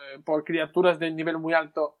por criaturas de nivel muy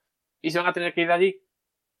alto y se van a tener que ir de allí.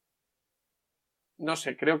 No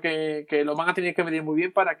sé, creo que lo van a tener que medir muy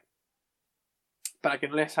bien para que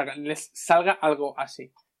no les salga algo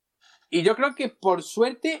así. Y yo creo que por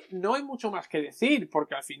suerte no hay mucho más que decir,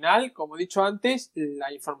 porque al final, como he dicho antes,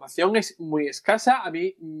 la información es muy escasa. A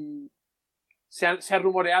mí se ha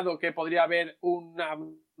rumoreado que podría haber una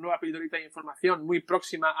nueva pildorita de información muy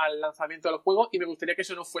próxima al lanzamiento del juego y me gustaría que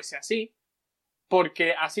eso no fuese así,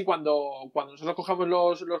 porque así cuando nosotros cojamos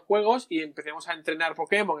los juegos y empecemos a entrenar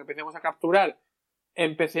Pokémon, empecemos a capturar,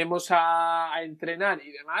 empecemos a entrenar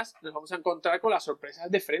y demás, nos vamos a encontrar con las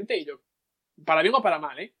sorpresas de frente y para bien o para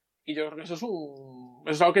mal, y yo creo que eso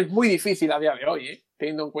es algo que es muy difícil a día de hoy,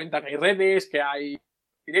 teniendo en cuenta que hay redes, que hay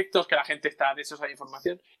directos, que la gente está deseosa de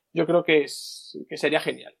información. Yo creo que sería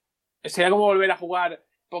genial. Sería como volver a jugar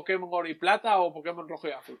Pokémon Oro y Plata o Pokémon Rojo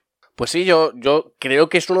y Azul. Pues sí, yo creo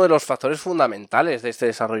que es uno de los factores fundamentales de este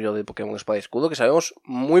desarrollo de Pokémon Espada y Escudo, que sabemos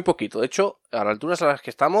muy poquito. De hecho, a las alturas a las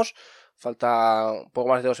que estamos, falta un poco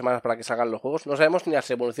más de 2 semanas para que salgan los juegos, no sabemos ni las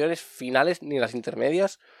evoluciones finales ni las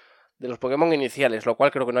intermedias de los Pokémon iniciales, lo cual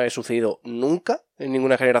creo que no había sucedido nunca en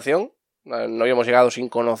ninguna generación. No habíamos llegado sin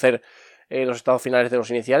conocer los estados finales de los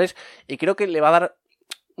iniciales, y creo que le va a dar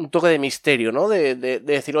un toque de misterio, ¿no? De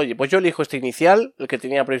decir, oye, pues yo elijo este inicial, el que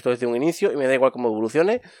tenía previsto desde un inicio, y me da igual cómo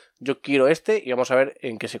evolucione, yo quiero este y vamos a ver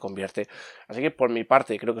en qué se convierte. Así que por mi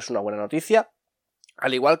parte creo que es una buena noticia,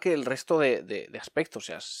 al igual que el resto de aspectos. O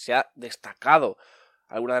sea, se ha destacado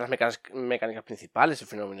algunas de las mecánicas principales, el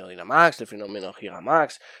fenómeno Dynamax, el fenómeno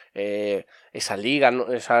Gigamax,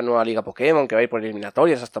 esa nueva liga Pokémon que va a ir por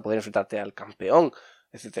eliminatorias hasta poder enfrentarte al campeón,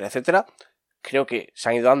 etcétera, etcétera. Creo que se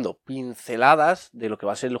han ido dando pinceladas de lo que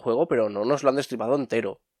va a ser el juego, pero no nos lo han destripado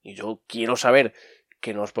entero. Y yo quiero saber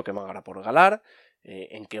qué nuevos Pokémon habrá por galar,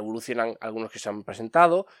 en qué evolucionan algunos que se han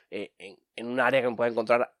presentado, en un área que me pueda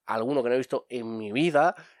encontrar alguno que no he visto en mi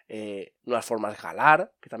vida, nuevas formas de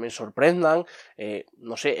galar, que también sorprendan,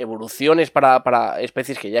 no sé, evoluciones para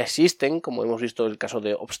especies que ya existen, como hemos visto el caso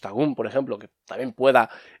de Obstagoon, por ejemplo, que también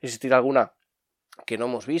pueda existir alguna que no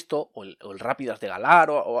hemos visto, o el Rápidas de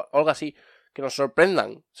Galar, o algo así, que nos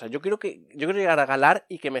sorprendan. O sea, yo quiero llegar a Galar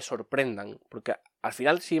y que me sorprendan, porque al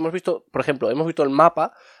final si hemos visto, por ejemplo, hemos visto el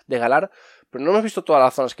mapa de Galar, pero no hemos visto todas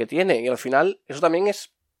las zonas que tiene, y al final eso también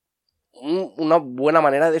es una buena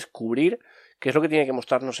manera de descubrir qué es lo que tiene que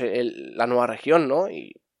mostrarnos la nueva región, ¿no?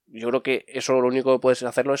 Y yo creo que eso lo único que puedes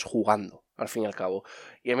hacerlo es jugando, al fin y al cabo.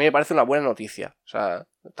 Y a mí me parece una buena noticia. O sea,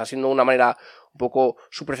 está siendo una manera un poco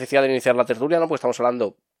superficial de iniciar la tertulia, ¿no? Porque estamos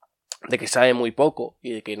hablando de que sabe muy poco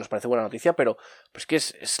y de que nos parece buena noticia, pero pues que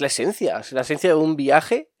es la esencia de un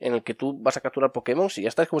viaje en el que tú vas a capturar Pokémon y ya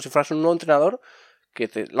está, es como si fueras un nuevo entrenador que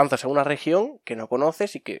te lanzas a una región que no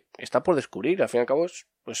conoces y que está por descubrir. Al fin y al cabo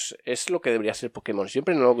es lo que debería ser Pokémon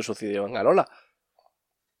siempre, no lo que sucedió en Alola.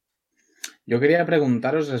 Yo quería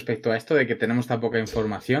preguntaros respecto a esto de que tenemos tan poca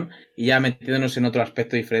información y ya metiéndonos en otro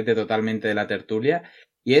aspecto diferente totalmente de la tertulia,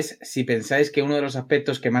 y es si pensáis que uno de los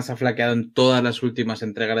aspectos que más ha flaqueado en todas las últimas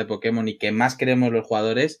entregas de Pokémon y que más queremos los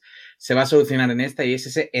jugadores se va a solucionar en esta, y es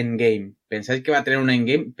ese endgame. ¿Pensáis que va a tener un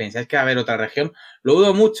endgame? ¿Pensáis que va a haber otra región? Lo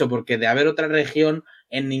dudo mucho, porque de haber otra región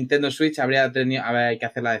en Nintendo Switch habría que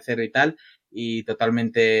hacerla de cero y tal, y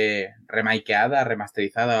totalmente remakeada,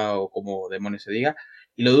 remasterizada o como demonios se diga,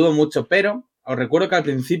 y lo dudo mucho, pero os recuerdo que al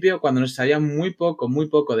principio, cuando nos sabía muy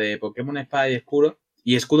poco de Pokémon Espada y Escudo,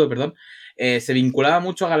 se vinculaba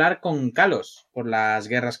mucho a Galar con Kalos, por las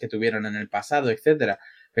guerras que tuvieron en el pasado, etcétera.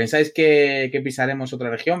 ¿Pensáis que pisaremos otra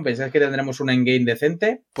región? ¿Pensáis que tendremos un endgame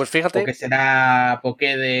decente? Pues fíjate. ¿O que será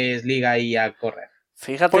Pokédex, Liga y a correr?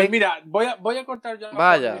 Fíjate. Pues mira, voy a cortar yo.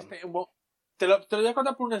 Vaya. Te lo voy a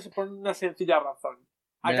contar por una sencilla razón.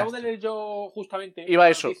 Acabo de leer yo justamente. Iba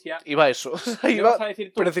eso. ¿Qué vas a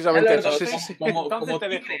decir tú? Precisamente eso. Sí. Entonces te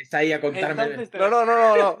dejo. Está ahí a contarme.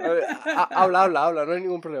 No. Habla, no hay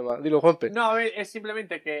ningún problema. Dilo, Juanpe. No, a ver, es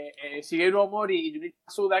simplemente que Shigeru Omori y Junichi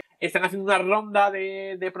Masuda están haciendo una ronda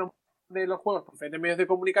de promoción de los juegos por diferentes medios de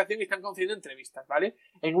comunicación y están concediendo entrevistas, ¿vale?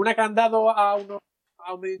 En una que han dado a un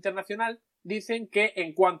medio internacional, dicen que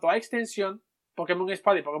en cuanto a extensión, Pokémon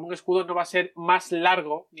Espada y Pokémon Escudo no va a ser más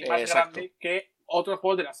largo ni más grande que otros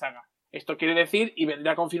juegos de la saga. Esto quiere decir, y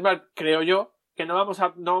vendrá a confirmar, creo yo, que no vamos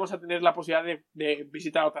a tener la posibilidad de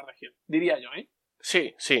visitar otra región. Diría yo, ¿eh?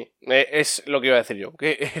 Sí. Es lo que iba a decir yo.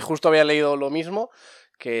 Que justo había leído lo mismo,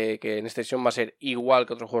 que en esta edición va a ser igual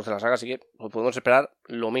que otros juegos de la saga, así que podemos esperar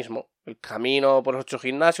lo mismo. El camino por los 8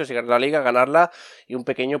 gimnasios, llegar a la liga, ganarla y un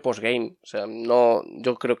pequeño postgame. O sea,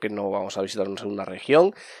 yo creo que no vamos a visitar una segunda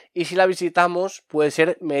región. Y si la visitamos, puede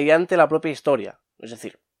ser mediante la propia historia. Es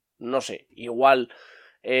decir, no sé, igual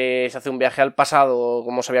se hace un viaje al pasado,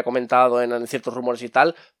 como se había comentado en ciertos rumores y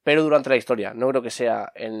tal, pero durante la historia. No creo que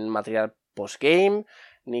sea en material postgame,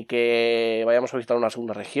 ni que vayamos a visitar una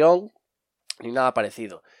segunda región, ni nada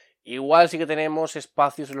parecido. Igual sí que tenemos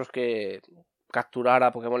espacios en los que capturar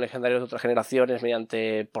a Pokémon legendarios de otras generaciones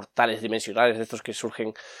mediante portales dimensionales de estos que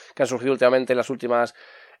han surgido últimamente en las últimas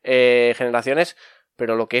generaciones,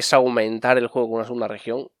 pero lo que es aumentar el juego con una segunda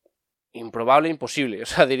región, improbable, imposible, o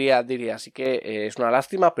sea, diría, así que es una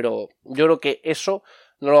lástima, pero yo creo que eso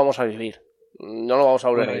no lo vamos a vivir, no lo vamos a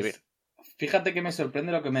volver a vivir. Fíjate que me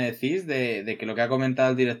sorprende lo que me decís de que lo que ha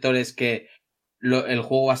comentado el director es que el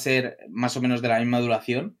juego va a ser más o menos de la misma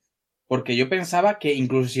duración, porque yo pensaba que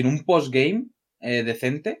incluso sin un postgame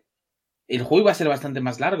decente, el juego iba a ser bastante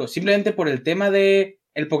más largo, simplemente por el tema de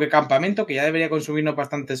el Pokécampamento, que ya debería consumirnos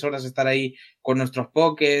bastantes horas estar ahí con nuestros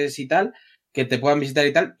Pokés y tal, que te puedan visitar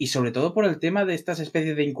y tal, y sobre todo por el tema de estas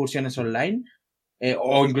especies de incursiones online,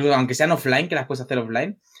 o incluso aunque sean offline, que las puedes hacer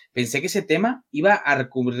offline. Pensé que ese tema iba a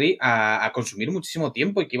recurrir a consumir muchísimo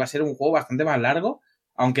tiempo y que iba a ser un juego bastante más largo,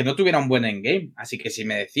 aunque no tuviera un buen endgame. Así que si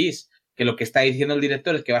me decís que lo que está diciendo el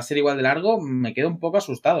director es que va a ser igual de largo, me quedo un poco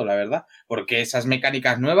asustado, la verdad, porque esas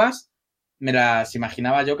mecánicas nuevas me las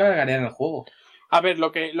imaginaba yo que largarían el juego. A ver,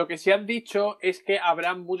 lo que sí han dicho es que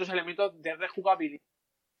habrá muchos elementos de rejugabilidad.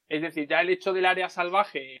 Es decir, ya el hecho del área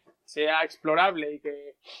salvaje sea explorable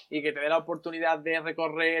y que te dé la oportunidad de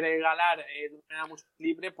recorrer Galar de una manera mucho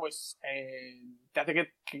libre, pues te hace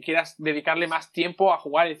que quieras dedicarle más tiempo a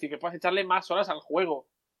jugar, es decir, que puedas echarle más horas al juego.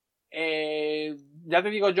 Ya te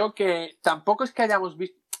digo yo que tampoco es que hayamos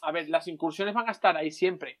visto... A ver, las incursiones van a estar ahí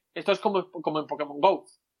siempre. Esto es como en Pokémon GO.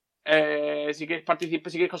 Si quieres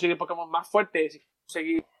participar, si quieres conseguir Pokémon más fuertes, si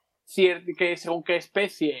quieres conseguir que según qué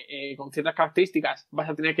especie, con ciertas características, vas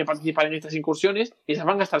a tener que participar en estas incursiones y esas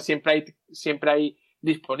van a estar siempre ahí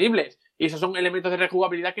disponibles. Y esos son elementos de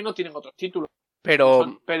rejugabilidad que no tienen otros títulos.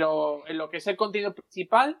 Pero en lo que es el contenido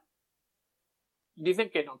principal, dicen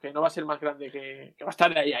que no va a ser más grande, que va a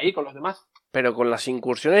estar ahí con los demás. Pero con las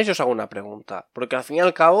incursiones yo os hago una pregunta. Porque al fin y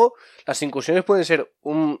al cabo, las incursiones pueden ser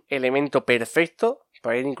un elemento perfecto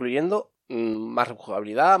para ir incluyendo más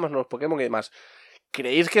rejugabilidad, más nuevos Pokémon y demás.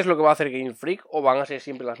 ¿Creéis que es lo que va a hacer Game Freak? ¿O van a ser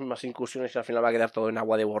siempre las mismas incursiones y al final va a quedar todo en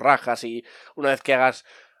agua de borrajas? Y una vez que hagas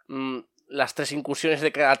las 3 incursiones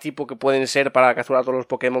de cada tipo que pueden ser para capturar a todos los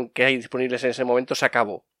Pokémon que hay disponibles en ese momento, se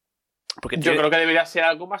acabó. Porque yo creo que debería ser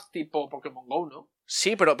algo más tipo Pokémon GO, ¿no?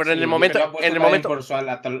 Sí, pero en el momento... Lo ha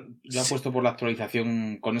puesto por la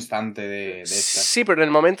actualización constante de estas. Sí, pero en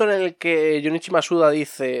el momento en el que Junichi Masuda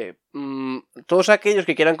dice todos aquellos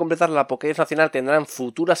que quieran completar la Pokédex Nacional tendrán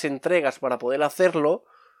futuras entregas para poder hacerlo,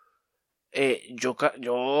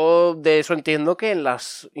 yo de eso entiendo que en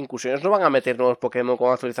las incursiones no van a meter nuevos Pokémon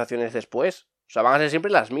con actualizaciones después. O sea, van a ser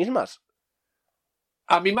siempre las mismas.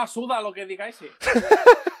 A mí me suda lo que diga ese.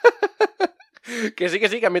 Que sí,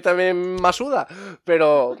 que a mí también me suda,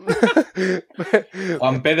 pero...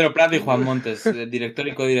 Juan Pedro Prado y Juan Montes, director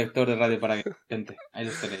y codirector de Radio para Gente. Ahí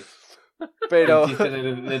los tenéis. Pero... Un chiste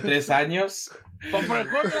de 3 años.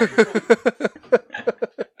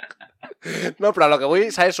 No, pero a lo que voy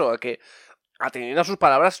es a eso, a que atendiendo a sus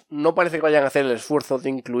palabras, no parece que vayan a hacer el esfuerzo de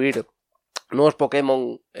incluir nuevos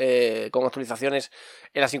Pokémon con actualizaciones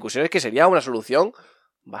en las incursiones, que sería una solución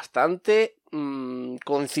bastante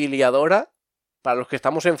conciliadora para los que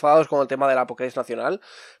estamos enfadados con el tema de la Pokédex Nacional,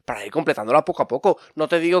 para ir completándola poco a poco. No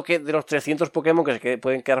te digo que de los 300 Pokémon que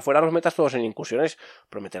pueden quedar fuera los metas todos en incursiones,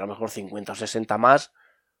 pero meter a lo mejor 50 o 60 más.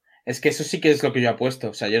 Es que eso sí que es lo que yo apuesto.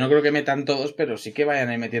 O sea, yo no creo que metan todos, pero sí que vayan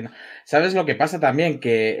ahí metiendo. ¿Sabes lo que pasa también?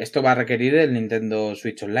 Que esto va a requerir el Nintendo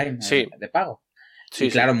Switch Online de pago. Sí, y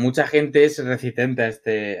claro, mucha gente es resistente a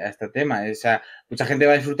este tema. O sea, mucha gente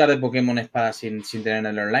va a disfrutar de Pokémon Espada sin tener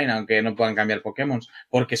el online, aunque no puedan cambiar Pokémon,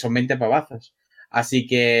 porque son 20 pavazos. Así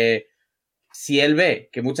que si él ve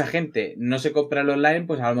que mucha gente no se compra el online,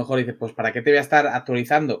 pues a lo mejor dice, pues ¿para qué te voy a estar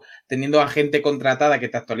actualizando teniendo a gente contratada que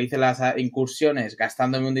te actualice las incursiones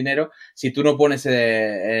gastándome un dinero si tú no pones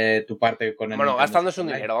tu parte con el... Bueno, gastándose un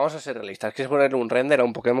dinero, vamos a ser realistas, que es ponerle un render a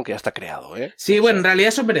un Pokémon que ya está creado, ¿eh? Sí, bueno, en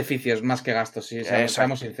realidad son beneficios más que gastos, sí,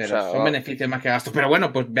 seamos sinceros, o sea, son beneficios más que gastos, pero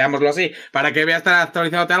bueno, pues veámoslo así, ¿para qué voy a estar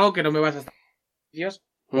actualizándote algo que no me vas a estar...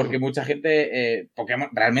 Porque mucha gente,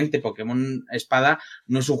 realmente Pokémon Espada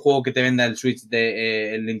no es un juego que te venda el Switch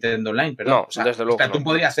de el Nintendo Online, pero no, o sea, desde luego Splatoon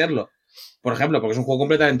podría serlo, por ejemplo, porque es un juego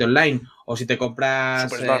completamente online. O si te compras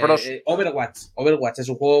Overwatch es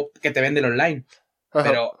un juego que te vende el online. Ajá.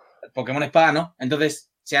 Pero Pokémon Espada no.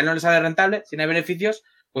 Entonces, si a él no le sale rentable, si no hay beneficios,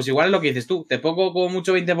 pues igual es lo que dices tú. Te pongo como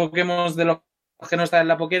mucho 20 Pokémon de los que no están en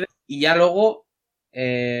la Pokédex y ya luego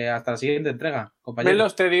hasta la siguiente entrega, compañero.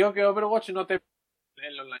 Melos, te digo que Overwatch no te...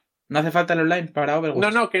 el online. ¿No hace falta el online para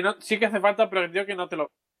Overwatch? No, que no, sí que hace falta, pero digo que no te lo...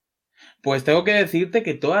 Pues tengo que decirte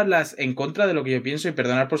que todas las, en contra de lo que yo pienso, y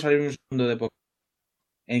perdonar por salir un segundo de Pokémon,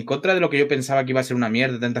 en contra de lo que yo pensaba que iba a ser una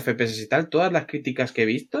mierda, 30 FPS y tal, todas las críticas que he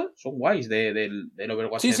visto son guays del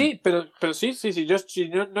Overwatch. Sí, pero sí, yo no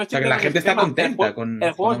estoy... O sea, que la gente está contenta con...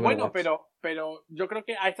 El juego es bueno, pero yo creo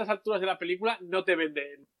que a estas alturas de la película no te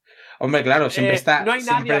venden... Hombre, claro, siempre está... No hay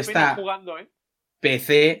nadie apenas jugando,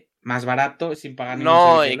 PC... más barato, sin pagar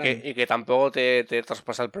ningún servicio. Y que tampoco te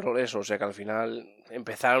traspasa el progreso. O sea que al final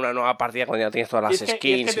empezar una nueva partida cuando ya tienes todas las skins.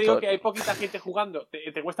 Y es que te digo que hay poquita gente jugando.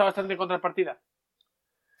 Te cuesta bastante encontrar partida.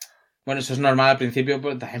 Bueno, eso es normal al principio,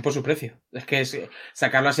 pero también por su precio. Es que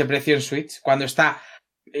sacarlo a ese precio en Switch, cuando está...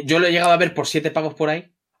 Yo lo he llegado a ver por 7 pavos por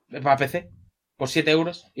ahí, para PC, por 7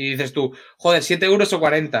 euros. Y dices tú, joder, 7 euros o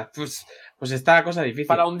 40. Pues está la cosa difícil.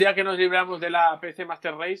 Para un día que nos libramos de la PC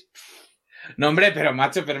Master Race... No, hombre, pero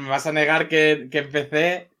macho, pero me vas a negar que en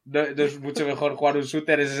PC no es mucho mejor jugar un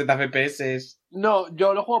shooter en 60 FPS. No,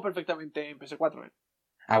 yo lo juego perfectamente en PS4,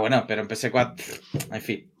 Ah, bueno, pero en PS4, en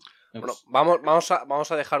fin. Bueno,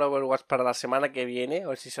 vamos a dejar Overwatch para la semana que viene, a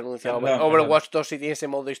ver si se anuncia Perdón, Overwatch 2 si tiene ese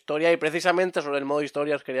modo historia. Y precisamente sobre el modo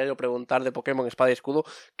historia os quería yo preguntar de Pokémon Espada y Escudo,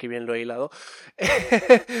 que bien lo he hilado,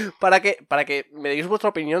 para que me deis vuestra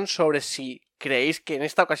opinión sobre si creéis que en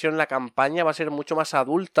esta ocasión la campaña va a ser mucho más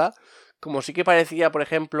adulta, como sí que parecía, por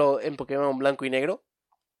ejemplo, en Pokémon Blanco y Negro,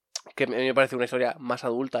 que a mí me parece una historia más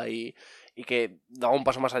adulta y que da un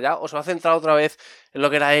paso más allá, o se va a centrar otra vez en lo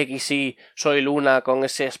que era X y Soy Luna, con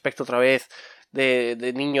ese aspecto otra vez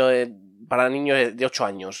de niño, para niños de 8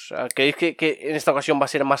 años. ¿Creéis que en esta ocasión va a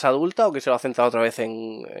ser más adulta o que se va a centrar otra vez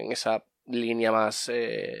en esa línea más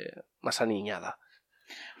aniñada?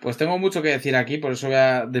 Pues tengo mucho que decir aquí, por eso voy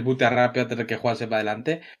a debutar rápido antes de que Juan sepa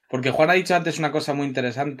adelante. Porque Juan ha dicho antes una cosa muy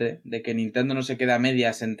interesante, de que Nintendo no se queda a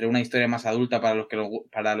medias entre una historia más adulta para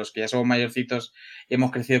los que ya somos mayorcitos y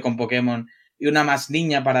hemos crecido con Pokémon, y una más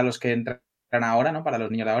niña para los que entran ahora, ¿no? Para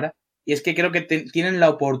los niños de ahora. Y es que creo que tienen la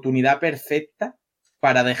oportunidad perfecta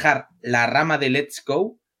para dejar la rama de Let's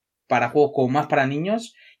Go para juegos como más para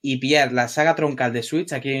niños y pillar la saga troncal de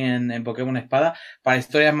Switch aquí en Pokémon Espada para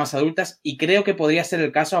historias más adultas, y creo que podría ser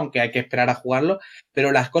el caso, aunque hay que esperar a jugarlo,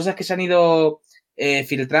 pero las cosas que se han ido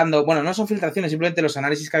filtrando, bueno, no son filtraciones, simplemente los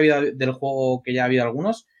análisis que ha habido del juego, que ya ha habido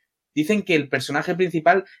algunos, dicen que el personaje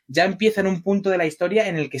principal ya empieza en un punto de la historia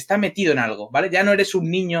en el que está metido en algo, ¿vale? Ya no eres un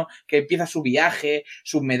niño que empieza su viaje,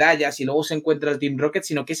 sus medallas y luego se encuentra el Team Rocket,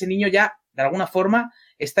 sino que ese niño ya, de alguna forma,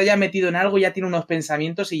 está ya metido en algo, ya tiene unos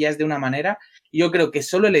pensamientos y ya es de una manera. Y yo creo que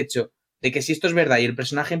solo el hecho de que si esto es verdad y el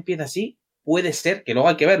personaje empieza así, puede ser, que luego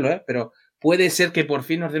hay que verlo, pero puede ser que por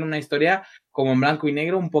fin nos den una historia como en blanco y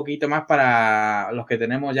negro, un poquito más para los que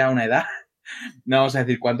tenemos ya una edad. No vamos a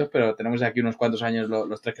decir cuántos, pero tenemos aquí unos cuantos años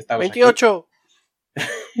los tres que estamos 28.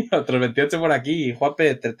 aquí. Otros 28 por aquí y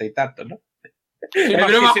Juanpe 30 y tantos, ¿no? Sí, ¡Es más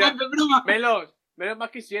broma, quisiera- Juanpe, es broma! Menos más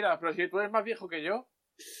quisiera, pero si tú eres más viejo que yo,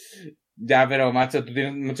 Ya, pero macho, tú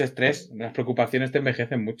tienes mucho estrés. Las preocupaciones te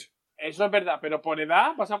envejecen mucho. eso es verdad, pero por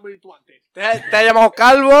edad vas a morir tú antes. ¡Te ha llamado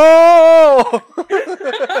calvo!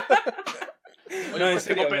 Oye, No, en pues,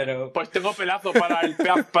 serio, pero pues tengo pelazo para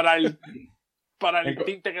el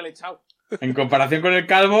tinte que le he echado. en comparación con el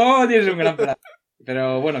calvo, tienes un gran plato.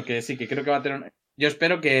 Pero bueno, que sí, que creo que va a tener. Yo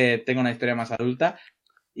espero que tenga una historia más adulta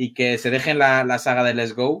y que se dejen la saga de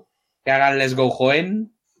Let's Go. Que hagan Let's Go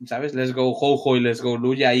Joen, ¿sabes? Let's Go Jojo y Let's Go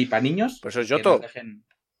Luya ahí para niños. Pues eso es Que Yoto. nos dejen.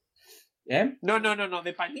 ¿Eh? No,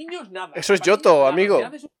 de pa' niños nada. Eso es Pa' Yoto, niños, nada. amigo.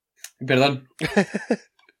 Mirad eso. Perdón.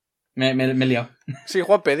 me he liado. Sí,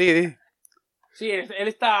 Juanpe, di. Sí, él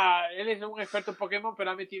es un experto en Pokémon,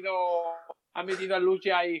 pero ha metido a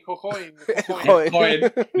Lugia y Jojo en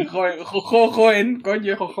Joen,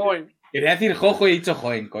 coño. Jojoen. Quería decir Jojo y he dicho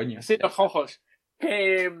Joen, coño. Sí, los Jojos.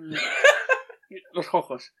 Los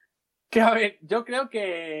Jojos. Que a ver, yo creo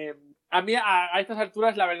que a mí a estas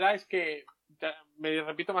alturas la verdad es que me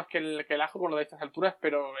repito más que el ajo con lo de estas alturas,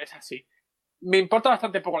 pero es así. Me importa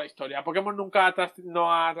bastante poco la historia. Pokémon nunca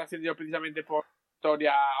no ha trascendido precisamente por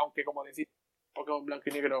historia, aunque como decís, Pokémon Blanco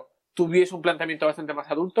y Negro tuviese un planteamiento bastante más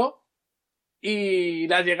adulto. Y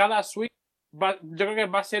la llegada a Switch yo creo que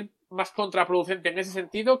va a ser más contraproducente en ese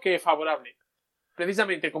sentido que favorable.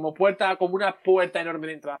 Precisamente como una puerta enorme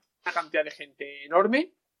de entrada. Una cantidad de gente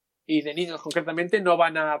enorme y de niños concretamente no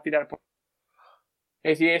van a tirar por.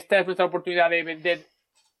 Es decir, esta es nuestra oportunidad de vender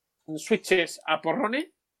Switches a porrones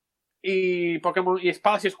y Pokémon y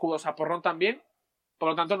espadas y escudos a porrón también. Por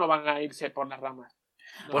lo tanto, no van a irse por las ramas.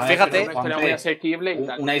 Pues A ver, fíjate, Es una historia muy asequible y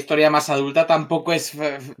tal. una historia más adulta tampoco es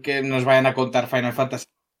que nos vayan a contar Final Fantasy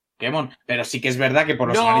Pokémon, pero sí que es verdad que por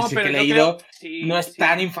los análisis que he leído no es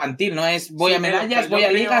tan infantil, no es voy a medallas, voy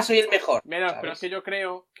a liga, soy el mejor. Pero es que yo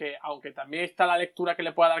creo que, aunque también está la lectura que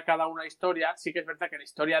le pueda dar cada una historia, sí que es verdad que la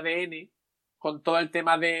historia de N, con todo el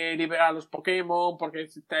tema de liberar a los Pokémon, porque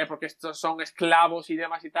estos son esclavos y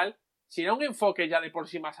demás y tal, si era un enfoque ya de por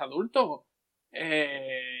sí más adulto,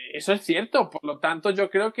 eso es cierto. Por lo tanto,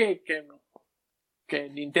 yo creo que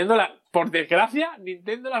Nintendo, por desgracia,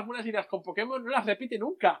 Nintendo las buenas ideas con Pokémon no las repite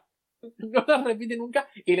nunca. No las repite nunca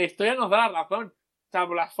y la historia nos da la razón. O sea,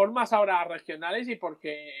 por las formas ahora regionales y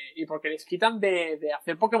porque les quitan de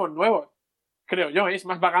hacer Pokémon nuevos. Creo yo, es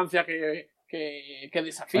más vagancia que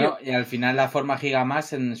desafío. Bueno, y al final la forma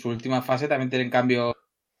Gigamas en su última fase también tiene cambio.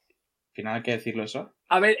 Al final hay que decirlo eso.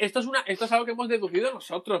 A ver, esto es algo que hemos deducido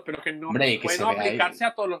nosotros, pero que no Hombre, que puede se no vea aplicarse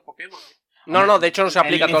a todos los Pokémon. No, de hecho no se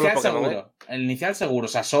aplica a todos los inicial Pokémon. seguro. El inicial seguro. O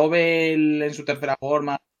sea, Sobel en su tercera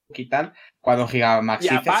forma y tal, cuando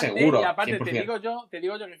Gigamaxice seguro. Y aparte 100%. te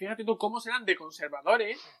digo yo que fíjate tú cómo serán de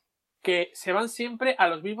conservadores que se van siempre a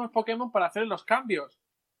los mismos Pokémon para hacer los cambios.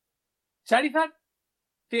 Charizard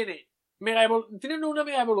tiene tienen una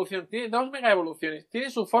mega evolución, tiene 2 mega evoluciones. Tiene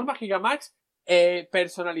su forma Gigamax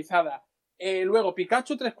personalizada. Luego,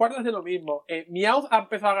 Pikachu 3/4 de lo mismo. Meowth ha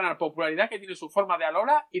empezado a ganar popularidad, que tiene su forma de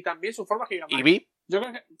Alola y también su forma Gigamax. Eevee. Yo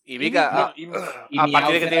creo que. Eevee, a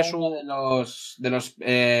partir de que tiene su. De los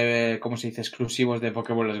 ¿cómo se dice? Exclusivos de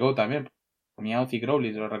Pokémon Let's Go también. Meowth y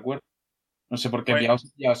Growly, lo recuerdo. No sé por qué Meowth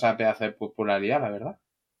ya esa pedazo de popularidad, la verdad.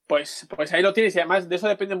 Pues ahí lo tienes, y además de eso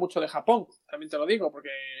depende mucho de Japón, también te lo digo, porque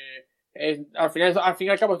al fin y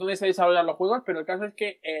al cabo es donde se desarrollan los juegos, pero el caso es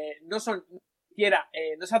que no se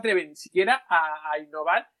atreven siquiera a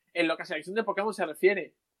innovar en lo que a selección de Pokémon se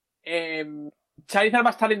refiere. Charizard va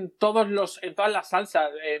a estar en todas las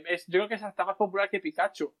salsas. Yo creo que es hasta más popular que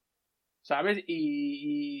Pikachu, ¿sabes?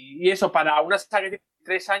 Y eso para una saga que tiene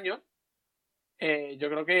 3 años, yo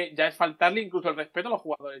creo que ya es faltarle incluso el respeto a los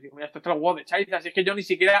jugadores. Digo, mira, esto es el juego de Charizard. Así es que yo ni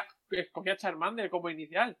siquiera escogí a Charmander como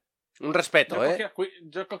inicial. Un respeto,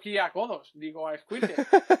 Yo escogí a Kodos, digo, a Squirtle.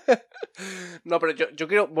 No, pero yo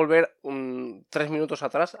quiero volver 3 minutos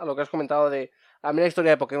atrás a lo que has comentado de... A mí la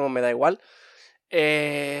historia de Pokémon me da igual.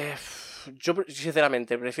 Yo,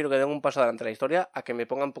 sinceramente, prefiero que den un paso adelante a la historia a que me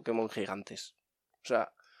pongan Pokémon gigantes. O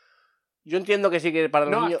sea, yo entiendo que sí que para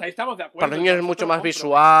los niños... Estamos de acuerdo, para los niños es mucho más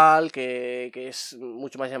visual, que es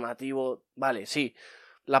mucho más llamativo. Vale, sí.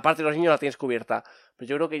 La parte de los niños la tienes cubierta. Pero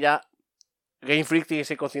yo creo que ya Game Freak tiene que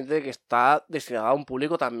ser consciente de que está destinado a un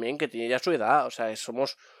público también que tiene ya su edad. O sea,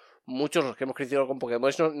 somos muchos los que hemos crecido con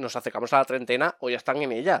Pokémon y nos acercamos a la treintena o ya están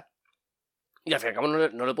en ella. Y al fin y al cabo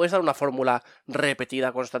no le puedes dar una fórmula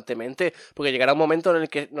repetida constantemente, porque llegará un momento en el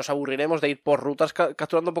que nos aburriremos de ir por rutas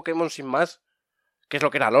capturando Pokémon sin más, que es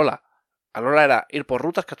lo que era Alola. Alola era ir por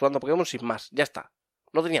rutas capturando Pokémon sin más, ya está.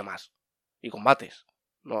 No tenía más. Y combates.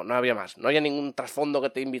 No había más. No había ningún trasfondo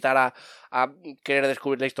que te invitara a querer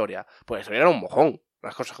descubrir la historia. Pues la historia era un mojón,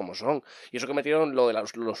 las cosas como son. Y eso que metieron lo de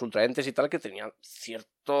los ultraentes y tal, que tenían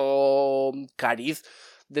cierto cariz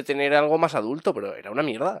de tener algo más adulto, pero era una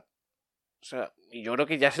mierda. O sea, y yo creo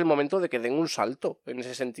que ya es el momento de que den un salto en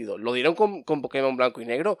ese sentido. Lo dieron con Pokémon Blanco y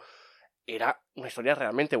Negro. Era una historia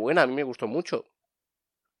realmente buena, a mí me gustó mucho.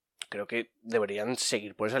 Creo que deberían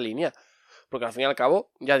seguir por esa línea. Porque al fin y al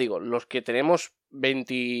cabo, ya digo, los que tenemos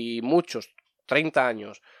 20 y muchos, 30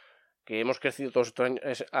 años, que hemos crecido todos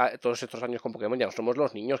estos años con Pokémon, ya no somos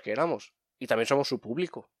los niños que éramos. Y también somos su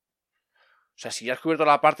público. O sea, si ya has cubierto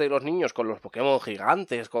la parte de los niños con los Pokémon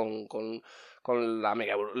gigantes, con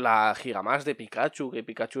la Gigamax de Pikachu, que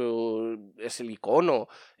Pikachu es el icono,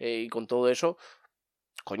 y con todo eso,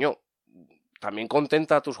 coño, también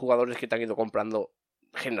contenta a tus jugadores que te han ido comprando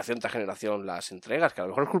generación tras generación las entregas, que a lo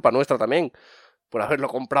mejor es culpa nuestra también, por haberlo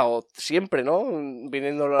comprado siempre, ¿no?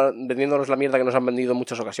 Vendiéndonos la mierda que nos han vendido en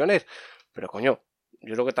muchas ocasiones. Pero coño,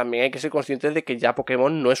 yo creo que también hay que ser conscientes de que ya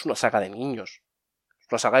Pokémon no es una saga de niños. Es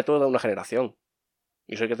una saga de toda una generación.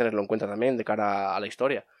 Y eso hay que tenerlo en cuenta también de cara a la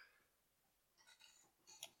historia.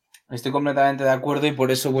 Estoy completamente de acuerdo y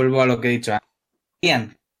por eso vuelvo a lo que he dicho.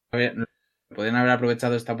 Podrían haber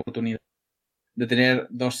aprovechado esta oportunidad de tener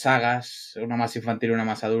 2 sagas, una más infantil y una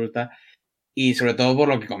más adulta. Y sobre todo por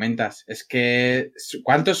lo que comentas. Es que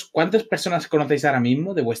 ¿cuántas personas conocéis ahora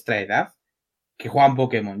mismo de vuestra edad que juegan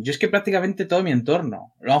Pokémon? Yo es que prácticamente todo mi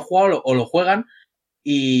entorno lo han jugado o lo juegan.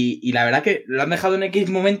 Y la verdad que lo han dejado en X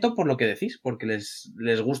momento por lo que decís, porque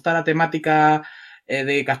les gusta la temática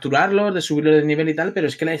de capturarlos, de subirlos de nivel y tal, pero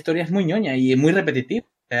es que la historia es muy ñoña y muy repetitiva.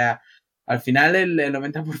 O sea, al final el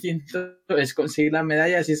 90% es conseguir las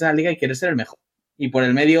medallas y esa liga y querer ser el mejor. Y por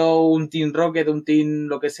el medio un Team Rocket, un Team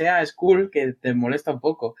lo que sea, es cool, que te molesta un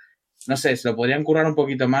poco. No sé, se lo podrían currar un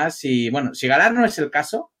poquito más y bueno, si ganar no es el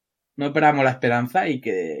caso, no perdamos la esperanza y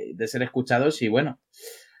que de ser escuchados y bueno,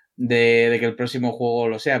 de que el próximo juego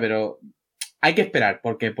lo sea, pero hay que esperar,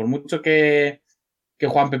 porque por mucho que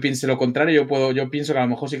Juanpe piense lo contrario, yo pienso que a lo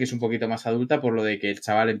mejor sí que es un poquito más adulta por lo de que el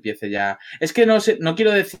chaval empiece ya... Es que no sé, no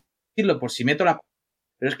quiero decirlo por si meto la...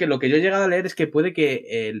 Pero es que lo que yo he llegado a leer es que puede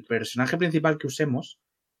que el personaje principal que usemos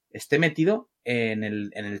esté metido en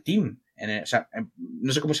el team. O sea,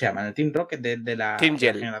 no sé cómo se llama, en el Team Rocket de la Team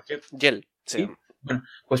Gel. generación. Gel, sí. Bueno,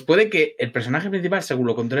 pues puede que el personaje principal, según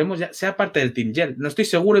lo controlemos, ya sea parte del Team Gel. No estoy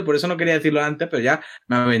seguro y por eso no quería decirlo antes, pero ya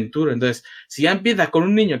me aventuro. Entonces, si ya empiezas con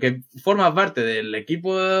un niño que forma parte del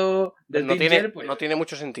equipo del Team Gel, pues... No tiene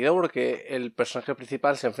mucho sentido porque el personaje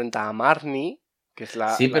principal se enfrenta a Marnie, que es la...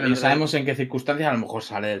 Sí, pero no sabemos en qué circunstancias. A lo mejor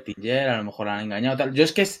sale del Team Gel, a lo mejor la han engañado, tal. Yo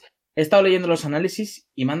es que he estado leyendo los análisis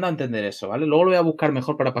y me han dado a entender eso, ¿vale? Luego lo voy a buscar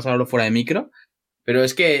mejor para pasarlo fuera de micro. Pero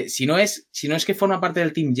es que si no es que forma parte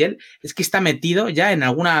del Team Gel, es que está metido ya en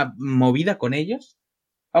alguna movida con ellos.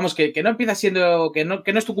 Vamos, que no empieza siendo... Que no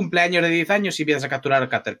es tu cumpleaños de 10 años y empiezas a capturar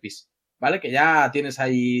Caterpies. ¿vale? Que ya tienes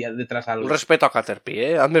ahí detrás algo. Un respeto a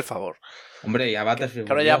Caterpie, hazme el favor. Hombre, y a Battlefield.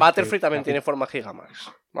 Claro, ya Battlefield también tiene forma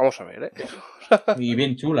Gigamax. Vamos a ver, Y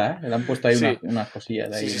bien chula, Le han puesto ahí Sí. unas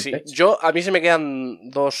cosillas ahí. Sí. A mí se me quedan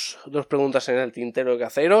dos preguntas en el tintero que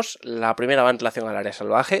haceros. La primera va en relación al área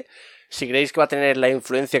salvaje. Si creéis que va a tener la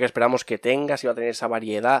influencia que esperamos que tenga, si va a tener esa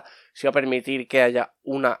variedad, si va a permitir que haya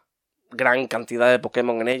una gran cantidad de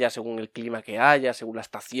Pokémon en ella según el clima que haya, según la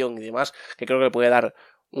estación y demás, que creo que le puede dar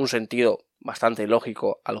un sentido bastante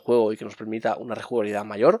lógico al juego y que nos permita una rejugabilidad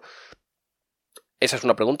mayor. Esa es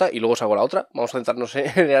una pregunta y luego os hago la otra. Vamos a centrarnos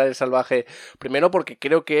en el área salvaje primero porque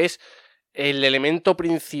creo que es el elemento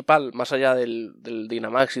principal, más allá del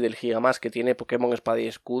Dynamax y del Gigamax que tiene Pokémon Espada y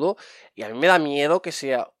Escudo, y a mí me da miedo que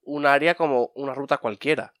sea un área como una ruta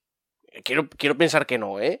cualquiera. Quiero pensar que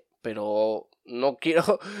no, pero no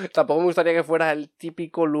quiero... Tampoco me gustaría que fuera el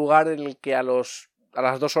típico lugar en el que a las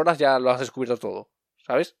 2 horas ya lo has descubierto todo,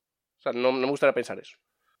 ¿sabes? O sea, no me gustaría pensar eso.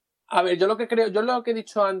 A ver, yo lo que he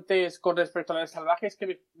dicho antes con respecto a la salvaje es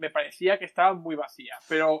que me parecía que estaba muy vacía,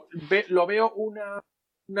 pero lo veo una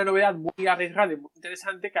novedad muy arriesgada y muy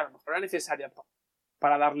interesante que a lo mejor era necesaria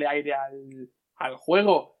para darle aire al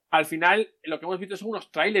juego. Al final, lo que hemos visto son unos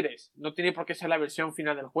tráileres, no tiene por qué ser la versión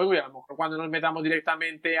final del juego y a lo mejor cuando nos metamos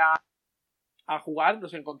directamente a jugar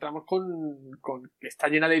nos encontramos con que está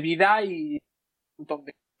llena de vida y un montón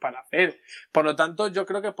de para hacer. Por lo tanto, yo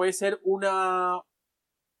creo que puede ser una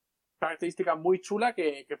característica muy chula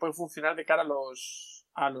que puede funcionar de cara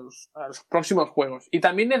a los próximos juegos. Y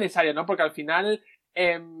también necesaria, ¿no? Porque al final,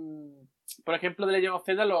 por ejemplo, de Legend of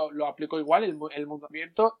Zelda lo aplicó igual, el mundo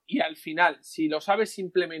abierto, y al final, si lo sabes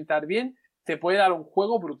implementar bien, te puede dar un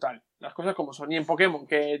juego brutal. Las cosas como son. Y en Pokémon,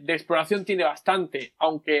 que de exploración tiene bastante,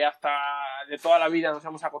 aunque hasta de toda la vida nos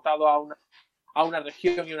hemos acotado a una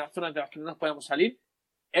región y unas zonas de las que no nos podemos salir,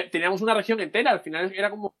 teníamos una región entera, al final era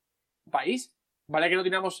como un país. Vale que no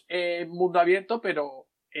teníamos mundo abierto, pero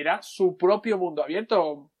era su propio mundo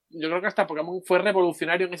abierto. Yo creo que hasta Pokémon fue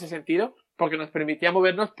revolucionario en ese sentido, porque nos permitía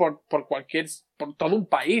movernos por todo un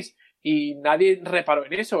país y nadie reparó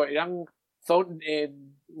en eso. Eran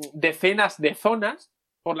decenas de zonas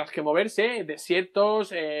por las que moverse,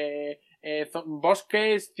 desiertos,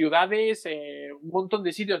 bosques, ciudades, un montón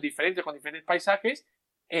de sitios diferentes con diferentes paisajes,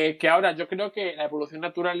 que ahora yo creo que la evolución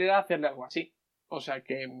natural era hacerle algo así. O sea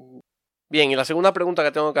que... Bien, y la segunda pregunta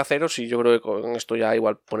que tengo que haceros, y yo creo que con esto ya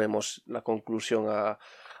igual ponemos la conclusión a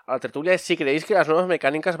la tertulia, es si creéis que las nuevas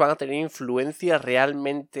mecánicas van a tener influencia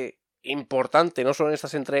realmente importante, no solo en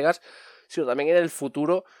estas entregas, sino también en el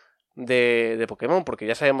futuro de Pokémon, porque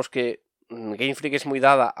ya sabemos que Game Freak es muy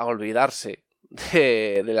dada a olvidarse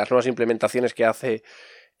de las nuevas implementaciones que hace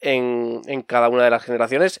en cada una de las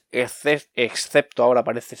generaciones, excepto ahora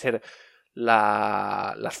parece ser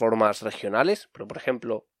las formas regionales, pero por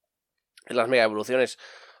ejemplo... En las mega evoluciones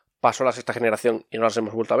pasó la sexta generación y no las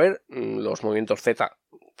hemos vuelto a ver. Los movimientos Z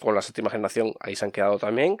con la séptima generación ahí se han quedado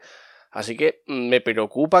también. Así que me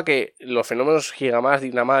preocupa que los fenómenos Gigamax,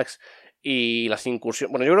 Dynamax y las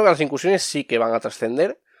incursiones... Bueno, yo creo que las incursiones sí que van a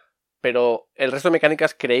trascender, pero el resto de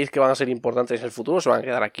mecánicas, ¿creéis que van a ser importantes en el futuro o se van a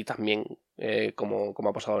quedar aquí también como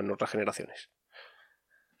ha pasado en otras generaciones?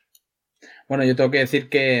 Bueno, yo tengo que decir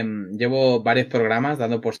que llevo varios programas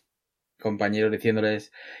dando por compañeros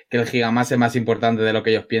diciéndoles que el Gigamax es más importante de lo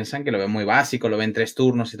que ellos piensan, que lo ven muy básico, lo ven 3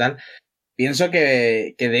 turnos y tal. Pienso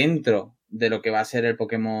que dentro de lo que va a ser el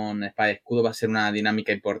Pokémon Espada y Escudo va a ser una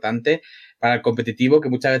dinámica importante para el competitivo que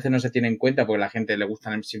muchas veces no se tiene en cuenta porque a la gente le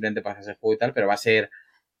gusta simplemente pasarse el juego y tal, pero va a ser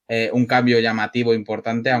un cambio llamativo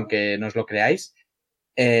importante, aunque no os lo creáis.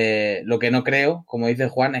 Lo que no creo, como dice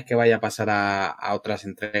Juan, es que vaya a pasar a otras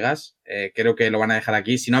entregas. Creo que lo van a dejar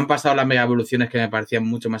aquí. Si no han pasado las mega evoluciones que me parecían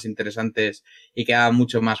mucho más interesantes y que daban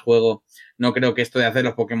mucho más juego, no creo que esto de hacer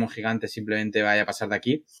los Pokémon gigantes simplemente vaya a pasar de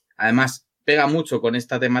aquí. Además, pega mucho con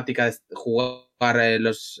esta temática de jugar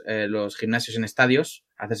los gimnasios en estadios,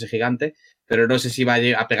 hacerse gigante, pero no sé si va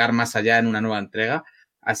a pegar más allá en una nueva entrega.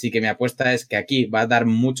 Así que mi apuesta es que aquí va a dar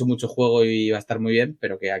mucho juego y va a estar muy bien,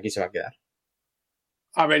 pero que aquí se va a quedar.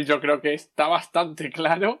 A ver, yo creo que está bastante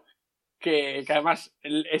claro que además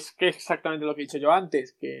es que exactamente lo que he dicho yo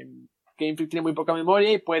antes, que Game Freak tiene muy poca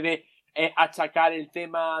memoria y puede achacar el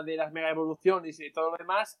tema de las mega evoluciones y de todo lo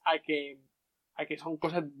demás a que son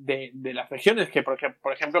cosas de las regiones, que por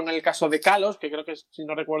ejemplo en el caso de Kalos, que creo que si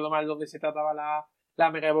no recuerdo mal donde se trataba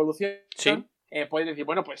la mega evolución, ¿Sí? Puedes decir,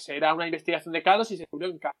 bueno, pues era una investigación de Kalos y se descubrió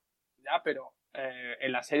en Kalos, ya, pero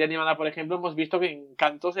en la serie animada, por ejemplo, hemos visto que en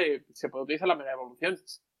Kanto se puede utilizar la mega evolución.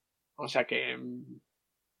 O sea que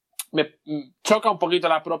me choca un poquito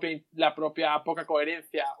la propia poca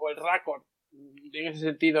coherencia o el récord en ese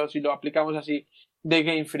sentido, si lo aplicamos así, de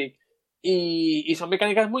Game Freak. Y son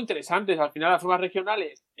mecánicas muy interesantes. Al final las formas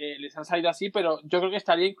regionales les han salido así, pero yo creo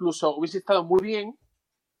que hubiese estado muy bien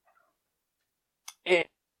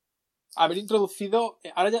haber introducido.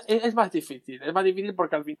 Ahora ya es más difícil. Es más difícil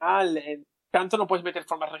porque al final en tanto no puedes meter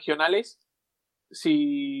formas regionales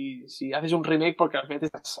si haces un remake, porque al final te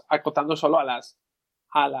estás acotando solo a las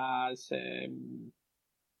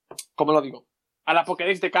 ¿cómo lo digo? A la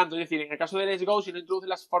Pokédex de canto. Es decir, en el caso de Let's Go, si no introduces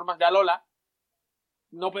las formas de Alola,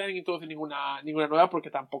 no pueden introducir ninguna nueva porque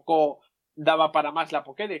tampoco daba para más la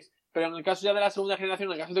Pokédex. Pero en el caso ya de la segunda generación,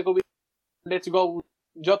 en el caso de que hubiera Let's Go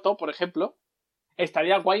Yoto, por ejemplo,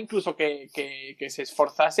 estaría guay incluso que se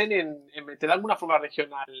esforzasen en meter alguna forma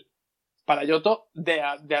regional para Yoto de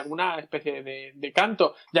alguna especie de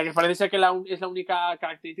canto, ya que parece ser que es la única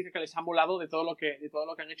característica que les ha molado de todo lo que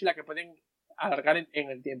han hecho y la que pueden alargar en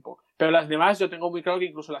el tiempo. Pero las demás yo tengo muy claro que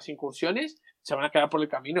incluso las incursiones se van a quedar por el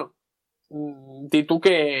camino. Di tú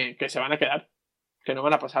que se van a quedar, que no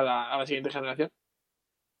van a pasar a la siguiente generación.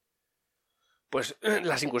 Pues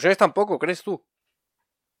las incursiones tampoco, ¿crees tú?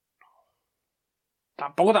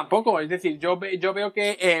 Tampoco. Es decir, yo veo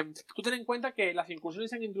que tú ten en cuenta que las incursiones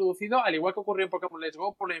se han introducido al igual que ocurrió en Pokémon Let's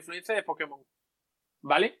Go por la influencia de Pokémon,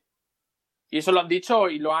 ¿vale? Y eso lo han dicho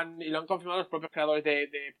y lo han confirmado los propios creadores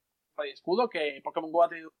de Escudo, que Pokémon Go ha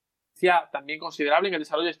tenido una influencia también considerable en el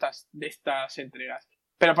desarrollo de estas entregas.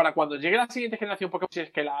 Pero para cuando llegue la siguiente generación Pokémon, si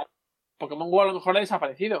es que Pokémon Go a lo mejor ha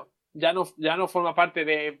desaparecido. Ya no forma parte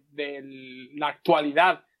de la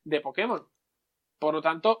actualidad de Pokémon. Por lo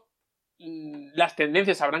tanto, las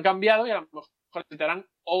tendencias habrán cambiado y a lo mejor necesitarán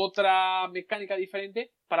otra mecánica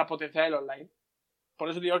diferente para potenciar el online. Por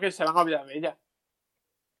eso digo que se van a olvidar de ella.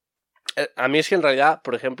 A mí es que en realidad,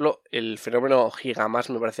 por ejemplo, el fenómeno Gigamas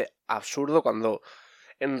me parece absurdo cuando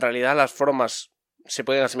en realidad las formas se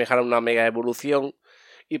pueden asemejar a una mega evolución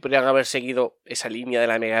y podrían haber seguido esa línea de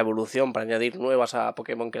la mega evolución para añadir nuevas a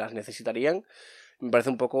Pokémon que las necesitarían. Me parece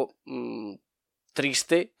un poco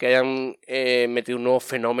triste que hayan metido un nuevo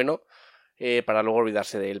fenómeno para luego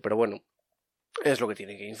olvidarse de él. Pero bueno, es lo que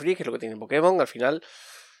tiene Game Freak, es lo que tiene Pokémon. Al final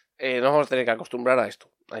nos vamos a tener que acostumbrar a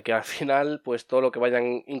esto. A que al final pues todo lo que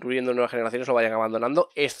vayan incluyendo en nuevas generaciones lo vayan abandonando,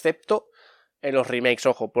 excepto en los remakes,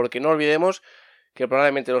 ojo, porque no olvidemos que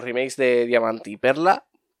probablemente los remakes de Diamante y Perla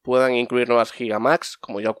puedan incluir nuevas Gigamax,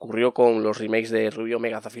 como ya ocurrió con los remakes de Rubio,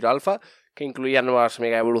 Mega, Zafiro, Alpha, que incluían nuevas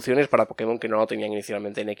Mega Evoluciones para Pokémon que no lo tenían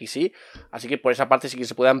inicialmente en XY, así que por esa parte sí que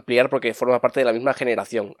se puede ampliar porque forma parte de la misma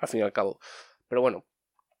generación, al fin y al cabo. Pero bueno,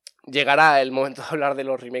 llegará el momento de hablar de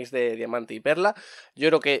los remakes de Diamante y Perla. Yo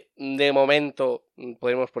creo que de momento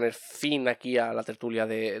podemos poner fin aquí a la tertulia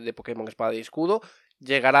de Pokémon Espada y Escudo.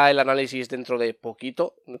 Llegará el análisis dentro de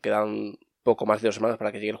poquito, quedan poco más de 2 semanas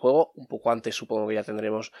para que llegue el juego. Un poco antes supongo que ya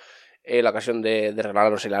tendremos la ocasión de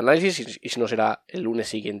regalaros el análisis y si no será el lunes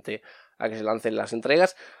siguiente a que se lancen las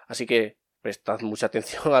entregas. Así que prestad mucha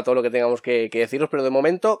atención a todo lo que tengamos que deciros, pero de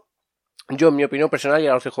momento yo en mi opinión personal, y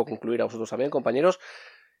ahora os dejo concluir a vosotros también, compañeros,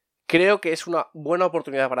 creo que es una buena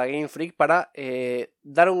oportunidad para Game Freak para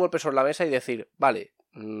dar un golpe sobre la mesa y decir, vale,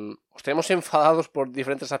 os tenemos enfadados por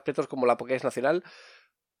diferentes aspectos como la Pokédex Nacional,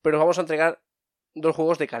 pero vamos a entregar 2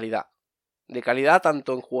 juegos de calidad. De calidad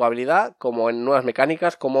tanto en jugabilidad como en nuevas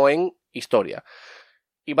mecánicas como en historia.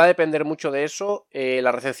 Y va a depender mucho de eso,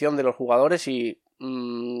 la recepción de los jugadores y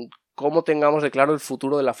cómo tengamos de claro el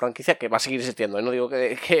futuro de la franquicia, que va a seguir existiendo. No digo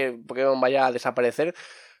que Pokémon vaya a desaparecer,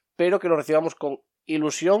 pero que lo recibamos con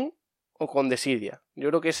ilusión o con desidia. Yo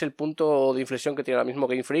creo que es el punto de inflexión que tiene ahora mismo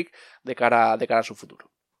Game Freak de cara a su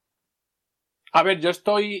futuro. A ver, yo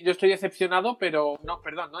estoy decepcionado, pero no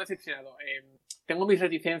decepcionado. Tengo mis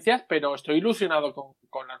reticencias, pero estoy ilusionado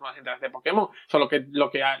con las nuevas entregas de Pokémon. Solo que lo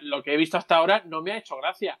que he visto hasta ahora no me ha hecho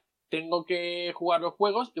gracia. Tengo que jugar los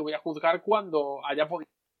juegos y voy a juzgar cuando haya podido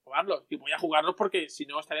jugarlos. Y voy a jugarlos porque si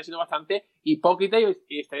no estaría siendo bastante hipócrita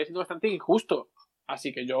y estaría siendo bastante injusto.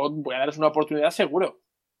 Así que yo voy a darles una oportunidad seguro.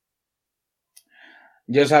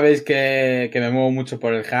 Yo sabéis que me muevo mucho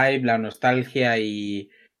por el hype, la nostalgia y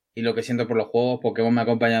lo que siento por los juegos. Pokémon me ha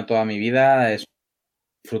acompañado toda mi vida, he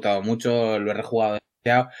disfrutado mucho, lo he rejugado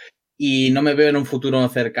demasiado y no me veo en un futuro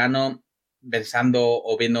cercano pensando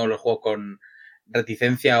o viendo los juegos con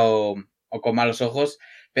reticencia o con malos ojos,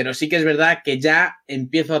 pero sí que es verdad que ya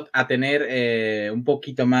empiezo a tener un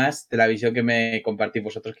poquito más de la visión que me compartís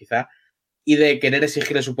vosotros quizá y de querer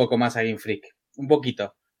exigirles un poco más a Game Freak, un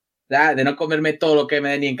poquito. De no comerme todo lo que me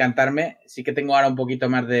den y encantarme, sí que tengo ahora un poquito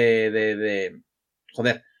más de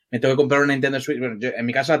joder, me tengo que comprar una Nintendo Switch. Bueno, yo en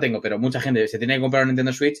mi caso la tengo, pero mucha gente se tiene que comprar una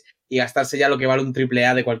Nintendo Switch y gastarse ya lo que vale un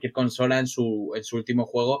AAA de cualquier consola en su último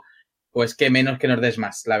juego, pues qué menos que nos des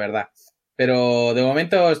más, la verdad. Pero de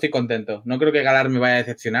momento estoy contento. No creo que Galar me vaya a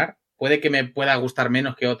decepcionar, puede que me pueda gustar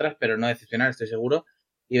menos que otras, pero no decepcionar, estoy seguro.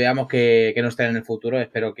 Y veamos que nos traen en el futuro.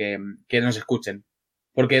 Espero que nos escuchen.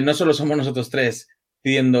 Porque no solo somos nosotros tres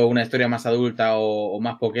pidiendo una historia más adulta o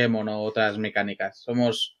más Pokémon o otras mecánicas.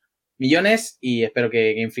 Somos millones y espero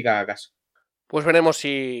que Game Freak haga caso. Pues veremos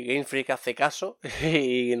si Game Freak hace caso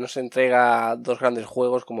y nos entrega 2 grandes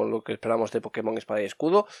juegos como lo que esperamos de Pokémon Espada y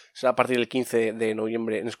Escudo. Será a partir del 15 de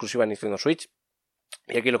noviembre en exclusiva en Nintendo Switch.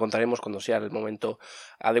 Y aquí lo contaremos cuando sea el momento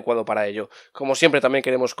adecuado para ello. Como siempre, también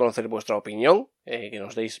queremos conocer vuestra opinión, que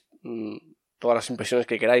nos deis todas las impresiones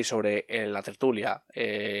que queráis sobre la tertulia,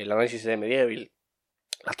 el análisis de MediEvil,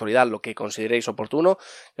 la actualidad, lo que consideréis oportuno.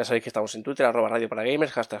 Ya sabéis que estamos en Twitter, @radio para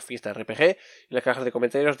gamers, #fiesta_rpg, y las cajas de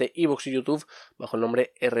comentarios de iVoox y YouTube bajo el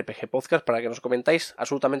nombre RPG Podcast, para que nos comentáis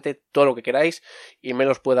absolutamente todo lo que queráis y me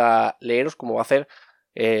los pueda leeros, como va a hacer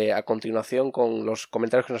a continuación con los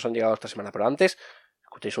comentarios que nos han llegado esta semana. Pero antes,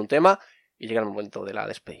 escuchéis un tema y llega el momento de la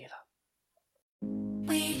despedida.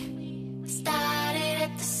 We started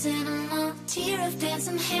at the cinema, tear of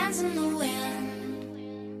dancing hands in the wind.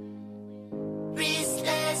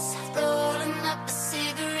 Restless, rolling up a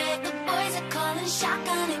cigarette, the boys are calling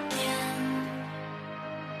shotgun again.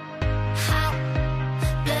 Hot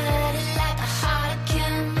blooded like a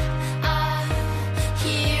harlequin, our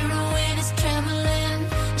heroine is trembling,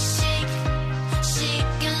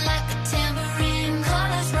 shaking like a tambourine,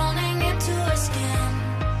 colors running into her skin,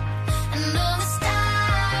 and all the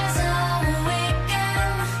stars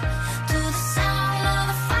awaken to the sound of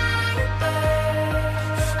the firebird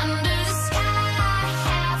under the sky,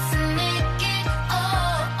 half naked,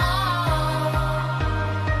 and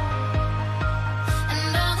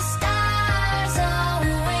all the stars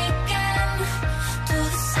awaken to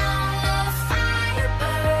the sound of the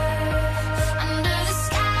firebird under the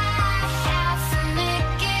sky, half naked,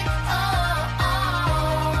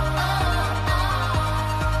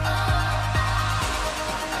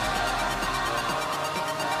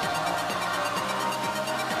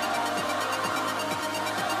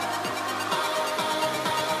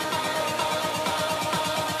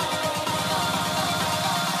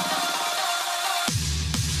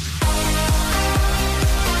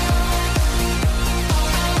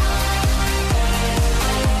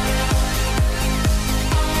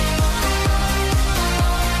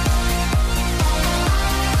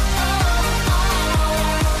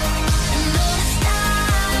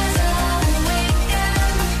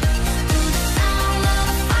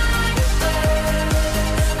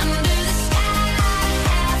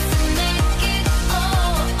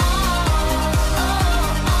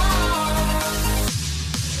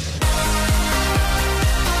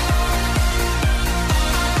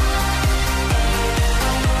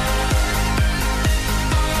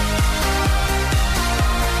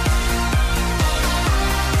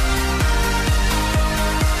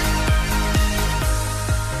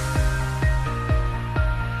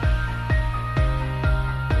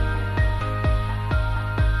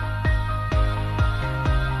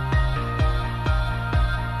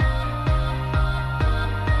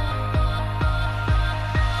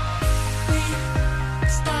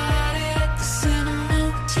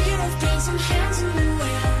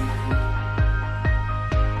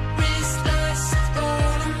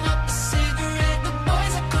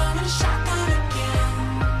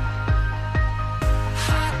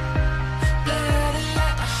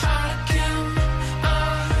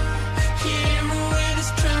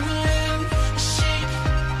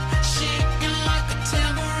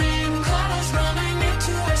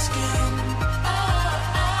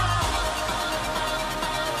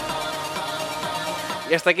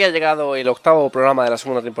 Y hasta aquí ha llegado el 8º programa de la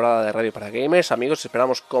segunda temporada de Radio para Gamers. Amigos,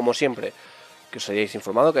 esperamos como siempre que os hayáis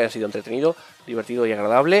informado, que haya sido entretenido, divertido y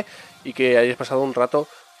agradable, y que hayáis pasado un rato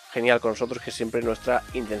genial con nosotros, que es siempre nuestra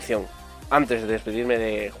intención. Antes de despedirme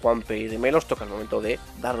de Juanpe y de Melos, toca el momento de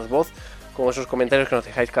daros voz con esos comentarios que nos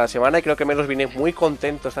dejáis cada semana, y creo que Melos viene muy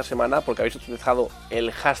contento esta semana porque habéis utilizado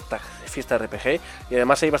el hashtag de Fiesta RPG y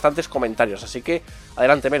además hay bastantes comentarios, así que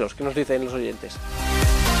adelante Melos, ¿qué nos dicen los oyentes?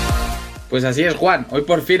 Pues así es, Juan. Hoy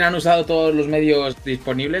por fin han usado todos los medios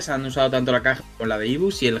disponibles, han usado tanto la caja como la de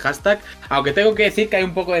ebooks y el hashtag, aunque tengo que decir que hay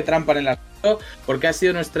un poco de trampa en el asunto, porque ha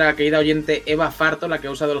sido nuestra querida oyente Eva Farto la que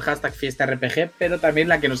ha usado el hashtag Fiesta RPG, pero también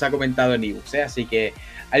la que nos ha comentado en ebooks, ¿eh? Así que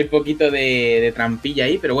hay un poquito de trampilla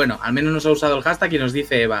ahí, pero bueno, al menos nos ha usado el hashtag y nos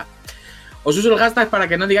dice Eva: os uso el hashtag para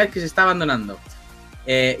que no digáis que se está abandonando.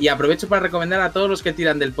 Y aprovecho para recomendar a todos los que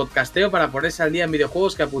tiran del podcasteo para ponerse al día en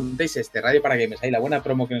videojuegos que apuntéis Radio para Gamers. Ahí la buena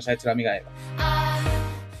promo que nos ha hecho la amiga Eva.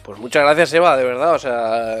 Pues muchas gracias, Eva, de verdad. O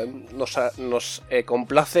sea, nos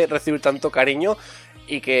complace recibir tanto cariño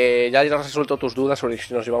y que ya has resuelto tus dudas sobre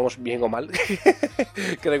si nos llevamos bien o mal.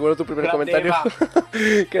 Que recuerdo tu primer comentario,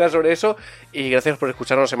 que era sobre eso. Y gracias por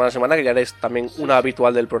escucharnos semana a semana, que ya eres también una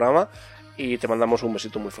habitual del programa. Y te mandamos un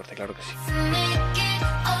besito muy fuerte, claro que sí.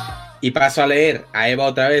 Y paso a leer a Eva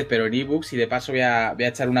otra vez, pero en ebooks, y de paso voy a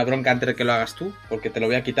echar una bronca antes de que lo hagas tú, porque te lo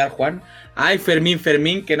voy a quitar, Juan. Ay,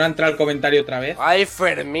 Fermín, que no ha entrado el comentario otra vez. Ay,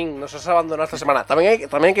 Fermín, nos has abandonado esta semana. También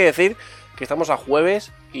hay que decir que estamos a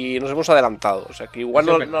jueves y nos hemos adelantado. O sea, que igual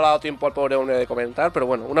no le ha dado tiempo al pobre hombre de comentar, pero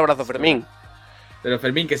bueno, un abrazo, Fermín. Pero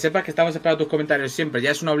Fermín, que sepas que estamos esperando tus comentarios siempre. Ya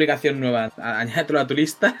es una obligación nueva. Añádetelo a tu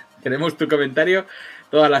lista. Queremos tu comentario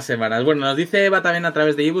todas las semanas. Bueno, nos dice Eva también a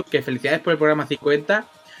través de ebooks que felicidades por el programa 50.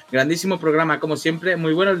 Grandísimo programa, como siempre.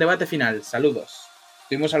 Muy bueno el debate final. Saludos.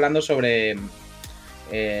 Estuvimos hablando sobre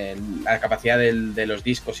la capacidad de los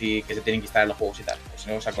discos y que se tienen que instalar en los juegos y tal. Pues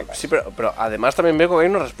no os acordáis. Sí, pero además también veo que hay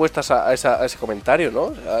unas respuestas a ese comentario, ¿no?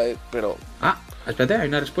 O sea, pero... Ah, espérate, hay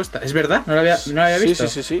una respuesta. ¿Es verdad? No la había visto.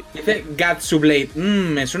 Sí. Dice Gatsublade.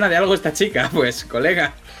 Me suena de algo esta chica. Pues,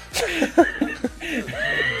 colega.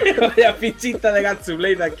 Vaya fichita de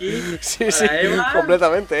Gatsublade aquí. Sí,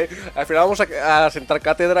 completamente. Al final vamos a sentar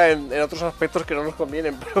cátedra en otros aspectos que no nos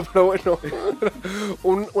convienen. Pero bueno.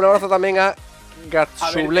 Un abrazo también a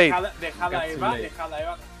Gatsublade. Dejada a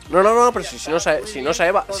Eva. No, pero si no es a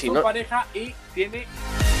Eva. Si no pareja y tiene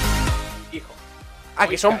hijo. Ah,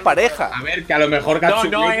 que son pareja. A ver, que a lo mejor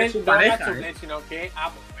Gatsublade no es su pareja. Gatsublade, sino que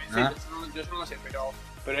yo eso no lo sé,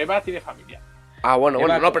 pero Eva tiene familia. Ah, bueno,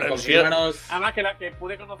 Eva, no, pero si además que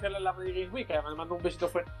pude conocerla en la Magic Week, que además me mandó un besito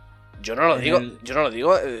fuerte. Yo no lo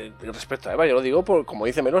digo respecto a Eva, yo lo digo por, como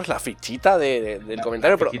dice Menos, la fichita del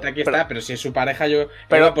comentario. La fichita aquí está, pero si es su pareja,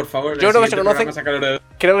 pero Eva, por favor, yo creo que se conocen.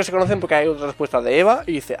 Creo que se conocen porque hay otra respuesta de Eva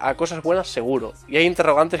y dice a cosas buenas seguro. Y hay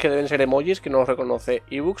interrogantes que deben ser emojis que no los reconoce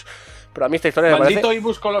ebooks. Pero a mí esta historia Maldito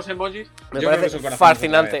ebooks con los emojis. Me parece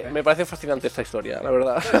fascinante. Me parece fascinante esta historia, la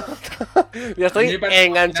verdad. Ya estoy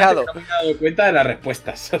enganchado. No me he dado cuenta de las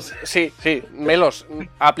respuestas. O sea. Sí, Melos,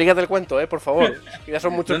 aplícate el cuento, por favor. Ya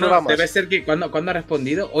son muchos programas. Debe ser que cuando ha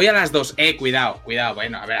respondido. Hoy a las 2. Cuidado.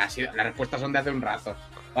 Bueno, a ver, las respuestas son de hace un rato.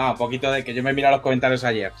 Un poquito de que yo me he mirado los comentarios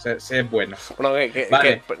ayer. Sé bueno. Bueno,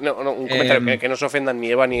 vale. Un comentario que no se ofendan ni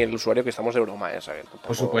Eva ni el usuario, que estamos de broma, ¿sabes?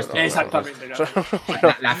 Por supuesto. Exactamente.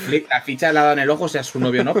 Bueno. La ficha le ha dado en el ojo, sea su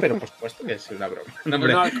novio o no, pero por supuesto que es una broma.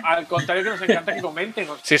 No, al contrario, que nos encanta que comenten.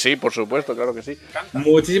 Sí, por supuesto, claro que sí.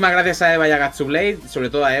 Muchísimas gracias a Eva y a Gatsublade, sobre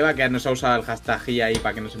todo a Eva, que nos ha usado el hashtag ahí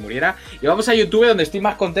para que no se muriera. Y vamos a YouTube, donde estoy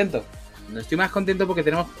más contento. Estoy más contento porque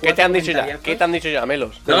tenemos. ¿Qué te han dicho ya? ¿Qué te han dicho ya,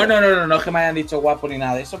 Melos? No es que me hayan dicho guapo ni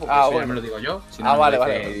nada de eso, porque eso ya me lo digo yo. Si no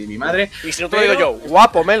vale. Mi madre. Y si no te lo digo yo,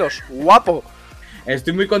 guapo, Melos, guapo.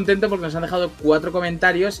 Estoy muy contento porque nos han dejado 4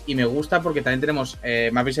 comentarios y me gusta porque también tenemos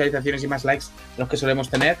más visualizaciones y más likes de los que solemos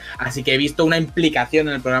tener. Así que he visto una implicación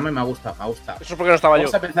en el programa y me ha gustado. Eso es porque no estaba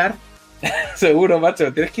Vamos a empezar. Seguro,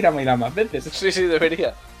 macho. Tienes que ir a mirar más veces. Sí,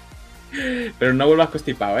 debería. Pero no vuelvas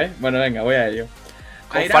constipado, ¿eh? Bueno, venga, voy a ello.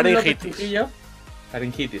 Con faringitis.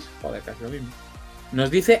 Faringitis, joder, casi lo mismo.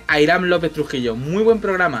 Nos dice Airam López Trujillo. Muy buen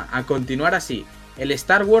programa, a continuar así. El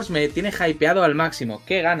Star Wars me tiene hypeado al máximo.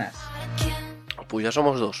 ¡Qué ganas! Pues ya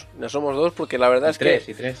somos dos porque la verdad es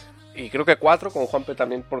que... Y creo que 4 con Juanpe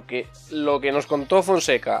también, porque lo que nos contó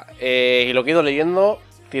Fonseca y lo que he ido leyendo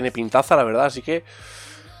tiene pintaza, la verdad, así que...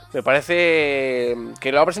 Me parece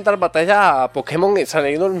que lo va a presentar batalla a Pokémon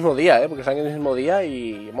saliendo el mismo día, porque salen el mismo día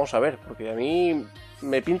y vamos a ver, porque a mí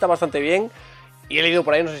me pinta bastante bien y he leído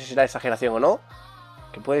por ahí, no sé si será exageración o no,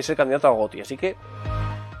 que puede ser candidato a GOTY, así que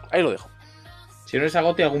ahí lo dejo. Si no es a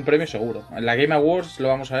GOTY, algún premio seguro. En la Game Awards lo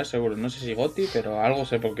vamos a ver seguro, no sé si GOTY, pero algo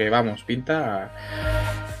sé, porque vamos, pinta...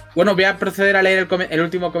 Bueno, voy a proceder a leer el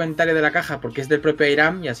último comentario de la caja porque es del propio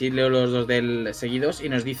Airam y así leo los dos del seguidos y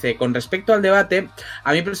nos dice: con respecto al debate,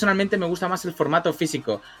 a mí personalmente me gusta más el formato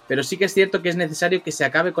físico, pero sí que es cierto que es necesario que se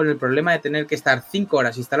acabe con el problema de tener que estar 5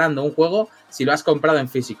 horas instalando un juego si lo has comprado en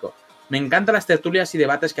físico. Me encantan las tertulias y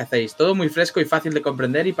debates que hacéis, todo muy fresco y fácil de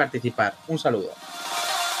comprender y participar. Un saludo.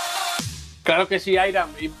 Claro que sí, Airam,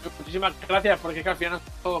 y muchísimas gracias, porque es que al final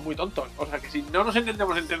es todo muy tonto. O sea que si no nos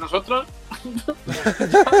entendemos entre nosotros,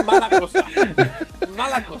 mala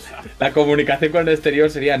cosa. La comunicación con el exterior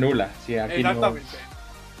sería nula. Si aquí exactamente.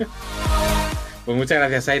 No... Pues muchas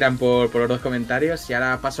gracias, Airam, por los 2 comentarios. Y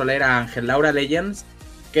ahora paso a leer a Ángel Laura Legends,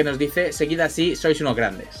 que nos dice: seguid así, sois unos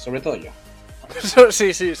grandes. Sobre todo yo.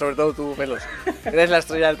 Sí, sobre todo tú, Melos. Eres la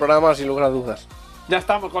estrella del programa, sin lugar a dudas. Ya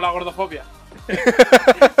estamos con la gordofobia.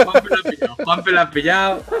 Juanpe lo ha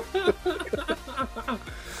pillado.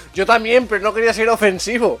 Yo también, pero no quería ser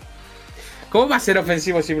ofensivo. ¿Cómo va a ser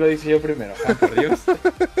ofensivo si me lo dice yo primero? Ah, por Dios.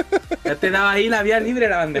 Ya te he dado ahí la vía libre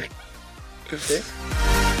la bandeja. ¿Sí?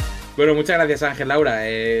 Bueno, muchas gracias, Ángel, Laura.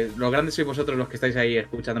 Los grandes sois vosotros los que estáis ahí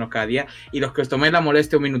escuchándonos cada día y los que os toméis la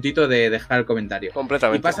molestia un minutito de dejar el comentario.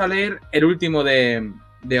 Completamente. Y paso a leer el último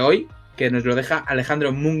de hoy, que nos lo deja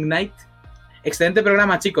Alejandro Moon Knight. Excelente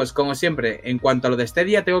programa, chicos, como siempre. En cuanto a lo de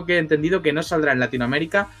Stadia, tengo que entendido que no saldrá en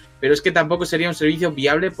Latinoamérica, pero es que tampoco sería un servicio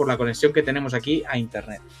viable por la conexión que tenemos aquí a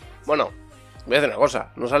internet. Bueno, voy a decir una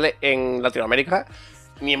cosa. No sale en Latinoamérica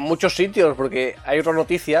ni en muchos sitios, porque hay otra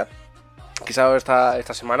noticia que salió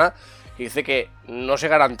esta semana que dice que no se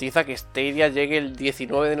garantiza que Stadia llegue el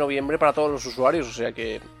 19 de noviembre para todos los usuarios. O sea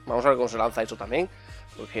que vamos a ver cómo se lanza eso también.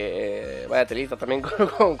 Porque vaya telita también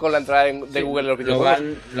con la entrada de Google en los videojuegos.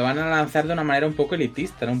 Lo van a lanzar de una manera un poco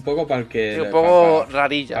elitista, ¿no? Un poco para el que... Sí, un poco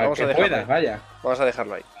rarilla. Para vamos que a dejarlo puedas, vaya. Vamos a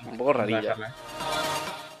dejarlo ahí. Un poco rarilla.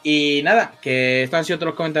 Y nada, que estos han sido todos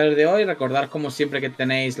los comentarios de hoy. Recordad como siempre que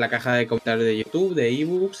tenéis la caja de comentarios de YouTube, de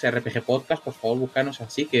ebooks, RPG Podcast. Por favor, buscanos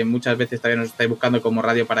así, que muchas veces todavía nos estáis buscando como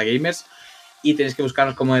Radio para Gamers. Y tenéis que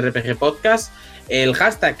buscarnos como RPG Podcast. El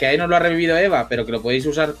hashtag, que ahí nos lo ha revivido Eva, pero que lo podéis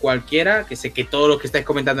usar cualquiera, que sé que todos los que estáis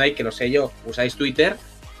comentando ahí, que lo sé yo, usáis Twitter.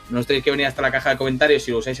 No os tenéis que venir hasta la caja de comentarios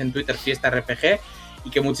si lo usáis en Twitter, Fiesta RPG.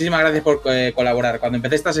 Y que muchísimas gracias por colaborar. Cuando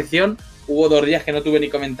empecé esta sección hubo 2 días que no tuve ni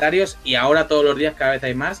comentarios y ahora todos los días cada vez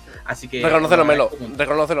hay más. Así que... Reconócelo,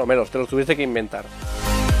 Melos, te los tuviste que inventar.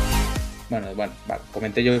 Bueno, vale.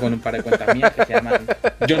 Comenté yo con un par de cuentas mías que se llaman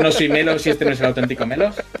Yo no soy Melos y este no es el auténtico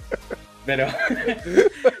Melos. Pero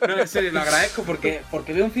no, en serio, lo agradezco porque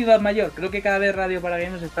veo un feedback mayor. Creo que cada vez Radio para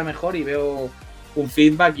Gamers está mejor y veo un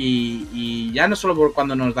feedback y ya no solo por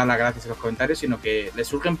cuando nos dan las gracias en los comentarios, sino que les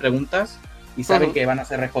surgen preguntas y saben que van a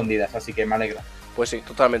ser respondidas, así que me alegra. Pues sí,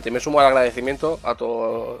 totalmente. Me sumo al agradecimiento a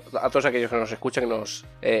todos aquellos que nos escuchan, que nos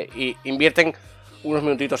invierten unos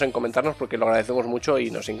minutitos en comentarnos, porque lo agradecemos mucho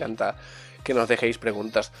y nos encanta que nos dejéis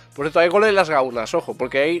preguntas. Por cierto, hay gol de las gaunas, ojo,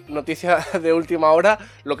 porque hay noticia de última hora.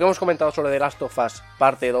 Lo que hemos comentado sobre The Last of Us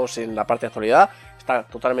Parte 2 en la parte de actualidad está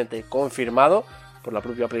totalmente confirmado por la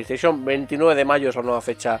propia PlayStation. 29 de mayo es la nueva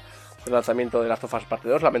fecha de lanzamiento de The Last of Us Parte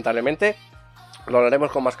 2, lamentablemente. Lo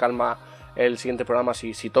hablaremos con más calma el siguiente programa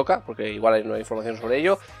si toca, porque igual hay nueva información sobre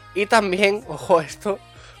ello. Y también, ojo a esto,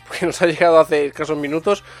 porque nos ha llegado hace escasos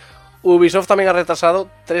minutos, Ubisoft también ha retrasado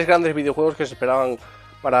 3 grandes videojuegos que se esperaban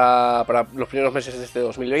para los primeros meses de este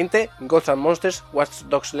 2020. Gods and Monsters, Watch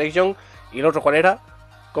Dogs Legion, y el otro, ¿cuál era,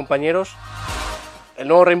 compañeros? El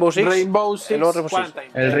nuevo Rainbow Six. El nuevo Rainbow Quarantine.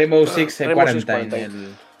 El Rainbow Six Quarantine.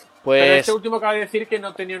 Pues... Pero este último cabe decir que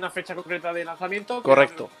no tenía una fecha concreta de lanzamiento.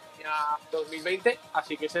 Correcto. 2020,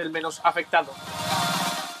 así que es el menos afectado.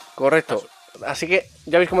 Correcto. Así que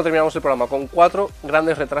ya veis cómo terminamos el programa, con 4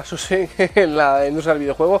 grandes retrasos en la industria del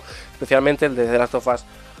videojuego, especialmente el de The Last of Us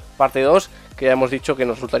Parte 2, que ya hemos dicho que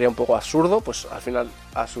nos resultaría un poco absurdo, pues al final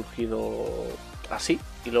ha surgido así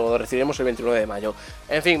y lo recibiremos el 29 de mayo.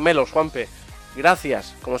 En fin, Melos, Juanpe,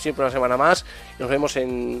 gracias, como siempre, una semana más. Nos vemos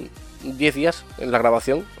en 10 días en la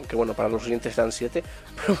grabación, aunque bueno, para los oyentes serán 7,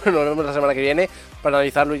 pero bueno, nos vemos la semana que viene para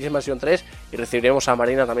analizar Luigi's Mansion 3 y recibiremos a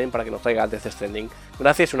Marina también para que nos traiga Death Stranding.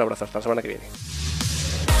 Gracias y un abrazo, hasta la semana que viene.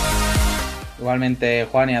 Igualmente,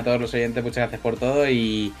 Juan, y a todos los oyentes, muchas gracias por todo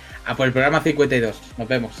y a por el programa 52. Nos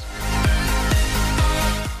vemos.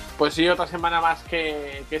 Pues sí, otra semana más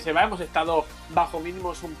que se va. Hemos estado bajo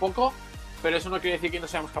mínimos un poco, pero eso no quiere decir que no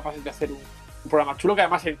seamos capaces de hacer un programa chulo, que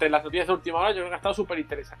además entre las noticias de última hora yo creo que ha estado súper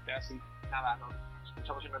interesante. Así nada, nos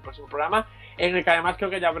escuchamos en el próximo programa, en el que además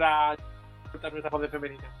creo que ya habrá nuestra voz de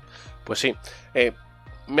femenina. Pues sí,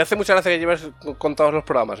 me hace mucha gracia que lleves con todos los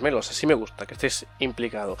programas, Melos, así me gusta, que estés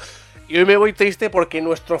implicado. Y hoy me voy triste porque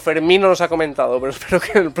nuestro Fermín no nos ha comentado, pero espero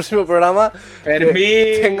que en el próximo programa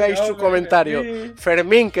tengáis su comentario.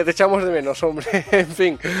 Fermín, que te echamos de menos, hombre. En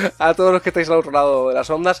fin, a todos los que estáis al otro lado de las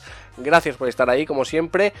ondas, gracias por estar ahí, como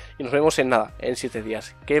siempre, y nos vemos en 7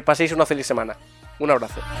 días. Que paséis una feliz semana. Un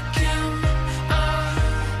abrazo.